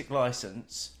poetic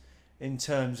license in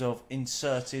terms of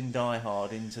inserting Die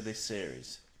Hard into this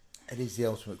series. It is the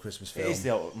ultimate Christmas film. It is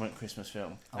the ultimate Christmas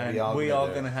film, And and we are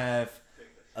do going to it. have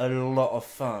a lot of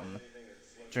fun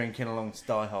drinking along to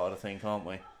Die Hard, I think, aren't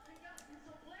we?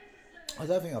 I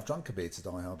don't think I've drunk a beer to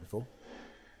Die Hard before.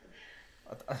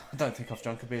 I don't think I've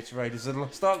drunk a beer to Raiders of the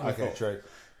Lost Ark before. Okay, true.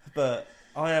 But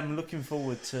I am looking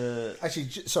forward to... Actually,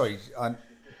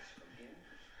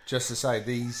 just to say,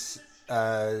 these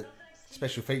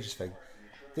special features thing,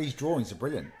 these drawings are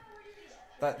brilliant.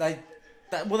 Well,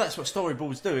 that's what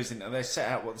storyboards do, isn't it? They set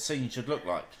out what the scene should look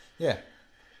like. Yeah.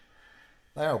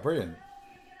 They are brilliant.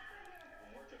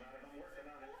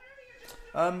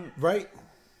 Right.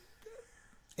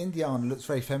 Indiana looks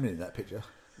very feminine in that picture.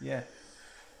 Yeah.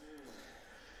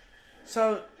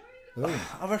 So, Ooh.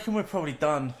 I reckon we're probably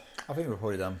done I think we're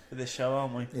probably done. with this show,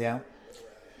 aren't we? Yeah.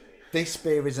 This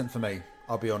beer isn't for me,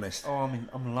 I'll be honest. Oh,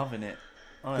 I'm loving it.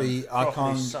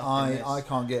 I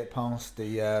can't get past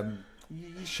the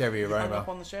sherry you hung aroma. up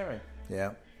on the sherry.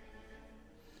 Yeah.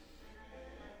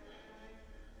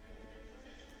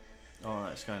 Oh,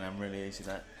 it's going down really easy,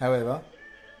 that. However,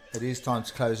 it is time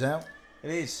to close out.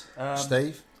 It is.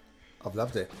 Steve, I've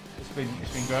loved it. It's been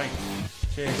great.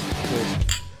 Cheers.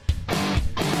 Cheers.